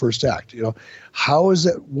call it a first act. How is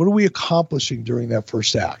that, what are we accomplishing during that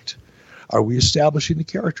first act? Are we establishing the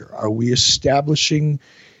character? Are we establishing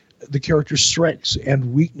the character's strengths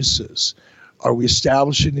and weaknesses? Are we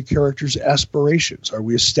establishing the character's aspirations? Are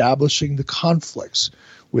we establishing the conflicts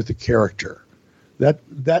with the character?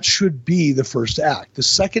 That should be the first act. The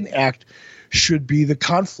second act should be the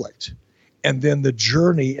conflict, and then the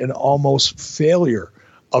journey and almost failure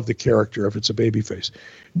of the character, if it's a babyface,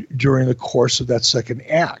 during the course of that second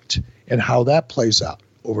act, and how that plays out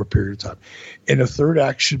over a period of time. And the third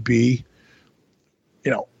act should be,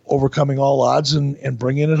 overcoming all odds and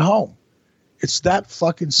bringing it home. It's that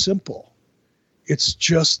fucking simple. It's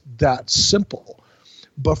just that simple.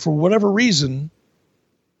 But for whatever reason,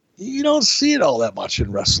 you don't see it all that much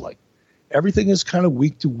in wrestling. Everything is kind of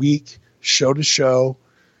week to week, show to show.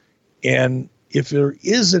 And if there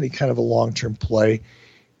is any kind of a long-term play,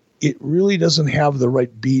 it really doesn't have the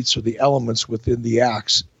right beats or the elements within the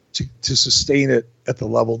acts to sustain it at the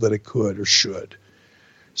level that it could or should.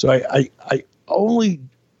 So I only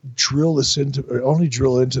drill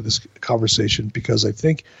into this conversation because I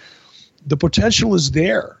think the potential is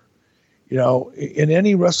there. You know, in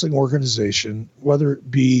any wrestling organization, whether it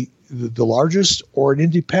be the largest or an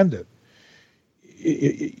independent,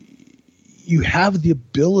 you have the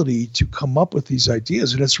ability to come up with these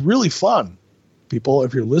ideas, and it's really fun. People,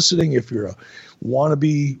 if you're listening, if you're a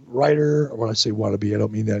wannabe writer, or when I say wannabe, I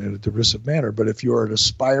don't mean that in a derisive manner, but if you're an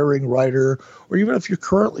aspiring writer, or even if you're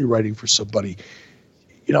currently writing for somebody,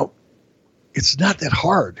 you know, it's not that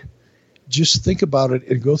hard. Just think about it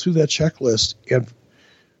and go through that checklist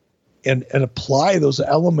and apply those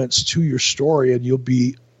elements to your story, and you'll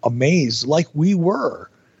be amazed, like we were,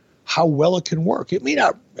 how well it can work. It may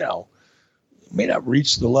not, may not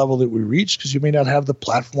reach the level that we reach because you may not have the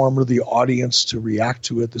platform or the audience to react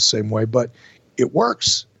to it the same way, but it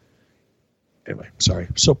works. Anyway, sorry,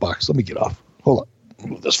 soapbox. Let me get off. Hold on.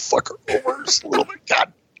 Move this fucker over just a little bit.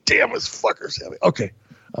 God damn, this fucker's heavy. Okay,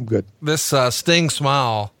 I'm good. This Sting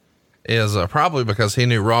smile is probably because he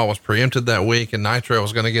knew Raw was preempted that week and Nitro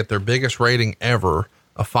was going to get their biggest rating ever,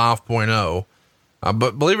 a 5.0.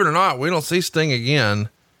 But believe it or not, we don't see Sting again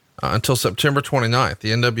until September 29th.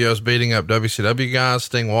 The NWO is beating up WCW guys.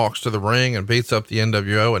 Sting walks to the ring and beats up the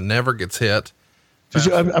NWO and never gets hit.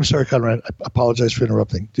 I'm sorry, Conrad. I apologize for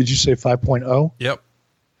interrupting. Did you say 5.0? Yep.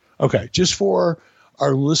 Okay. Just for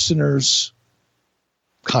our listeners'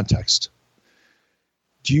 context,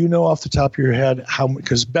 do you know off the top of your head how,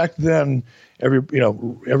 because back then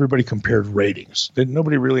everybody compared ratings.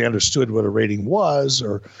 Nobody really understood what a rating was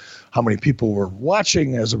or how many people were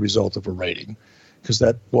watching as a result of a rating, because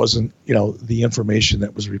that wasn't, the information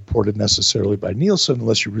that was reported necessarily by Nielsen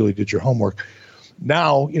unless you really did your homework.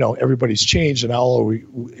 Now, everybody's changed, and all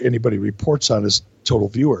anybody reports on is total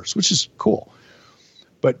viewers, which is cool.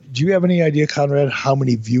 But do you have any idea, Conrad, how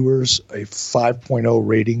many viewers a 5.0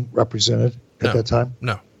 rating represented at that time?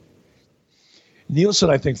 No.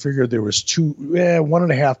 Nielsen, I think, figured there was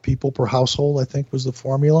 1.5 people per household, I think was the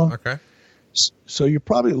formula. Okay. So you're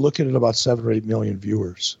probably looking at about 7 or 8 million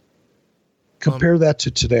viewers. Compare that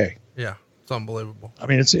to today. Yeah, it's unbelievable. I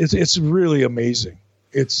mean, it's really amazing.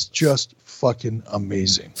 It's just fucking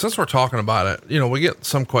amazing. Since we're talking about it, we get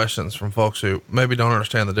some questions from folks who maybe don't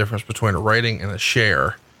understand the difference between a rating and a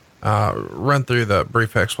share. Run through the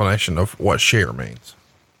brief explanation of what share means.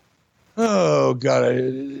 Oh, God.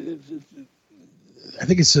 I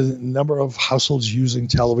think it's a number of households using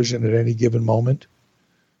television at any given moment.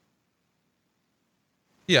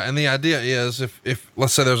 Yeah. And the idea is if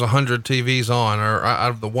let's say there's 100 TVs on, or out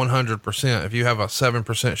of the 100%, if you have a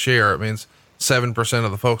 7% share, it means 7%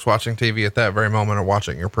 of the folks watching TV at that very moment are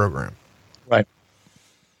watching your program. Right.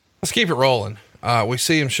 Let's keep it rolling. We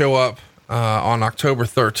see him show up on October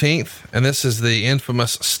 13th, and this is the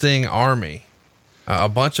infamous Sting Army. A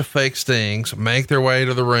bunch of fake Stings make their way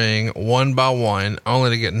to the ring one by one,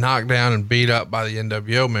 only to get knocked down and beat up by the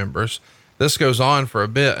NWO members. This goes on for a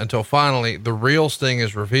bit until finally the real Sting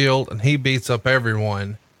is revealed and he beats up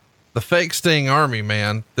everyone. The fake Sting Army,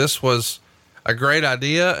 man, this was a great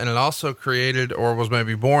idea, and it also created, or was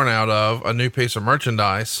maybe born out of, a new piece of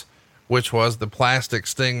merchandise, which was the plastic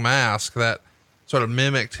Sting mask that sort of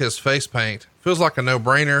mimicked his face paint. Feels like a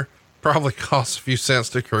no-brainer, probably costs a few cents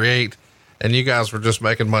to create, and you guys were just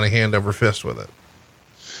making money hand over fist with it.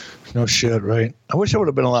 No shit, right? I wish I would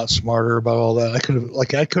have been a lot smarter about all that. I could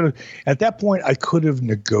have, at that point, I could have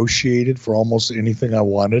negotiated for almost anything I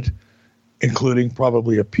wanted, including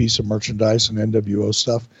probably a piece of merchandise and NWO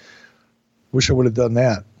stuff. Wish I would have done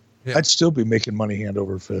that. Yeah. I'd still be making money hand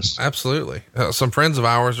over fist. Absolutely. Some friends of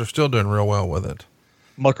ours are still doing real well with it.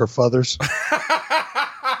 Mucker Futhers.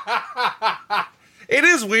 It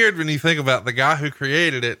is weird when you think about the guy who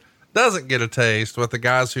created it doesn't get a taste, with the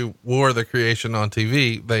guys who wore the creation on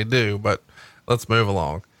TV, they do, but let's move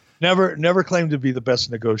along. Never claimed to be the best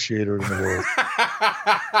negotiator in the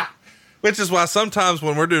world. Which is why sometimes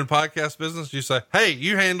when we're doing podcast business, you say, hey,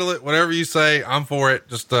 you handle it. Whatever you say, I'm for it.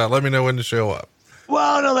 Just let me know when to show up.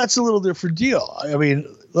 Well, no, that's a little different deal. I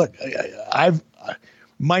mean, look,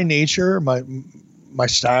 my nature, my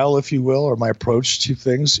style, if you will, or my approach to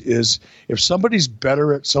things is, if somebody's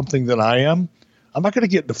better at something than I am, I'm not going to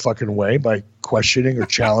get in the fucking way by questioning or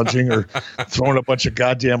challenging or throwing a bunch of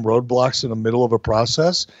goddamn roadblocks in the middle of a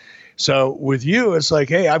process. So with you, it's like,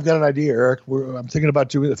 hey, I've got an idea, Eric. I'm thinking about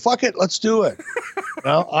doing it. Fuck it. Let's do it.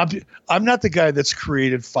 Well, I'm not the guy that's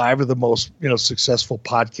created 5 of the most successful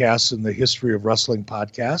podcasts in the history of wrestling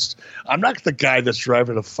podcasts. I'm not the guy that's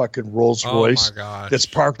driving a fucking Rolls Royce that's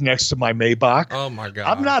parked next to my Maybach. Oh my god!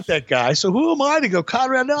 I'm not that guy. So who am I to go,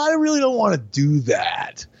 Conrad? No, I really don't want to do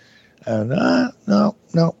that. And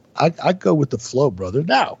no, I'd go with the flow, brother.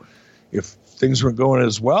 Now, if things weren't going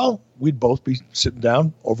as well, we'd both be sitting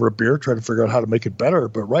down over a beer trying to figure out how to make it better.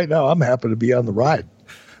 But right now, I'm happy to be on the ride.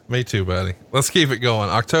 Me too, buddy. Let's keep it going.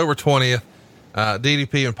 October 20th,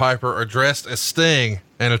 DDP and Piper are dressed as Sting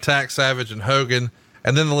and attack Savage and Hogan.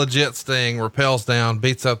 And then the legit Sting rappels down,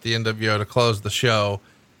 beats up the NWO to close the show.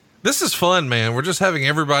 This is fun, man. We're just having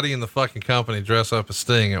everybody in the fucking company dress up as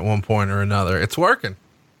Sting at one point or another. It's working.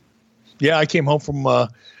 Yeah. I came home from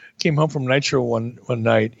Nitro one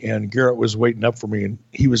night, and Garrett was waiting up for me, and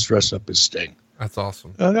he was dressed up as Sting. That's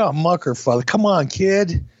awesome. I got mucker, father. Come on,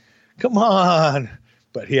 kid. Come on.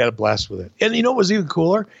 But he had a blast with it. And you know what was even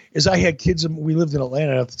cooler is I had kids, and we lived in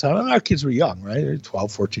Atlanta at the time. And our kids were young, right? They're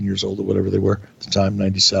 12, 14 years old or whatever they were at the time,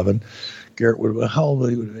 97. Garrett would have been, how old would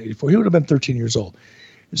he have been? 84. He would have been 13 years old.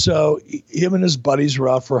 So him and his buddies were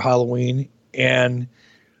out for Halloween, and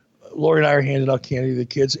Lori and I are handing out candy to the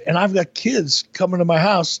kids. And I've got kids coming to my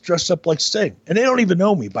house dressed up like Sting. And they don't even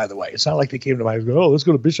know me, by the way. It's not like they came to my house and go, oh, let's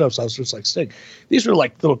go to Bishop's house dressed like Sting. These were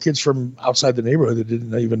like little kids from outside the neighborhood that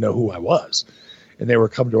didn't even know who I was. And they were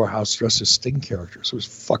coming to our house dressed as Sting characters. It was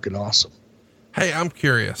fucking awesome. Hey, I'm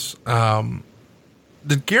curious.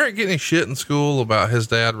 Did Garrett get any shit in school about his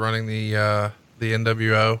dad running the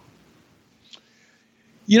NWO?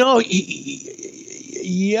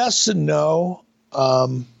 Yes and no.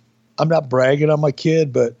 I'm not bragging on my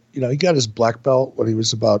kid, but he got his black belt when he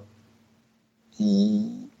was about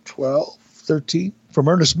 12, 13 from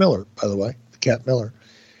Ernest Miller, by the way, the Cat Miller.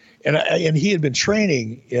 And he had been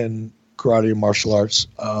training in karate and martial arts.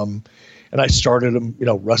 And I started him,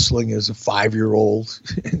 wrestling as a 5-year-old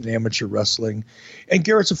in amateur wrestling. And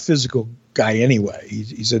Garrett's a physical guy anyway.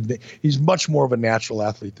 He's much more of a natural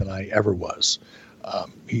athlete than I ever was.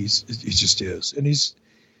 He just is. And he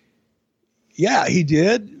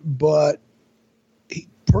did, but he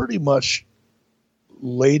pretty much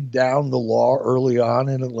laid down the law early on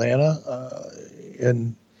in Atlanta.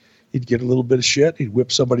 And he'd get a little bit of shit. He'd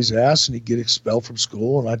whip somebody's ass and he'd get expelled from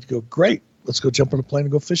school. And I'd go, great, let's go jump on a plane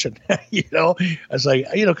and go fishing. I was like,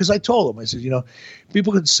 cause I told him, I said,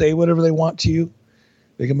 people can say whatever they want to you.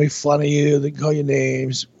 They can make fun of you. They can call you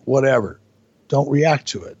names, whatever. Don't react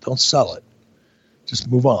to it. Don't sell it. Just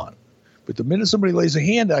move on. But the minute somebody lays a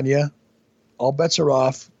hand on you, all bets are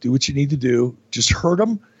off. Do what you need to do. Just hurt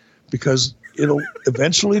them, because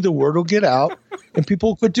eventually the word will get out and people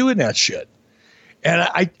will quit doing that shit. And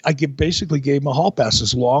I basically gave him a hall pass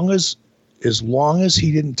as long as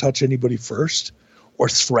he didn't touch anybody first or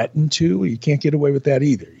threaten to. You can't get away with that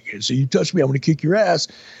either. So you touch me, I'm going to kick your ass.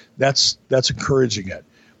 That's encouraging it.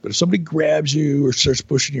 But if somebody grabs you or starts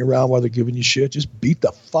pushing you around while they're giving you shit, just beat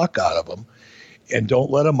the fuck out of them and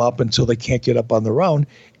don't let them up until they can't get up on their own.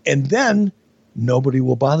 And then nobody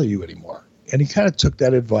will bother you anymore. And he kind of took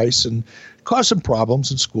that advice and caused some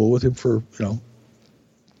problems in school with him for,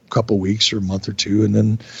 couple weeks or a month or two, and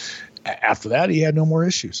then after that he had no more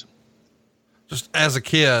issues. Just as a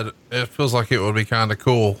kid, it feels like it would be kind of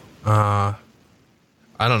cool. I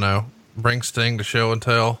don't know, bring Sting to show and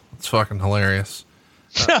tell. It's fucking hilarious.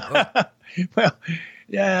 Well,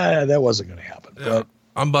 yeah, that wasn't going to happen. Yeah, but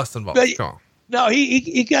I'm busting balls. Come on. No,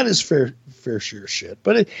 he got his fair share of shit,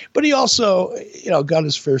 but he also got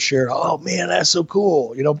his fair share. Oh man, that's so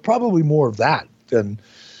cool. Probably more of that than.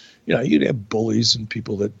 You'd have bullies and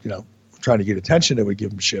people that, trying to get attention that would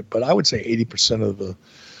give him shit. But I would say 80% of the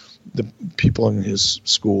people in his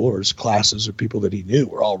school or his classes or people that he knew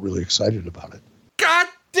were all really excited about it. God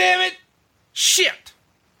damn it. Shit.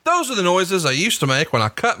 Those are the noises I used to make when I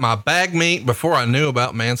cut my bag meat before I knew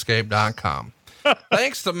about manscaped.com.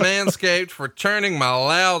 Thanks to Manscaped for turning my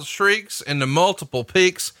loud shrieks into multiple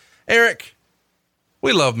peaks. Eric,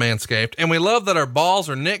 we love Manscaped, and we love that our balls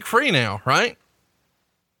are nick-free now, right?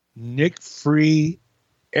 Nick-free,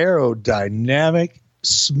 aerodynamic,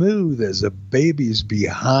 smooth as a baby's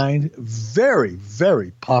behind. Very,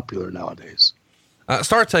 very popular nowadays.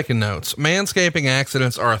 Start taking notes. Manscaping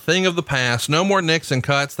accidents are a thing of the past. No more nicks and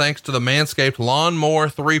cuts thanks to the Manscaped Lawnmower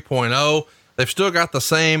 3.0. They've still got the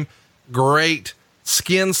same great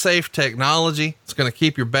skin-safe technology. It's going to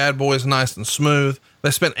keep your bad boys nice and smooth.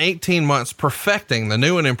 They spent 18 months perfecting the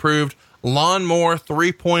new and improved Lawnmower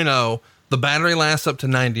 3.0. The battery lasts up to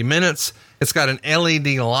 90 minutes. It's got an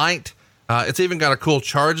LED light. It's even got a cool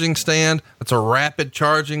charging stand. It's a rapid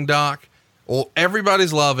charging dock. Well,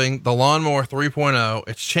 everybody's loving the Lawnmower 3.0.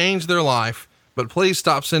 It's changed their life. but please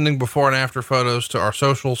stop sending before and after photos to our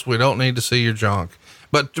socials. We don't need to see your junk,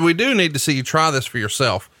 but we do need to see you try this for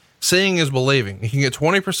yourself. Seeing is believing. You can get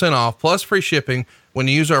 20% off plus free shipping when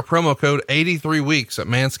you use our promo code 83weeks at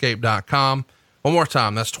manscaped.com. One more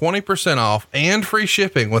time. That's 20% off and free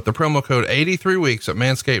shipping with the promo code 83weeks at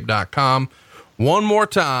manscaped.com. One more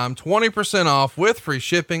time, 20% off with free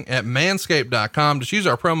shipping at manscaped.com. Just use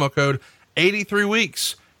our promo code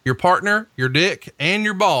 83weeks. Your partner, your dick, and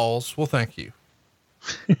your balls will thank you.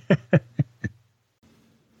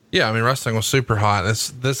 Yeah, I mean, wrestling was super hot.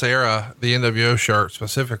 This era, the NWO shirt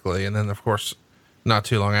specifically, and then of course, not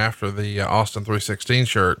too long after, the Austin 316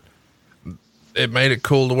 shirt, it made it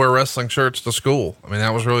cool to wear wrestling shirts to school. I mean,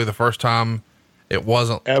 that was really the first time it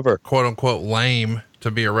wasn't ever quote unquote lame to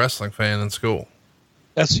be a wrestling fan in school.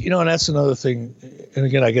 That's, and that's another thing. And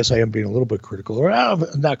again, I guess I am being a little bit critical, or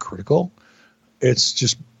not critical. It's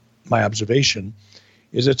just my observation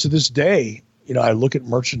is that to this day, I look at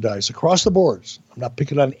merchandise across the boards. I'm not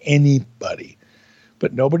picking on anybody,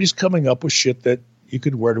 but nobody's coming up with shit that you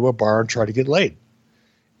could wear to a bar and try to get laid.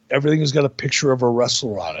 Everything has got a picture of a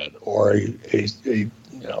wrestler on it, or a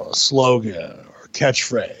slogan or a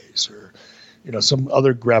catchphrase, or some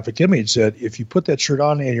other graphic image that if you put that shirt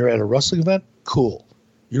on and you're at a wrestling event, cool,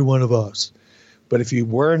 you're one of us. But if you're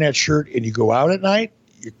wearing that shirt and you go out at night,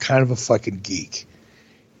 you're kind of a fucking geek.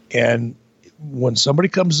 And when somebody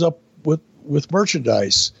comes up with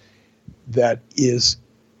merchandise that is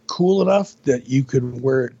cool enough that you could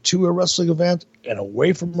wear it to a wrestling event and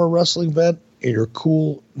away from a wrestling event, and you're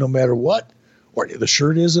cool no matter what, or the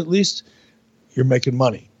shirt is at least, you're making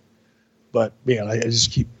money. But man, I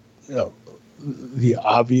just keep, the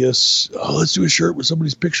obvious, let's do a shirt with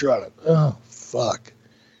somebody's picture on it. Oh, fuck.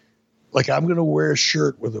 Like I'm going to wear a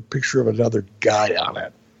shirt with a picture of another guy on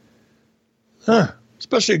it.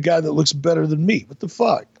 Especially a guy that looks better than me. What the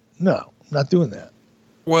fuck? No, I'm not doing that.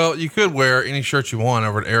 Well, you could wear any shirt you want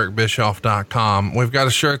over at ericbischoff.com. We've got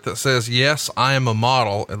a shirt that says, yes, I am a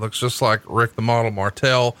model. It looks just like Rick the Model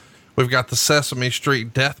Martel. We've got the Sesame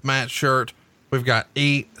Street Deathmatch shirt. We've got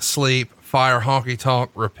Eat, Sleep, Fire, Honky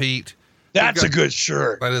Tonk, Repeat. That's a good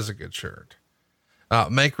shirt. That is a good shirt.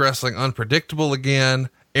 Make wrestling unpredictable again.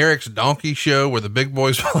 Eric's Donkey Show, where the big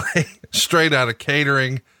boys play, straight out of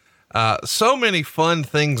catering. So many fun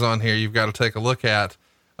things on here you've got to take a look at.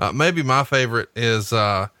 Maybe my favorite is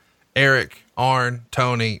Eric, Arn,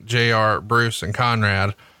 Tony, JR, Bruce, and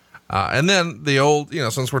Conrad. And then the old,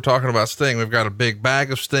 since we're talking about Sting, we've got a big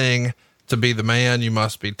bag of Sting. To be the man, you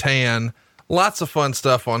must be tan. Lots of fun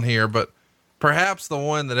stuff on here, but perhaps the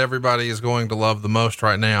one that everybody is going to love the most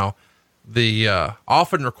right now, the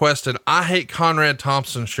often requested I Hate Conrad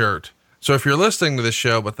Thompson shirt. So if you're listening to this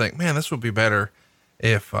show but think, man, this would be better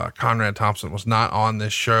if Conrad Thompson was not on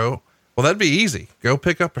this show, well, that'd be easy. Go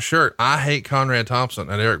pick up a shirt. I Hate Conrad Thompson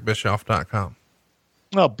at ericbischoff.com.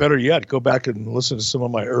 Well, better yet, go back and listen to some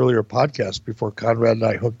of my earlier podcasts before Conrad and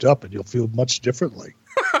I hooked up, and you'll feel much differently.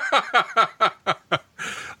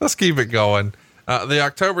 Let's keep it going. The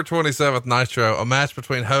October 27th Nitro, a match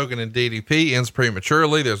between Hogan and DDP ends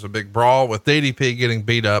prematurely. There's a big brawl with DDP getting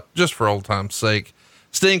beat up just for old time's sake.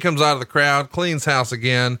 Sting comes out of the crowd, cleans house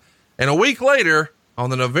again. And a week later, on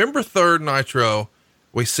the November 3rd Nitro,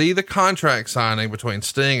 we see the contract signing between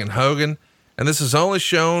Sting and Hogan. And this is only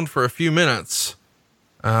shown for a few minutes.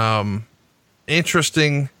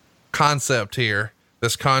 Interesting concept here,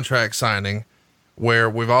 this contract signing, where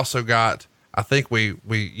we've also got, I think we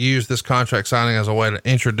use this contract signing as a way to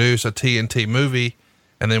introduce a TNT movie,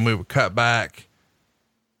 and then we would cut back.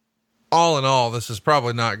 All in all, this is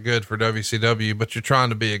probably not good for WCW, but you're trying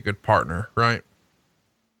to be a good partner, right?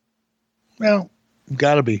 Well,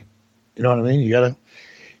 gotta be, you know what I mean?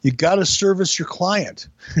 You gotta service your client.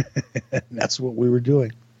 That's what we were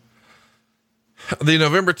doing. The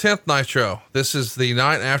November 10th Nitro. This is the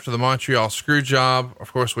night after the Montreal Screwjob.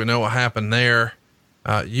 Of course, we know what happened there.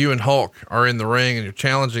 You and Hulk are in the ring and you're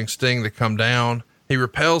challenging Sting to come down. He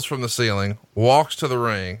repels from the ceiling, walks to the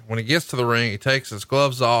ring. When he gets to the ring, he takes his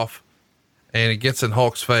gloves off and he gets in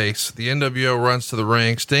Hulk's face. The NWO runs to the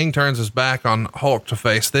ring. Sting turns his back on Hulk to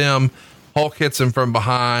face them. Hulk hits him from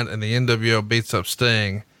behind and the NWO beats up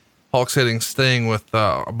Sting. Hulk's hitting Sting with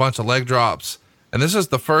a bunch of leg drops. And this is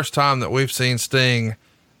the first time that we've seen Sting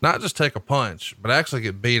not just take a punch, but actually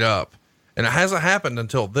get beat up. And it hasn't happened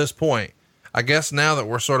until this point. I guess now that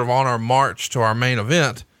we're sort of on our march to our main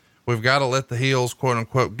event, we've got to let the heels, quote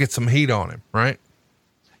unquote, get some heat on him, right?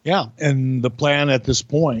 Yeah. And the plan at this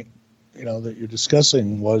point, that you're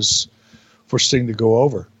discussing was for Sting to go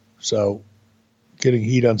over. So getting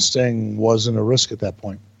heat on Sting wasn't a risk at that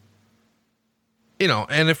point. You know,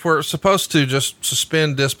 and if we're supposed to just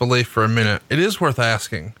suspend disbelief for a minute, it is worth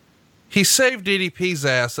asking. He saved DDP's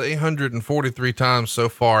ass 843 times so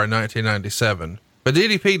far in 1997, but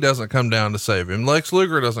DDP doesn't come down to save him. Lex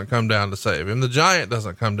Luger doesn't come down to save him. The Giant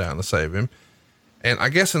doesn't come down to save him. And I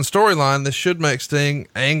guess in storyline, this should make Sting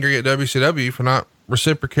angry at WCW for not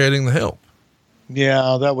reciprocating the help.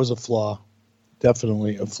 Yeah, that was a flaw.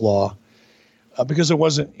 Definitely a flaw. Because it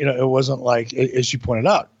wasn't like, as you pointed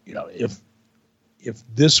out, if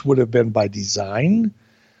this would have been by design,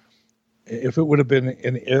 if it would have been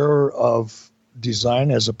an error of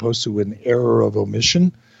design as opposed to an error of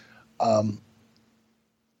omission,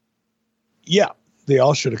 yeah, they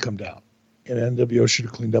all should have come down, and NWO should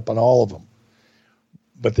have cleaned up on all of them,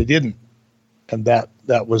 but they didn't, and that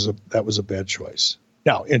was a bad choice.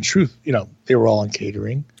 Now, in truth, they were all on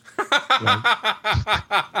catering.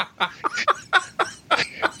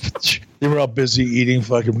 They were all busy eating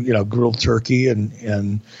fucking, grilled turkey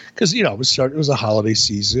and because, it was a holiday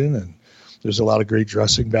season and there's a lot of great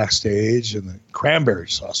dressing backstage, and the cranberry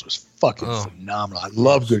sauce was fucking phenomenal. I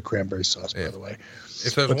love good cranberry sauce, by the way.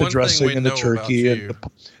 But the dressing and the turkey and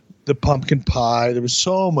the pumpkin pie, there was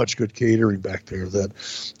so much good catering back there that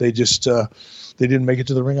they just, they didn't make it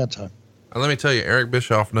to the ring on time. Let me tell you, Eric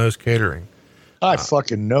Bischoff knows catering. I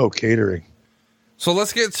fucking know catering. So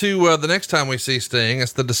let's get to the next time we see Sting.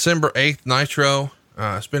 It's the December 8th Nitro.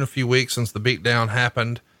 It's been a few weeks since the beatdown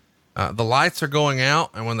happened. The lights are going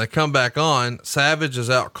out, and when they come back on, Savage is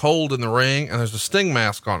out cold in the ring, and there's a Sting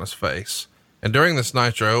mask on his face. And during this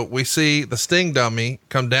Nitro, we see the Sting dummy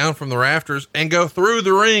come down from the rafters and go through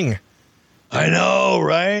the ring. I know,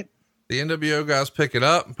 right? The NWO guys pick it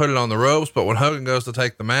up and put it on the ropes, but when Hogan goes to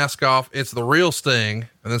take the mask off, it's the real Sting,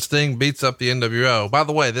 and then Sting beats up the NWO. By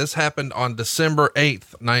the way, this happened on December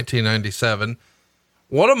 8th, 1997.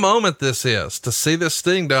 What a moment this is to see this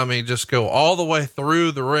Sting dummy just go all the way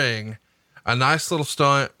through the ring. A nice little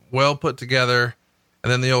stunt, well put together,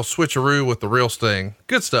 and then the old switcheroo with the real Sting.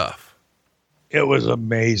 Good stuff. It was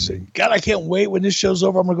amazing. God, I can't wait when this show's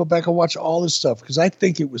over. I'm going to go back and watch all this stuff because I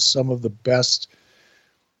think it was some of the best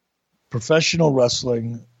professional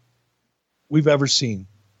wrestling we've ever seen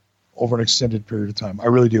over an extended period of time. I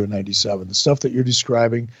really do in 97. The stuff that you're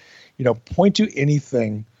describing, point to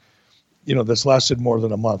anything, that's lasted more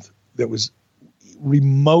than a month that was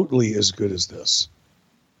remotely as good as this.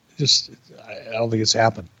 I don't think it's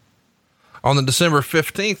happened. On the December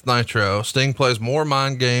 15th Nitro, Sting plays more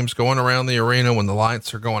mind games going around the arena when the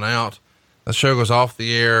lights are going out. The show goes off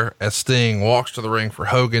the air as Sting walks to the ring for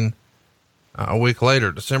Hogan. A week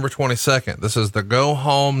later, December 22nd, this is the go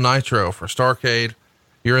home Nitro for Starrcade.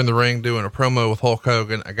 You're in the ring doing a promo with Hulk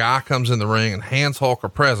Hogan. A guy comes in the ring and hands Hulk a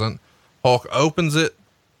present. Hulk opens it,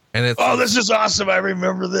 and it's, this is awesome. I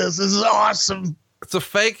remember this. This is awesome. It's a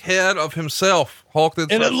fake head of himself. Hulk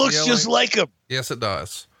did, and it looks yelling. Just like him. Yes, it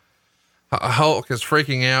does. Hulk is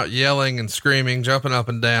freaking out, yelling and screaming, jumping up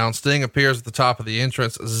and down. Sting appears at the top of the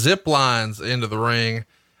entrance, zip lines into the ring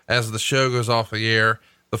as the show goes off the air.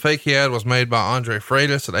 The fake head was made by Andre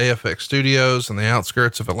Freitas at AFX Studios in the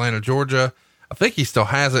outskirts of Atlanta, Georgia. I think he still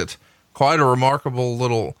has it. Quite a remarkable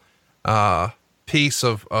little piece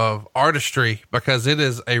of artistry because it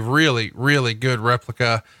is a really, really good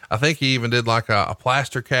replica. I think he even did like a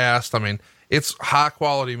plaster cast. I mean, it's high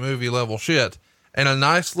quality movie level shit and a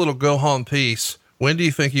nice little go home piece. When do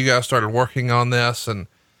you think you guys started working on this? And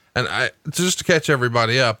just to catch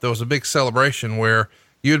everybody up, there was a big celebration where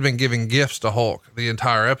you had been giving gifts to Hulk the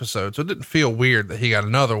entire episode. So it didn't feel weird that he got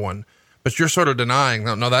another one, but you're sort of denying,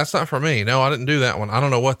 no, that's not for me. No, I didn't do that one. I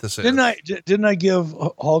don't know what this is. Didn't I give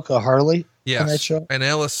Hulk a Harley? Yes. On that show? And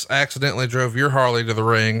Ellis accidentally drove your Harley to the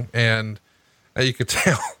ring, and you could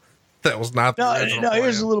tell that was not the original plan.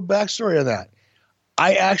 Here's a little backstory on that.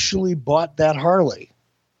 I actually bought that Harley.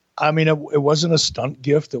 I mean, it wasn't a stunt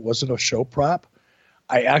gift. It wasn't a show prop.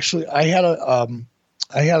 I had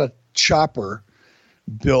a chopper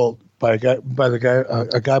built by a guy by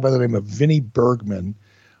the name of Vinnie Bergman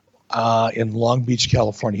in Long Beach,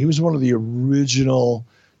 California. He was one of the original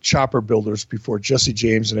chopper builders before Jesse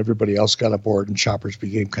James and everybody else got aboard and choppers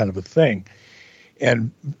became kind of a thing.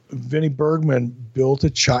 And Vinnie Bergman built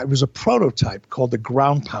it was a prototype called the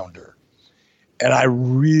Ground Pounder. And I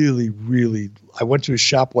I went to his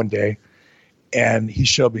shop one day and he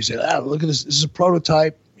showed me, he said, look at this. This is a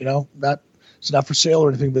prototype, it's not for sale or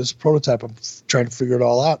anything, but it's a prototype. I'm trying to figure it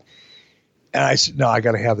all out. And I said, no, I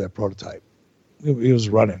got to have that prototype. He was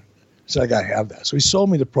running. So I got to have that. So he sold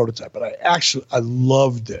me the prototype, but I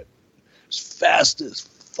loved it. It was fast as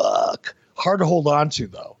fuck. Hard to hold on to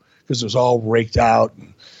though, because it was all raked out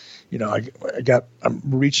and, I'm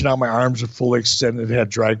reaching out, my arms are fully extended. It had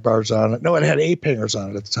drag bars on it. No, it had ape hangers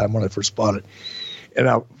on it at the time when I first bought it. And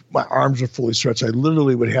my arms are fully stretched. I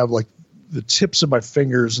literally would have like the tips of my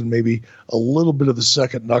fingers and maybe a little bit of the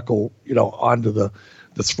second knuckle, onto the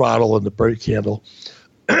throttle and the brake handle.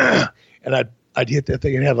 And I'd hit that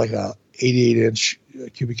thing. It had like a 88-inch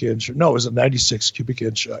cubic inch. No, it was a 96 cubic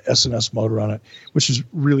inch S&S motor on it, which is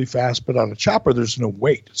really fast. But on a chopper, there's no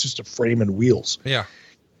weight. It's just a frame and wheels. Yeah.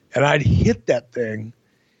 And I'd hit that thing.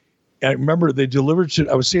 And I remember they delivered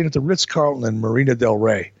I was staying at the Ritz-Carlton in Marina del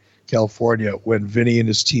Rey, California, when Vinny and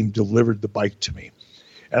his team delivered the bike to me.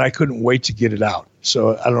 And I couldn't wait to get it out.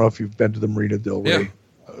 So I don't know if you've been to the Marina del Rey,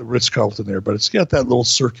 Ritz-Carlton there, but it's got that little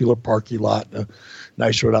circular parking lot and a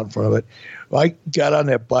nice road out in front of it. Well, I got on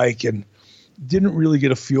that bike and didn't really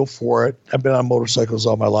get a feel for it. I've been on motorcycles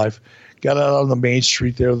all my life. Got out on the main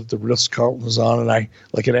street there that the Ritz-Carlton was on, and I,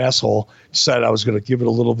 like an asshole, decided I was going to give it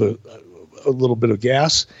a little bit of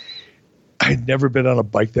gas. I'd never been on a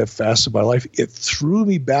bike that fast in my life. It threw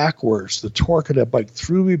me backwards. The torque of that bike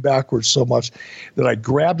threw me backwards so much that I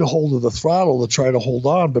grabbed a hold of the throttle to try to hold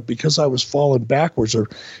on. But because I was falling backwards or,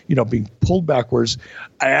 being pulled backwards,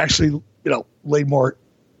 I actually, laid more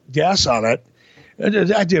gas on it.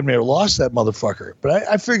 I damn near lost that motherfucker. But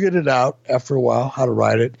I figured it out after a while how to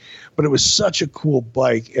ride it. But it was such a cool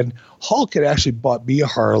bike. And Hulk had actually bought me a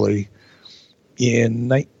Harley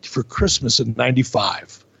for Christmas in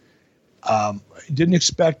 95. Didn't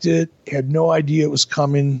expect it, had no idea it was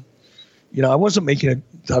coming. I wasn't making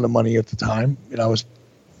a ton of money at the time. I don't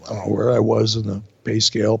know where I was in the pay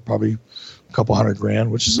scale, probably a couple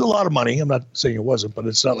 $100,000, which is a lot of money. I'm not saying it wasn't, but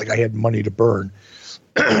it's not like I had money to burn.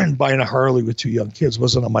 Buying a Harley with 2 young kids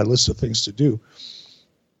wasn't on my list of things to do,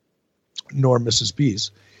 nor Mrs.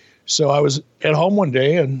 B's. So I was at home one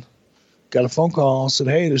day and got a phone call and said,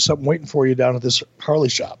 "Hey, there's something waiting for you down at this Harley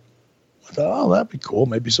shop." I thought, "Oh, that'd be cool.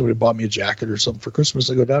 Maybe somebody bought me a jacket or something for Christmas."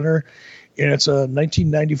 I go down there, and it's a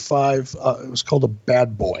 1995. It was called a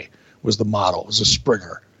Bad Boy. Was the model? It was a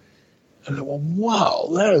Springer. And I thought, well, wow,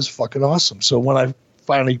 that is fucking awesome. So when I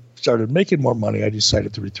finally started making more money, I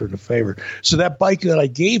decided to return the favor. So that bike that I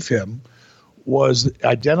gave him was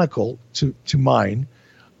identical to mine,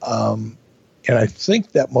 and I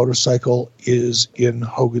think that motorcycle is in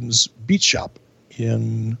Hogan's Beach Shop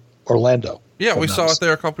in Orlando. Yeah, we saw it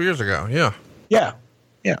there a couple years ago. Yeah. Yeah.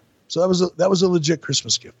 So that was a legit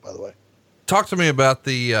Christmas gift, by the way. Talk to me about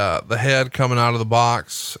the head coming out of the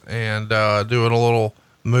box and doing a little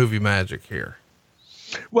movie magic here.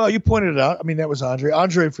 Well, you pointed it out. I mean, that was Andre.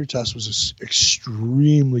 Andre Fritas was an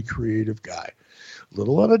extremely creative guy. A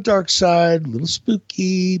little on the dark side, a little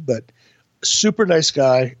spooky, but super nice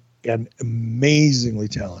guy and amazingly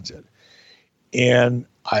talented. And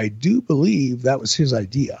I do believe that was his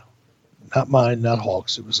idea. Not mine, not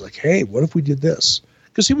Hulk's. It was like, hey, what if we did this?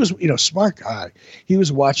 Because he was, smart guy. He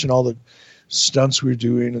was watching all the stunts we were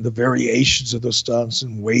doing and the variations of those stunts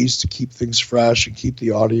and ways to keep things fresh and keep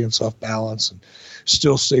the audience off balance and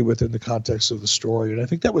still stay within the context of the story. And I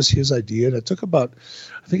think that was his idea. And it took about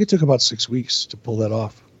 6 weeks to pull that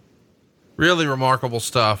off. Really remarkable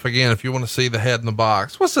stuff. Again, if you want to see the head in the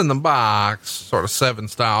box, what's in the box, sort of Seven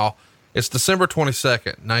style, it's December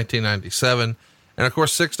 22nd, 1997. And of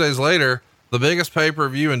course, 6 days later, the biggest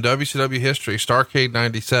pay-per-view in WCW history, Starrcade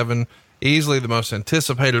 97, easily the most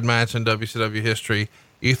anticipated match in WCW history.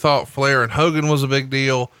 You thought Flair and Hogan was a big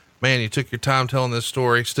deal. Man, you took your time telling this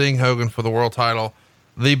story. Sting Hogan for the world title,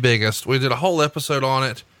 the biggest. We did a whole episode on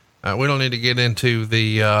it. We don't need to get into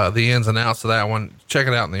the ins and outs of that one. Check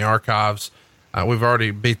it out in the archives. We've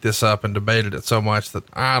already beat this up and debated it so much that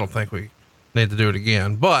I don't think we need to do it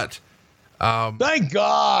again, but, thank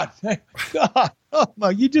God. Oh my,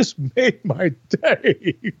 you just made my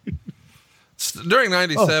day. During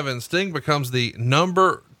 97, Sting becomes the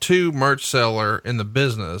number 2 merch seller in the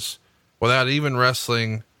business without even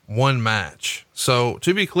wrestling one match. So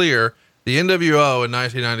to be clear, the NWO in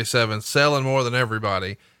 1997 selling more than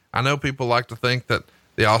everybody. I know people like to think that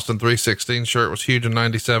the Austin 316 shirt was huge in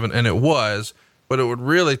 97, and it was, but it would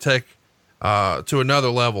really take to another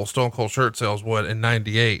level. Stone Cold shirt sales would in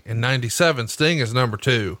 98. In 97, Sting is number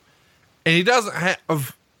 2, and he doesn't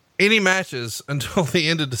have any matches until the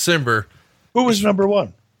end of December. Who was number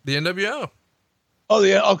 1? The NWO. Oh,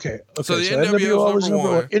 yeah. Okay. So the NWO was number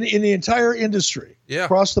 1 in the entire industry. Yeah.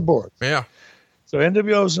 Across the board. Yeah. So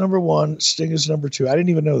NWO is number 1. Sting is number 2. I didn't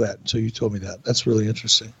even know that until you told me that. That's really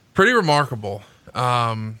interesting. Pretty remarkable.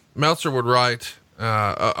 Meltzer would write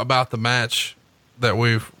about the match that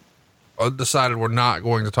we've decided we're not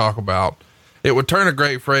going to talk about. It would turn a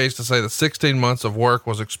great phrase to say that 16 months of work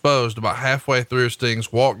was exposed about halfway through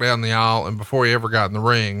Sting's walk down the aisle and before he ever got in the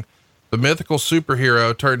ring. The mythical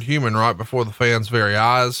superhero turned human right before the fans' very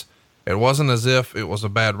eyes. It wasn't as if it was a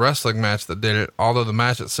bad wrestling match that did it, although the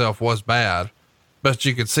match itself was bad. But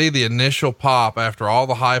you could see the initial pop after all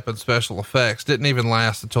the hype and special effects didn't even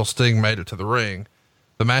last until Sting made it to the ring.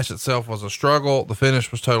 The match itself was a struggle. The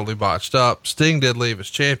finish was totally botched up. Sting did leave as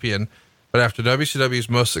champion, but after WCW's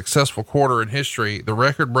most successful quarter in history, the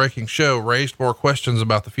record-breaking show raised more questions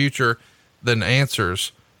about the future than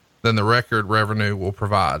answers than the record revenue will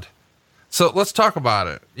provide. So let's talk about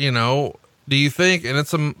it. You know, do you think, and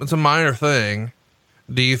it's a minor thing,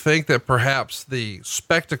 do you think that perhaps the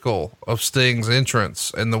spectacle of Sting's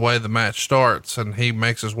entrance and the way the match starts and he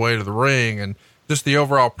makes his way to the ring and just the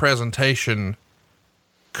overall presentation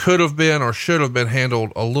could have been or should have been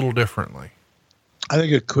handled a little differently? I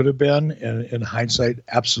think it could have been, and in hindsight,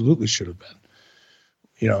 absolutely should have been.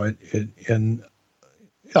 You know, and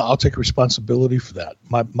I'll take responsibility for that.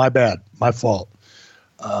 My bad, my fault.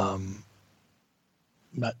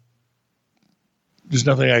 There's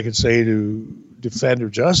nothing I can say to defend or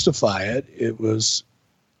justify it. It was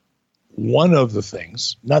one of the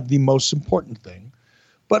things, not the most important thing,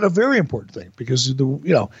 but a very important thing, because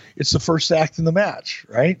it's the first act in the match,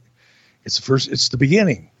 right? It's the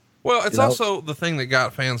beginning. Well, it's also the thing that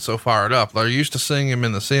got fans so fired up. They're used to seeing him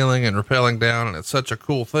in the ceiling and rappelling down, and it's such a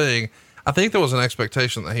cool thing. I think there was an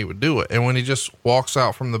expectation that he would do it. And when he just walks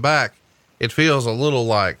out from the back, it feels a little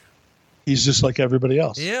like he's just like everybody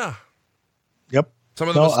else. Yeah. Yep. Some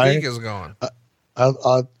of the mystique is gone.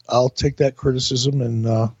 I'll take that criticism and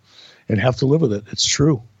have to live with it. It's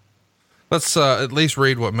true. Let's at least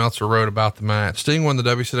read what Meltzer wrote about the match. Sting won the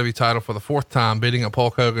WCW title for the fourth time, beating up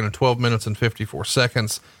Hulk Hogan in 12 minutes and 54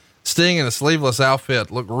 seconds. Sting in a sleeveless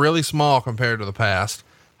outfit looked really small compared to the past.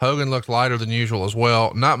 Hogan looked lighter than usual as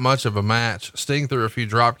well. Not much of a match. Sting threw a few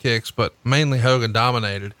drop kicks, but mainly Hogan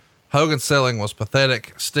dominated. Hogan's selling was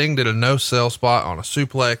pathetic. Sting did a no-sell spot on a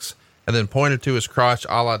suplex and then pointed to his crotch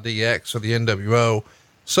a la DX or the NWO.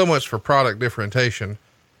 So much for product differentiation.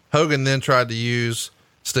 Hogan then tried to use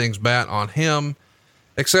Sting's bat on him,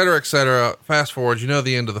 et cetera, et cetera. Fast forward,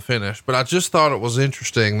 the end of the finish, but I just thought it was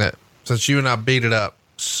interesting that since you and I beat it up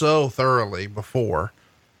so thoroughly before,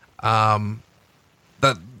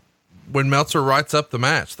 that when Meltzer writes up the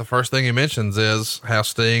match, the first thing he mentions is how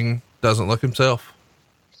Sting doesn't look himself.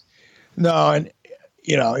 No. And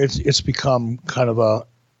it's become kind of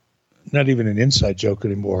not even an inside joke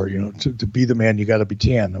anymore. To be the man, you got to be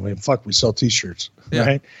tan. I mean, fuck, we sell t-shirts, yeah,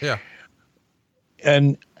 right? Yeah.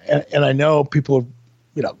 And I know people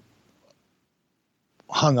have,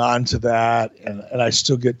 hung on to that, and I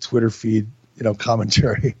still get Twitter feed,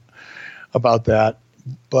 commentary about that,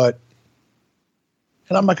 but,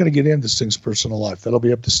 and I'm not going to get into Sting's personal life. That'll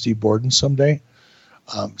be up to Steve Borden someday.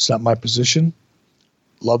 It's not my position.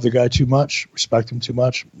 Love the guy too much, respect him too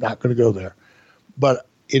much. Not going to go there, but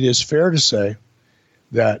it is fair to say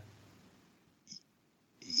that,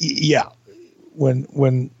 yeah,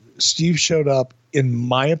 when Steve showed up, in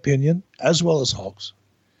my opinion, as well as Hulk's,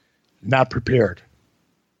 not prepared.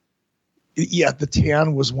 Yeah, the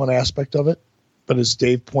tan was one aspect of it, but as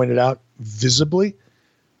Dave pointed out, visibly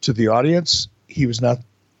to the audience, he was not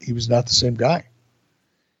the same guy.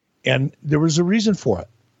 And there was a reason for it,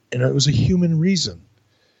 and it was a human reason.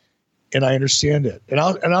 And I understand it. And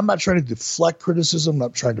I'm not trying to deflect criticism. I'm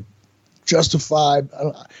not trying to justify.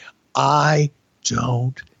 I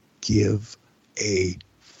don't give a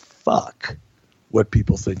fuck what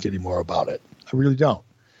people think anymore about it. I really don't.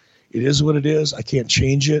 It is what it is. I can't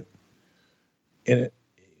change it.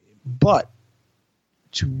 But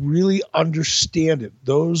to really understand it,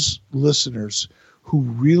 those listeners who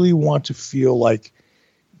really want to feel like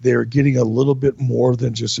they're getting a little bit more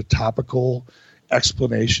than just a topical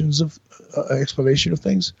explanation of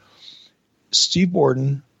things, Steve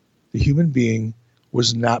Borden, the human being,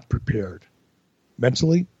 was not prepared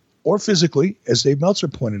mentally or physically, as Dave Meltzer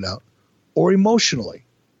pointed out, or emotionally.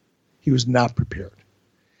 He was not prepared.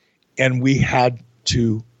 And we had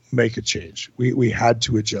to make a change. We had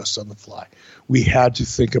to adjust on the fly. We had to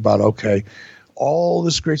think about, okay, all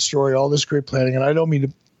this great story, all this great planning, and I don't mean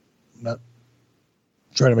to, I'm not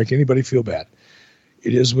trying to make anybody feel bad.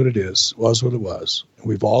 It is what it is, was what it was. And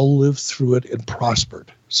we've all lived through it and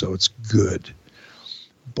prospered, so it's good.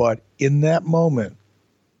 But in that moment,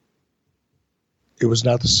 it was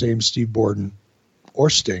not the same Steve Borden or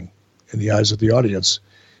Sting in the eyes of the audience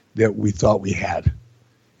that we thought we had.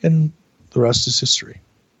 And the rest is history.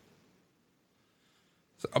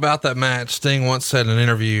 About that match, Sting once said in an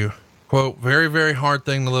interview, quote, "Very, very hard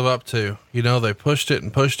thing to live up to. They pushed it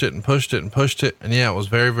and pushed it and pushed it and pushed it. And yeah, it was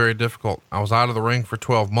very, very difficult. I was out of the ring for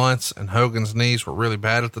 12 months and Hogan's knees were really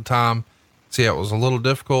bad at the time. So yeah, it was a little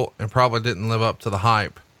difficult and probably didn't live up to the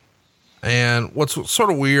hype. And what's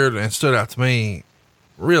sort of weird and stood out to me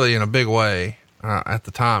really in a big way at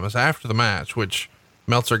the time is after the match, which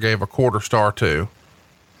Meltzer gave a 1/4 star to,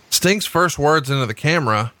 Sting's first words into the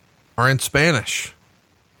camera are in Spanish.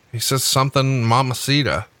 He says something,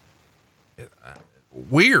 mamacita.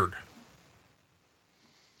 Weird.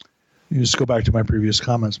 You just go back to my previous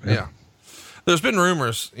comments, man. Yeah. There's been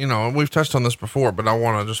rumors, and we've touched on this before, but I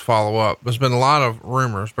want to just follow up. There's been a lot of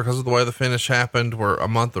rumors because of the way the finish happened. We're a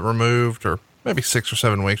month removed, or maybe 6 or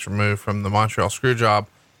 7 weeks removed from the Montreal Screwjob.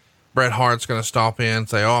 Bret Hart's going to stomp in and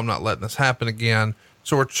say, "Oh, I'm not letting this happen again."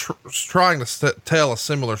 So we're trying to tell a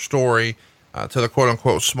similar story to the quote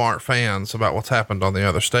unquote smart fans about what's happened on the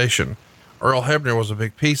other station. Earl Hebner was a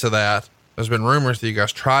big piece of that. There's been rumors that you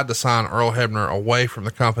guys tried to sign Earl Hebner away from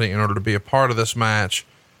the company in order to be a part of this match,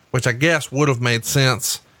 which I guess would have made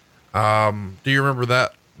sense. Do you remember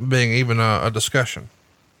that being even a discussion?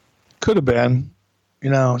 Could have been,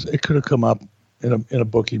 it could have come up in a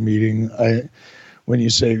booking meeting. When you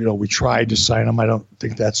say, we tried to sign him, I don't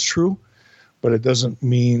think that's true, but it doesn't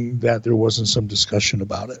mean that there wasn't some discussion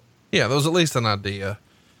about it. Yeah, there was at least an idea.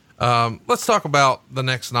 Let's talk about the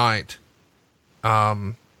next night.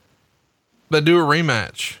 They do a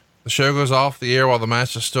rematch. The show goes off the air while the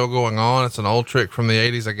match is still going on. It's an old trick from the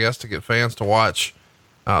 80s, I guess, to get fans to watch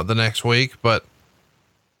the next week. But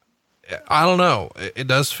I don't know. It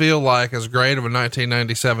does feel like, as great of a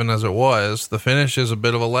 1997 as it was, the finish is a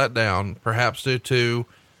bit of a letdown, perhaps due to,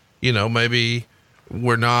 maybe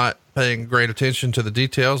we're not paying great attention to the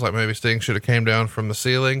details. Like maybe Sting should have came down from the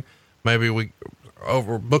ceiling. Maybe we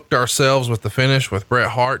overbooked ourselves with the finish with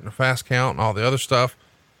Bret Hart and a fast count and all the other stuff.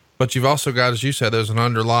 But you've also got, as you said, there's an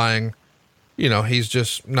underlying, he's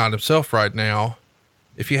just not himself right now.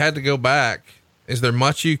 If you had to go back, is there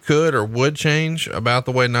much you could or would change about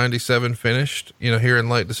the way 97 finished, here in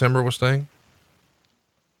late December with Sting?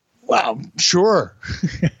 Well, sure.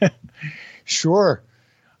 Sure.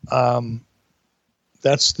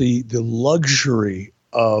 That's the luxury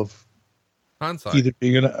of hindsight. Either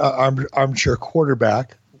being an armchair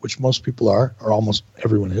quarterback, which most people are, or almost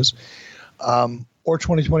everyone is, or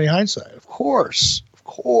 20/20 hindsight. Of course.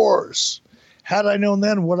 Had I known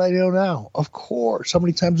then what I know now, of course. How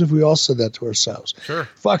many times have we all said that to ourselves? Sure.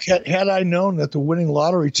 Fuck, had I known that the winning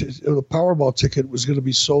lottery, the Powerball ticket was going to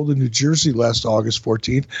be sold in New Jersey last August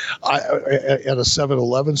 14th at a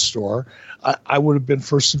 7-Eleven store, I would have been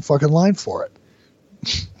first in fucking line for it.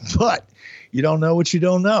 But you don't know what you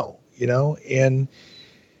don't know, and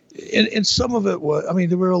some of it was,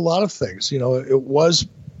 there were a lot of things, it was,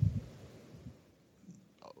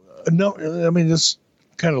 no, let's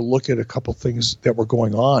kind of look at a couple things that were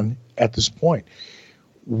going on at this point.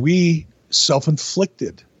 We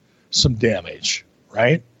self-inflicted some damage,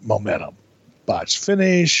 right? Momentum, botched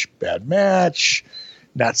finish, bad match,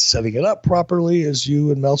 not setting it up properly, as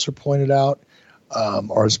you and Meltzer pointed out,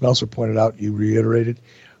 or as Meltzer pointed out, you reiterated.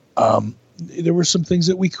 There were some things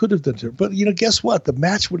that we could have done to, but guess what? The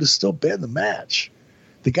match would have still been the match.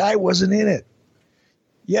 The guy wasn't in it.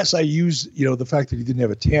 Yes, I used, the fact that he didn't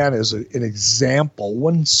have a tan as an example,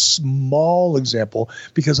 one small example,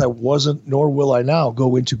 because I wasn't, nor will I now,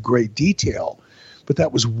 go into great detail. But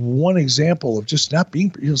that was one example of just not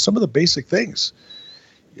being, some of the basic things.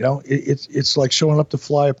 It's like showing up to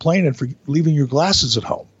fly a plane and leaving your glasses at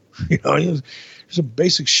home. There's some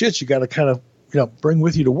basic shit you got to kind of, bring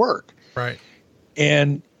with you to work. Right.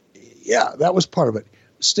 And yeah, that was part of it.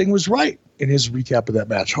 Sting was right in his recap of that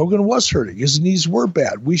match. Hogan was hurting. His knees were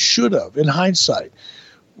bad. We should have, in hindsight.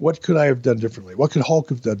 What could I have done differently? What could Hulk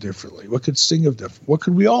have done differently? What could Sting have done? What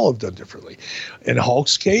could we all have done differently? In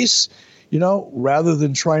Hulk's case, rather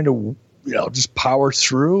than trying to, just power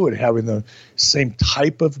through and having the same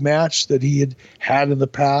type of match that he had in the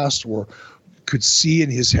past or could see in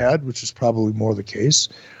his head, which is probably more the case,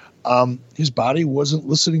 his body wasn't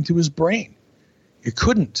listening to his brain. It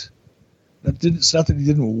couldn't. It's not that he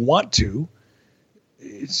didn't want to.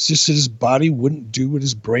 It's just that his body wouldn't do what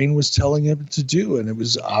his brain was telling him to do. And it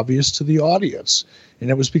was obvious to the audience. And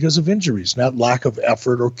it was because of injuries, not lack of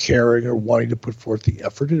effort or caring or wanting to put forth the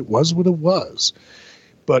effort. It was what it was.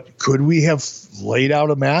 But could we have laid out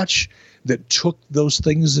a match that took those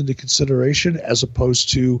things into consideration as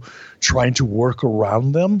opposed to trying to work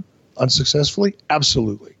around them unsuccessfully?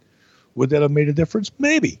 Absolutely. Would that have made a difference?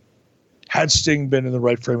 Maybe. Had Sting been in the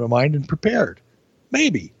right frame of mind and prepared?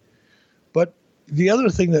 Maybe. But the other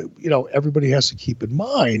thing that, everybody has to keep in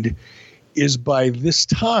mind is by this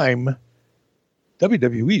time,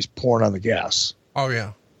 WWE's pouring on the gas. Oh,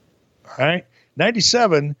 yeah. All right.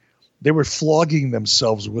 97, they were flogging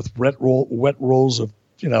themselves with wet rolls of,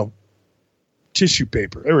 tissue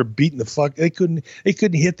paper. They were beating the fuck. They couldn't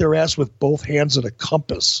hit their ass with both hands at a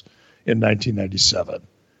compass in 1997,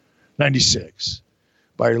 96.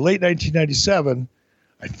 By late 1997,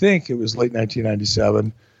 I think it was late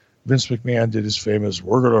 1997, Vince McMahon did his famous,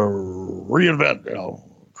 we're going to reinvent,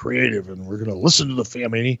 creative, and we're going to listen to the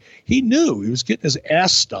family. And he knew he was getting his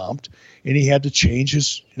ass stomped, and he had to change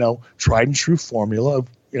his, tried and true formula of,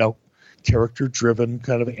 character-driven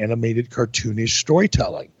kind of animated cartoonish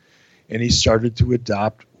storytelling. And he started to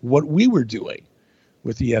adopt what we were doing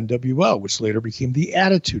with the NWO, which later became the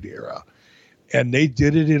Attitude Era. And they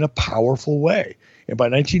did it in a powerful way. And by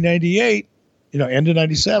 1998, end of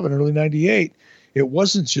 97, early 98, it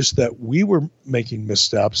wasn't just that we were making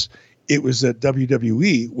missteps. It was that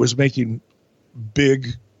WWE was making big,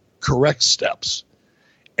 correct steps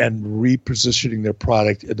and repositioning their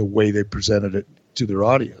product in the way they presented it to their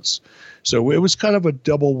audience. So it was kind of a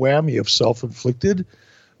double whammy of self-inflicted,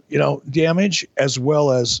 damage, as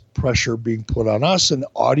well as pressure being put on us and the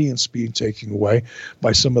audience being taken away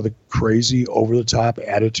by some of the crazy over-the-top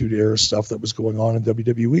Attitude Era stuff that was going on in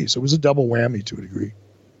WWE. So it was a double whammy to a degree.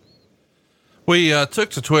 We took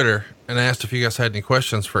to Twitter and asked if you guys had any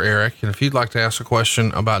questions for Eric. And if you'd like to ask a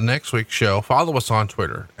question about next week's show, follow us on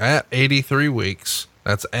Twitter at 83 weeks.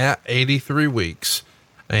 That's at 83 weeks.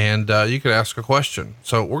 And you could ask a question.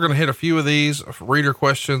 So we're going to hit a few of these reader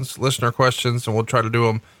questions, listener questions, and we'll try to do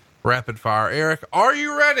them rapid fire. Eric, are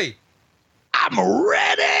you ready? I'm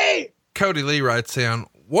ready. Cody Lee writes in,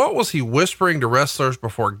 what was he whispering to wrestlers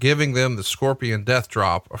before giving them the Scorpion death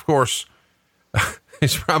drop? Of course,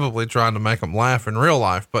 he's probably trying to make them laugh in real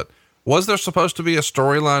life, but was there supposed to be a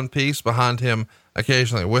storyline piece behind him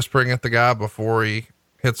occasionally whispering at the guy before he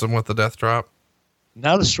hits him with the death drop?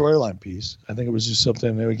 Not a storyline piece. I think it was just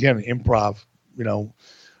something, again, improv,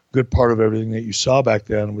 good part of everything that you saw back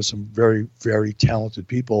then was some very, very talented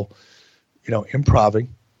people,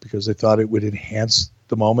 improving because they thought it would enhance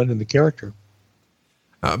the moment and the character.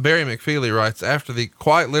 Barry McFeely writes, after the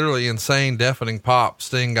quite literally insane deafening pop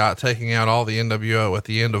Sting got taking out all the NWO at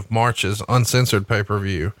the end of March's uncensored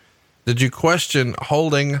pay-per-view, did you question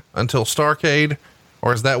holding until Starrcade,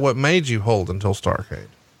 or is that what made you hold until Starrcade?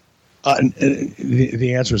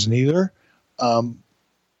 The answer is neither. Had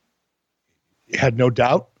no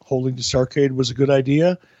doubt holding to Starrcade was a good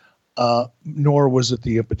idea, nor was it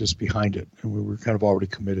the impetus behind it. And we were kind of already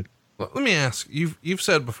committed. Let me ask, you've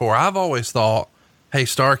said before, I've always thought, hey,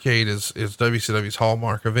 Starrcade is WCW's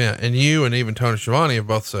hallmark event. And you and even Tony Schiavone have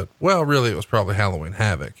both said, well, really, it was probably Halloween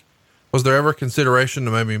Havoc. Was there ever consideration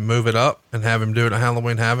to maybe move it up and have him do it at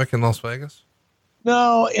Halloween Havoc in Las Vegas?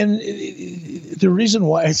 No. And the reason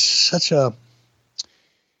why it's such a,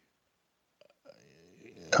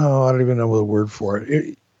 I don't even know the word for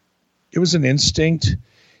it. It was an instinct,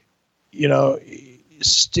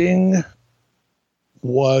 Sting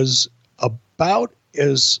was about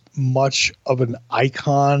as much of an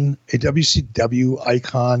icon, a WCW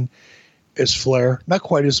icon as Flair. Not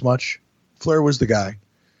quite as much. Flair was the guy.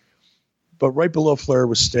 But right below Flair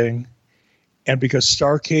was Sting. And because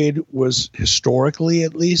Starrcade was historically,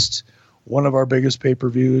 at least, one of our biggest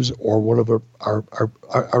pay-per-views or one of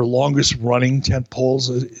our longest running tent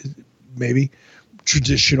poles, maybe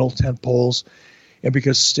traditional tent poles. And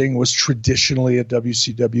because Sting was traditionally a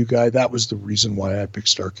WCW guy, that was the reason why I picked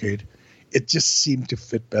Starrcade. It just seemed to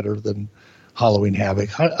fit better than Halloween Havoc.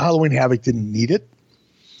 Halloween Havoc didn't need it.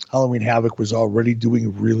 Halloween Havoc was already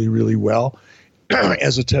doing really, really well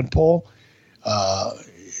as a tentpole.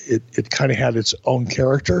 It kind of had its own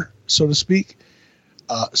character, so to speak.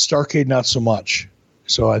 Starrcade, not so much.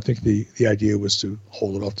 So I think the idea was to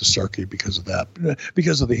hold it off to Starrcade because of that,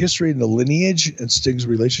 because of the history and the lineage and Sting's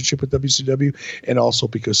relationship with WCW, and also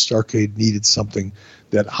because Starrcade needed something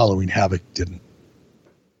that Halloween Havoc didn't.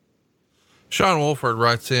 Sean Wolford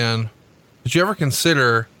writes in, did you ever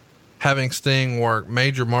consider having Sting work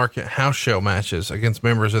major market house show matches against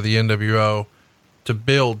members of the NWO to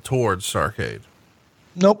build towards Starrcade?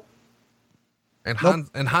 Nope. In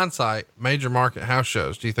hindsight, major market house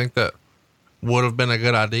shows, do you think that would have been a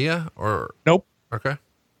good idea or? Nope. Okay.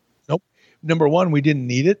 Nope. Number one, we didn't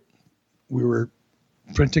need it. We were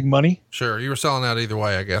printing money. Sure. You were selling out either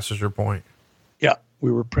way, I guess is your point. Yeah.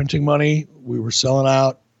 We were printing money. We were selling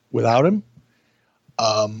out without him.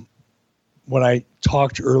 When I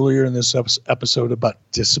talked earlier in this episode about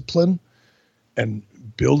discipline and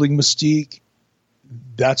building mystique,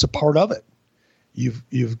 that's a part of it.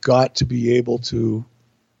 You've got to be able to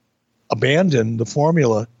abandon the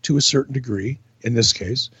formula to a certain degree. In this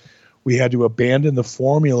case, we had to abandon the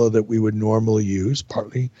formula that we would normally use,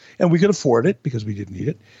 partly, and we could afford it because we didn't need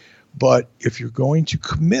it. But if you're going to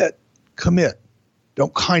commit.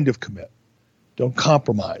 Don't kind of commit. Don't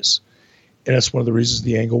compromise. And that's one of the reasons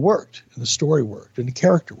the angle worked and the story worked and the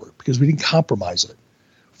character worked, because we didn't compromise it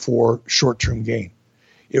for short-term gain.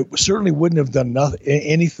 It certainly wouldn't have done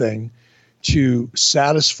anything to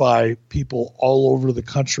satisfy people all over the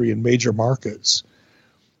country in major markets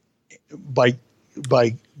by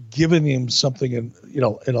giving them something in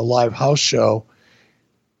a live house show,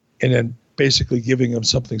 and then basically giving them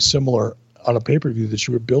something similar on a pay-per-view that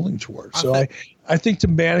you were building towards. So I think to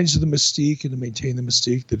manage the mystique and to maintain the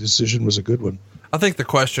mystique, the decision was a good one. I think the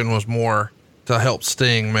question was more to help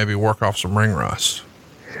Sting maybe work off some ring rust.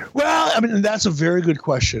 Well, I mean, that's a very good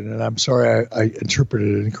question, and I'm sorry I interpreted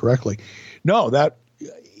it incorrectly. No, that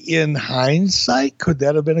in hindsight, could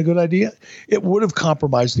that have been a good idea? It would have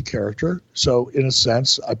compromised the character. So in a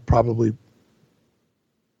sense, I probably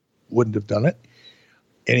wouldn't have done it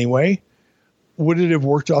anyway. Would it have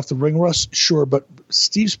worked off the ring rust? Sure, but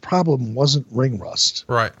Steve's problem wasn't ring rust.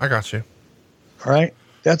 Right, I got you. All right,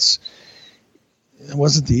 that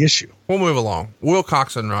wasn't the issue. We'll move along. Will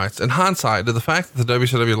Coxon writes, in hindsight, did the fact that the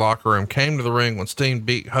WCW locker room came to the ring when Sting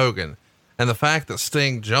beat Hogan, and the fact that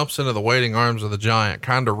Sting jumps into the waiting arms of the Giant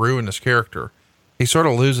kind of ruin his character? He sort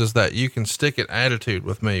of loses that you can stick it attitude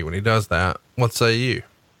with me when he does that. What say you?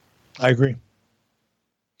 I agree.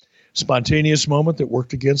 Spontaneous moment that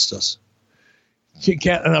worked against us.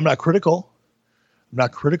 Can't, and I'm not critical.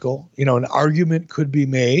 An argument could be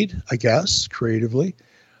made, I guess, creatively.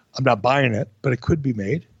 I'm not buying it, but it could be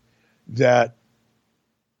made that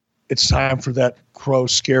it's time for that Crow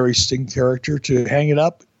scary Sting character to hang it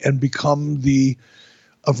up and become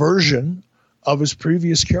a version of his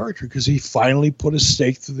previous character, because he finally put a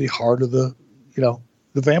stake through the heart of the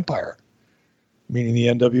vampire, meaning the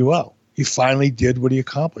NWO. He finally did what he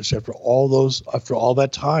accomplished after all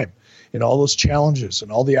that time and all those challenges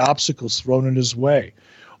and all the obstacles thrown in his way,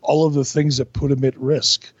 all of the things that put him at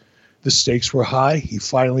risk. The stakes were high.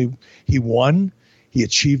 He won. He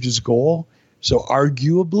achieved his goal. So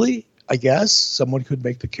arguably, I guess someone could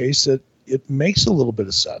make the case that it makes a little bit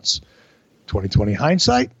of sense. 2020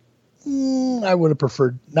 hindsight, I would have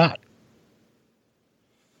preferred not.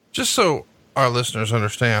 Just so our listeners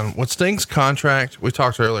understand, with Sting's contract, we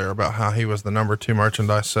talked earlier about how he was the number 2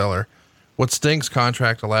 merchandise seller. Would Sting's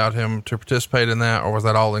contract allowed him to participate in that, or was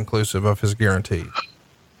that all inclusive of his guarantee?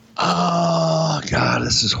 Oh God,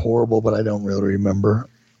 this is horrible, but I don't really remember.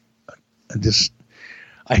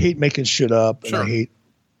 I hate making shit up. Sure. And I hate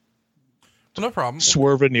no problem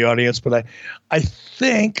swerving the audience, but I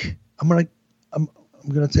think I'm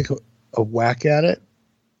gonna take a whack at it,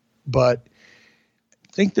 but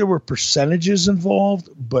I think there were percentages involved,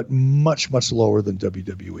 but much, much lower than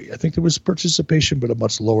WWE. I think there was participation, but a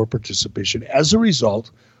much lower participation as a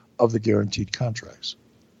result of the guaranteed contracts.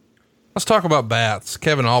 Let's talk about bats.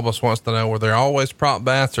 Kevin Albus wants to know, were there always prop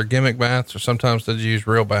bats or gimmick bats, or sometimes did you use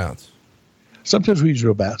real bats? Sometimes we use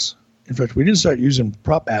real bats. In fact, we didn't start using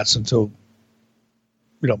prop bats until,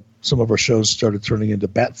 some of our shows started turning into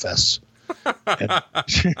bat fests.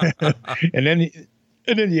 And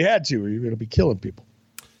then you had to, or you're going to be killing people.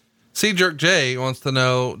 C Jerk J wants to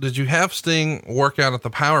know, did you have Sting work out at the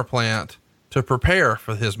power plant to prepare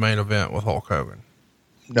for his main event with Hulk Hogan?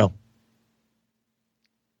 No.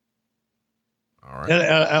 All right.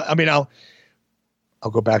 And I'll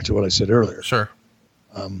go back to what I said earlier. Sure.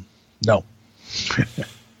 No.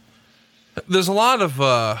 There's a lot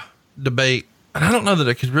of debate, and I don't know that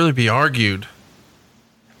it could really be argued.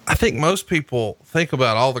 I think most people think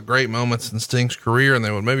about all the great moments in Sting's career, and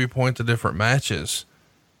they would maybe point to different matches.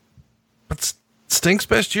 But Sting's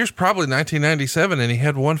best year's probably 1997, and he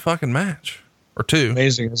had one fucking match or two.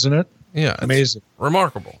 Amazing, isn't it? Yeah. Amazing.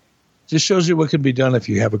 Remarkable. Just shows you what can be done if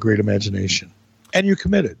you have a great imagination and you're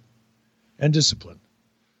committed and disciplined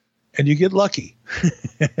and you get lucky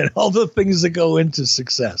and all the things that go into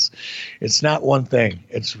success. It's not one thing.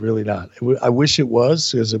 It's really not. I wish it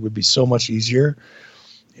was, because it would be so much easier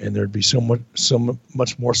and there'd be so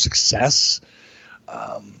much more success.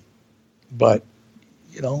 But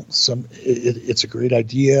it's a great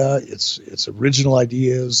idea. It's original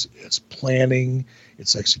ideas. It's planning.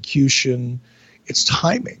 It's execution. It's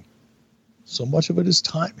timing. So much of it is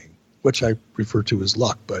timing, which I refer to as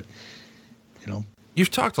luck. But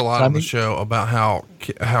you've talked a lot on the show about how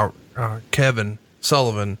Kevin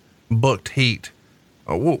Sullivan booked Heat.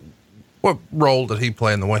 What role did he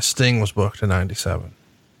play in the way Sting was booked in '97?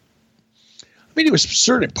 I mean, he was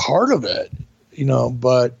certainly part of it,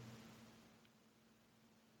 but.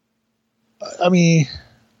 I mean,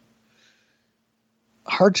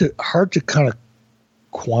 hard to kind of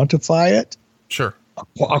quantify it. Sure.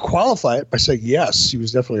 I'll qualify it by saying, yes, he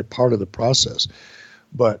was definitely a part of the process,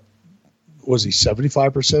 but Was he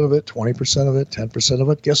 75% of it, 20% of it, 10% of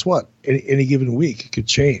it? Guess what? Any given week, it could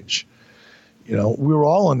change. We were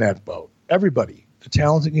all in that boat. Everybody, the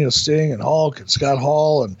talented, Sting and Hulk and Scott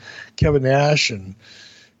Hall and Kevin Nash and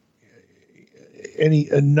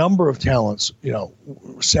a number of talents,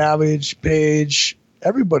 Savage, Page,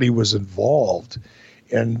 everybody was involved.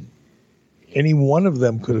 And any one of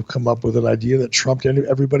them could have come up with an idea that trumped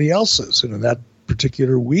everybody else's. And in that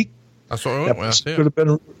particular week, that's what we went with.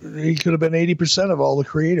 He could have been 80% of all the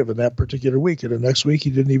creative in that particular week. And the next week, he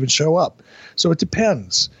didn't even show up. So it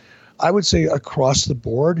depends. I would say across the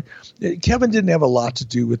board, Kevin didn't have a lot to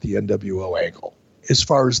do with the NWO angle as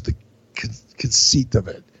far as the conceit of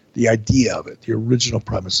it, the idea of it, the original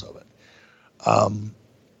premise of it.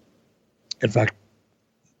 In fact,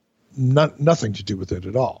 nothing to do with it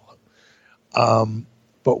at all.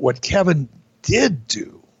 But what Kevin did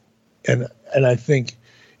do, and I think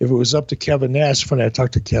if it was up to Kevin Nash, funny, I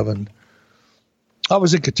talked to Kevin. I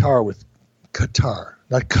was in Qatar,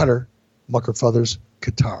 not Qatar, Mucker Feathers,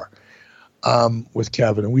 Qatar, with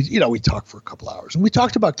Kevin. And we talked for a couple hours. And we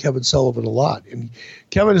talked about Kevin Sullivan a lot. And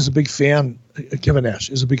Kevin is a big fan, Kevin Nash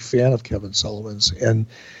is a big fan of Kevin Sullivan's, and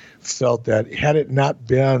felt that had it not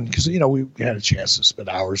been, because, we had a chance to spend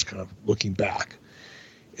hours kind of looking back.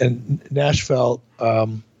 And Nash felt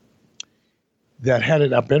that had it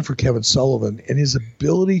not been for Kevin Sullivan and his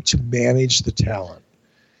ability to manage the talent,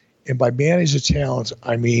 and by manage the talent,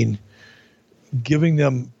 I mean giving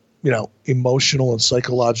them, emotional and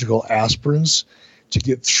psychological aspirins to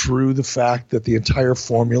get through the fact that the entire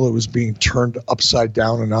formula was being turned upside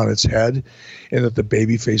down and on its head, and that the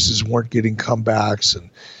baby faces weren't getting comebacks, and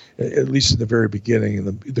at least in the very beginning,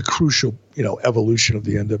 and the crucial, evolution of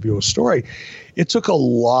the NWO story. It took a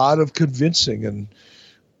lot of convincing and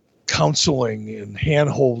counseling and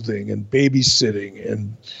hand-holding and babysitting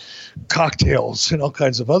and cocktails and all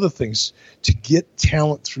kinds of other things to get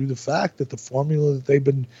talent through the fact that the formula that they've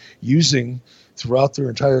been using throughout their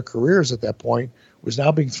entire careers at that point was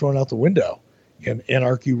now being thrown out the window, and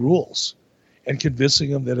anarchy rules, and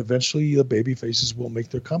convincing them that eventually the baby faces will make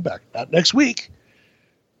their comeback. Not next week,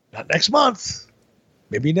 not next month,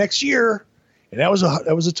 maybe next year. And that was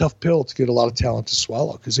a tough pill to get a lot of talent to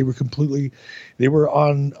swallow, because they were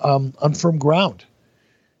on firm ground.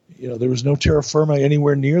 There was no terra firma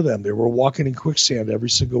anywhere near them. They were walking in quicksand every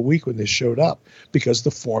single week when they showed up, because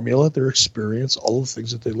the formula, their experience, all the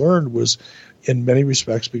things that they learned was in many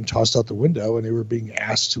respects being tossed out the window, and they were being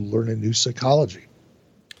asked to learn a new psychology.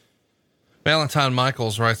 Valentine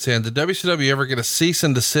Michaels writes in, did WCW ever get a cease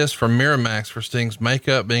and desist from Miramax for Sting's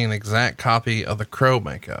makeup being an exact copy of the Crow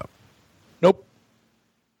makeup? Nope.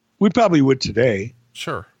 We probably would today.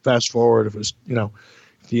 Sure. Fast forward, if it was,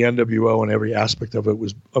 if the NWO and every aspect of it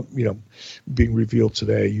was, being revealed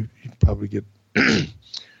today, you'd probably get a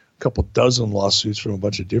couple dozen lawsuits from a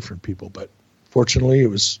bunch of different people. But fortunately, it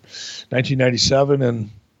was 1997, and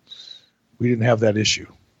we didn't have that issue.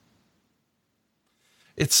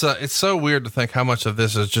 It's so weird to think how much of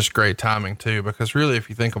this is just great timing too, because really, if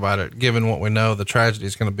you think about it, given what we know, the tragedy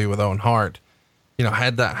is going to be with Owen Hart,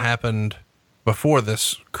 had that happened before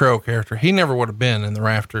this Crow character, he never would have been in the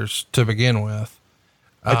rafters to begin with.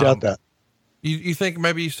 I doubt that. You think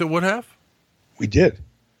maybe you still would have? We did.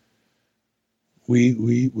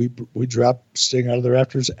 We dropped Sting out of the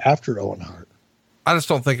rafters after Owen Hart. I just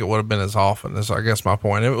don't think it would have been as often, as I guess my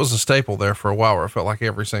point. It was a staple there for a while, where it felt like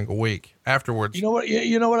every single week afterwards. You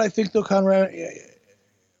know what I think though, Conrad?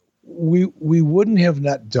 We wouldn't have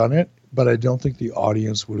not done it, but I don't think the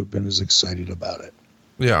audience would have been as excited about it.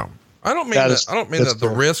 Yeah. I don't mean that the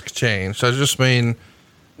risk changed. I just mean,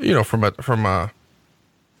 from a,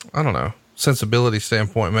 I don't know, sensibility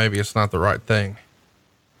standpoint, maybe it's not the right thing.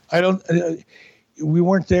 We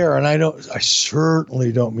weren't there. And I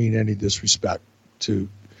certainly don't mean any disrespect to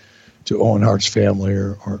Owen Hart's family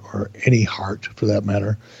or any Hart for that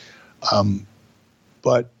matter.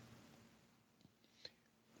 But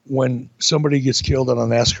when somebody gets killed on a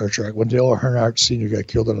NASCAR track, when Dale Earnhardt Sr. got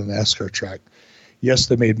killed on a NASCAR track, yes,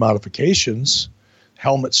 they made modifications,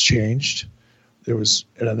 helmets changed, there was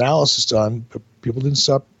an analysis done, but people didn't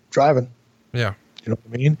stop driving. Yeah. You know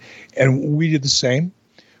what I mean? And we did the same.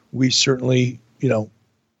 We certainly,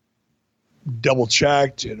 double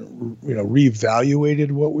checked and,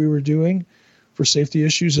 reevaluated what we were doing for safety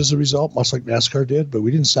issues as a result, much like NASCAR did, but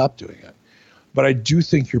we didn't stop doing it. But I do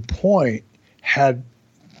think your point, had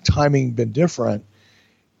timing been different,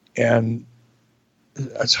 and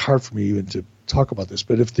it's hard for me even to talk about this,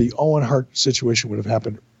 but if the Owen Hart situation would have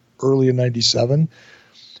happened early in 97,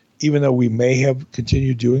 even though we may have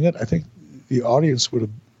continued doing it, I think the audience would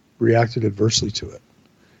have reacted adversely to it.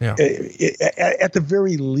 Yeah. At the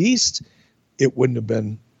very least, it wouldn't have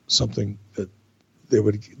been something that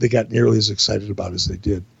they got nearly as excited about as they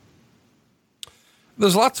did.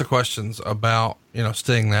 There's lots of questions about,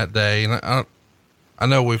 Sting that day. And I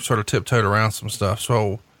know we've sort of tiptoed around some stuff,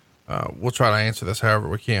 so we'll try to answer this however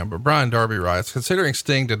we can. But Brian Darby writes, considering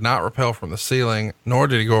Sting did not rappel from the ceiling, nor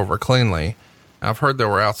did he go over cleanly, I've heard there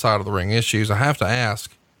were outside of the ring issues. I have to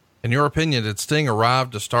ask, in your opinion, did Sting arrive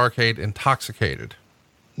to Starrcade intoxicated?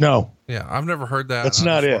 No. Yeah, I've never heard that. That's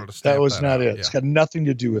not it. That was not it. Yeah. It's got nothing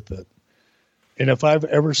to do with it. And if I've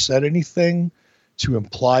ever said anything to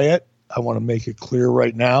imply it, I want to make it clear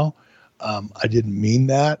right now. I didn't mean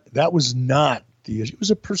that. That was not the issue. It was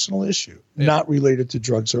a personal issue, not related to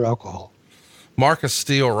drugs or alcohol. Marcus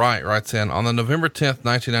Steele Wright writes in, on the November 10th,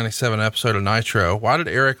 1997 episode of Nitro, why did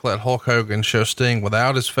Eric let Hulk Hogan show Sting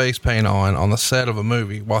without his face paint on the set of a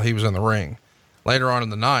movie while he was in the ring? Later on in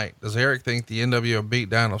the night, does Eric think the NWO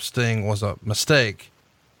beatdown of Sting was a mistake?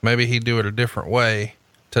 Maybe he'd do it a different way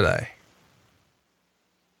today.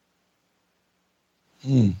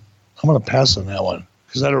 I'm going to pass on that one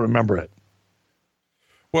because I don't remember it.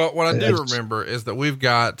 Well, what I do remember is that we've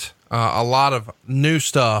got a lot of new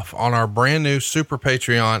stuff on our brand new super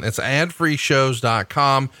Patreon. It's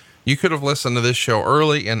adfreeshows.com. You could have listened to this show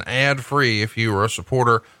early and ad free if you were a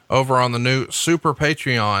supporter over on the new super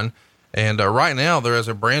Patreon. And right now there is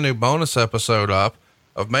a brand new bonus episode up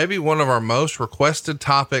of maybe one of our most requested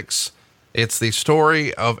topics. It's the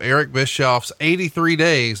story of Eric Bischoff's 83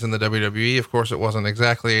 days in the WWE. Of course, it wasn't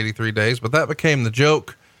exactly 83 days, but that became the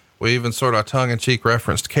joke. We even sort of tongue-in-cheek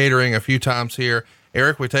referenced catering a few times here.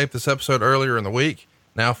 Eric, we taped this episode earlier in the week.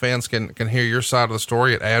 Now fans can hear your side of the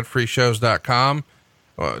story at adfreeshows.com.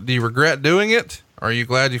 Do you regret doing it? Or are you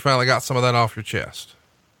glad you finally got some of that off your chest?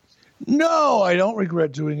 No, I don't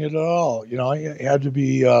regret doing it at all. I had to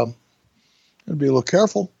be a little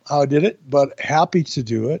careful how I did it, but happy to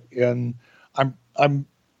do it. And I'm,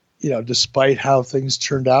 despite how things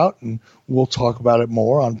turned out, and we'll talk about it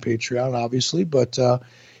more on Patreon, obviously, but,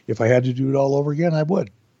 if I had to do it all over again, I would.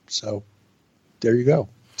 So there you go.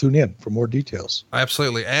 Tune in for more details.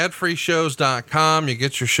 Absolutely. Adfreeshows.com. You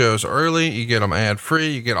get your shows early. You get them ad free.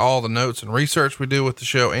 You get all the notes and research we do with the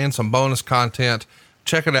show and some bonus content.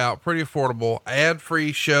 Check it out. Pretty affordable.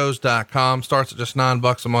 Adfreeshows.com starts at just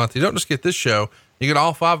 $9 a month. You don't just get this show. You get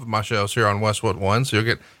all 5 of my shows here on Westwood One. So you'll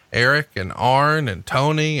get Eric and Arn and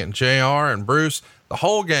Tony and JR and Bruce, the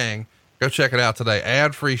whole gang. Go check it out today.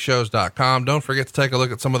 Adfreeshows.com. Don't forget to take a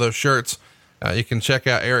look at some of those shirts. You can check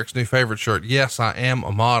out Eric's new favorite shirt. Yes, I am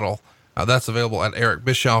a model. That's available at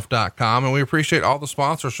ericbischoff.com. And we appreciate all the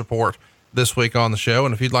sponsor support this week on the show.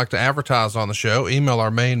 And if you'd like to advertise on the show, email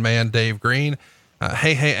our main man, Dave Green,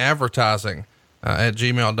 advertising at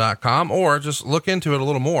gmail.com, or just look into it a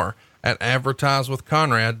little more at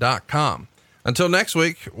advertisewithconrad.com. Until next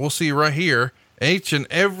week, we'll see you right here each and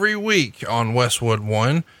every week on Westwood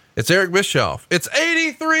One. It's Eric Bischoff. It's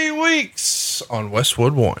 83 weeks on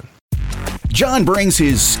Westwood One. John brings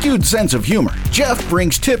his skewed sense of humor. Jeff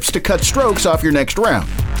brings tips to cut strokes off your next round.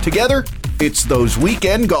 Together, it's those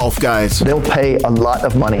weekend golf guys. They'll pay a lot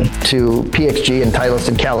of money to PXG and Titleist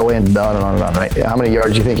and Callaway and on and on and on, right? How many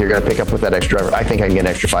yards do you think you're going to pick up with that extra driver? I think I can get an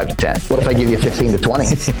extra 5 to 10. What if I give you 15 to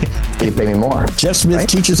 20? You pay me more. Jeff Smith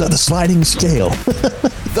teaches on a sliding scale.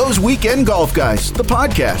 Those Weekend Golf Guys, the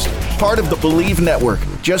podcast, part of the Believe Network.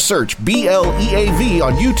 Just search BLEAV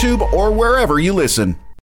on YouTube or wherever you listen.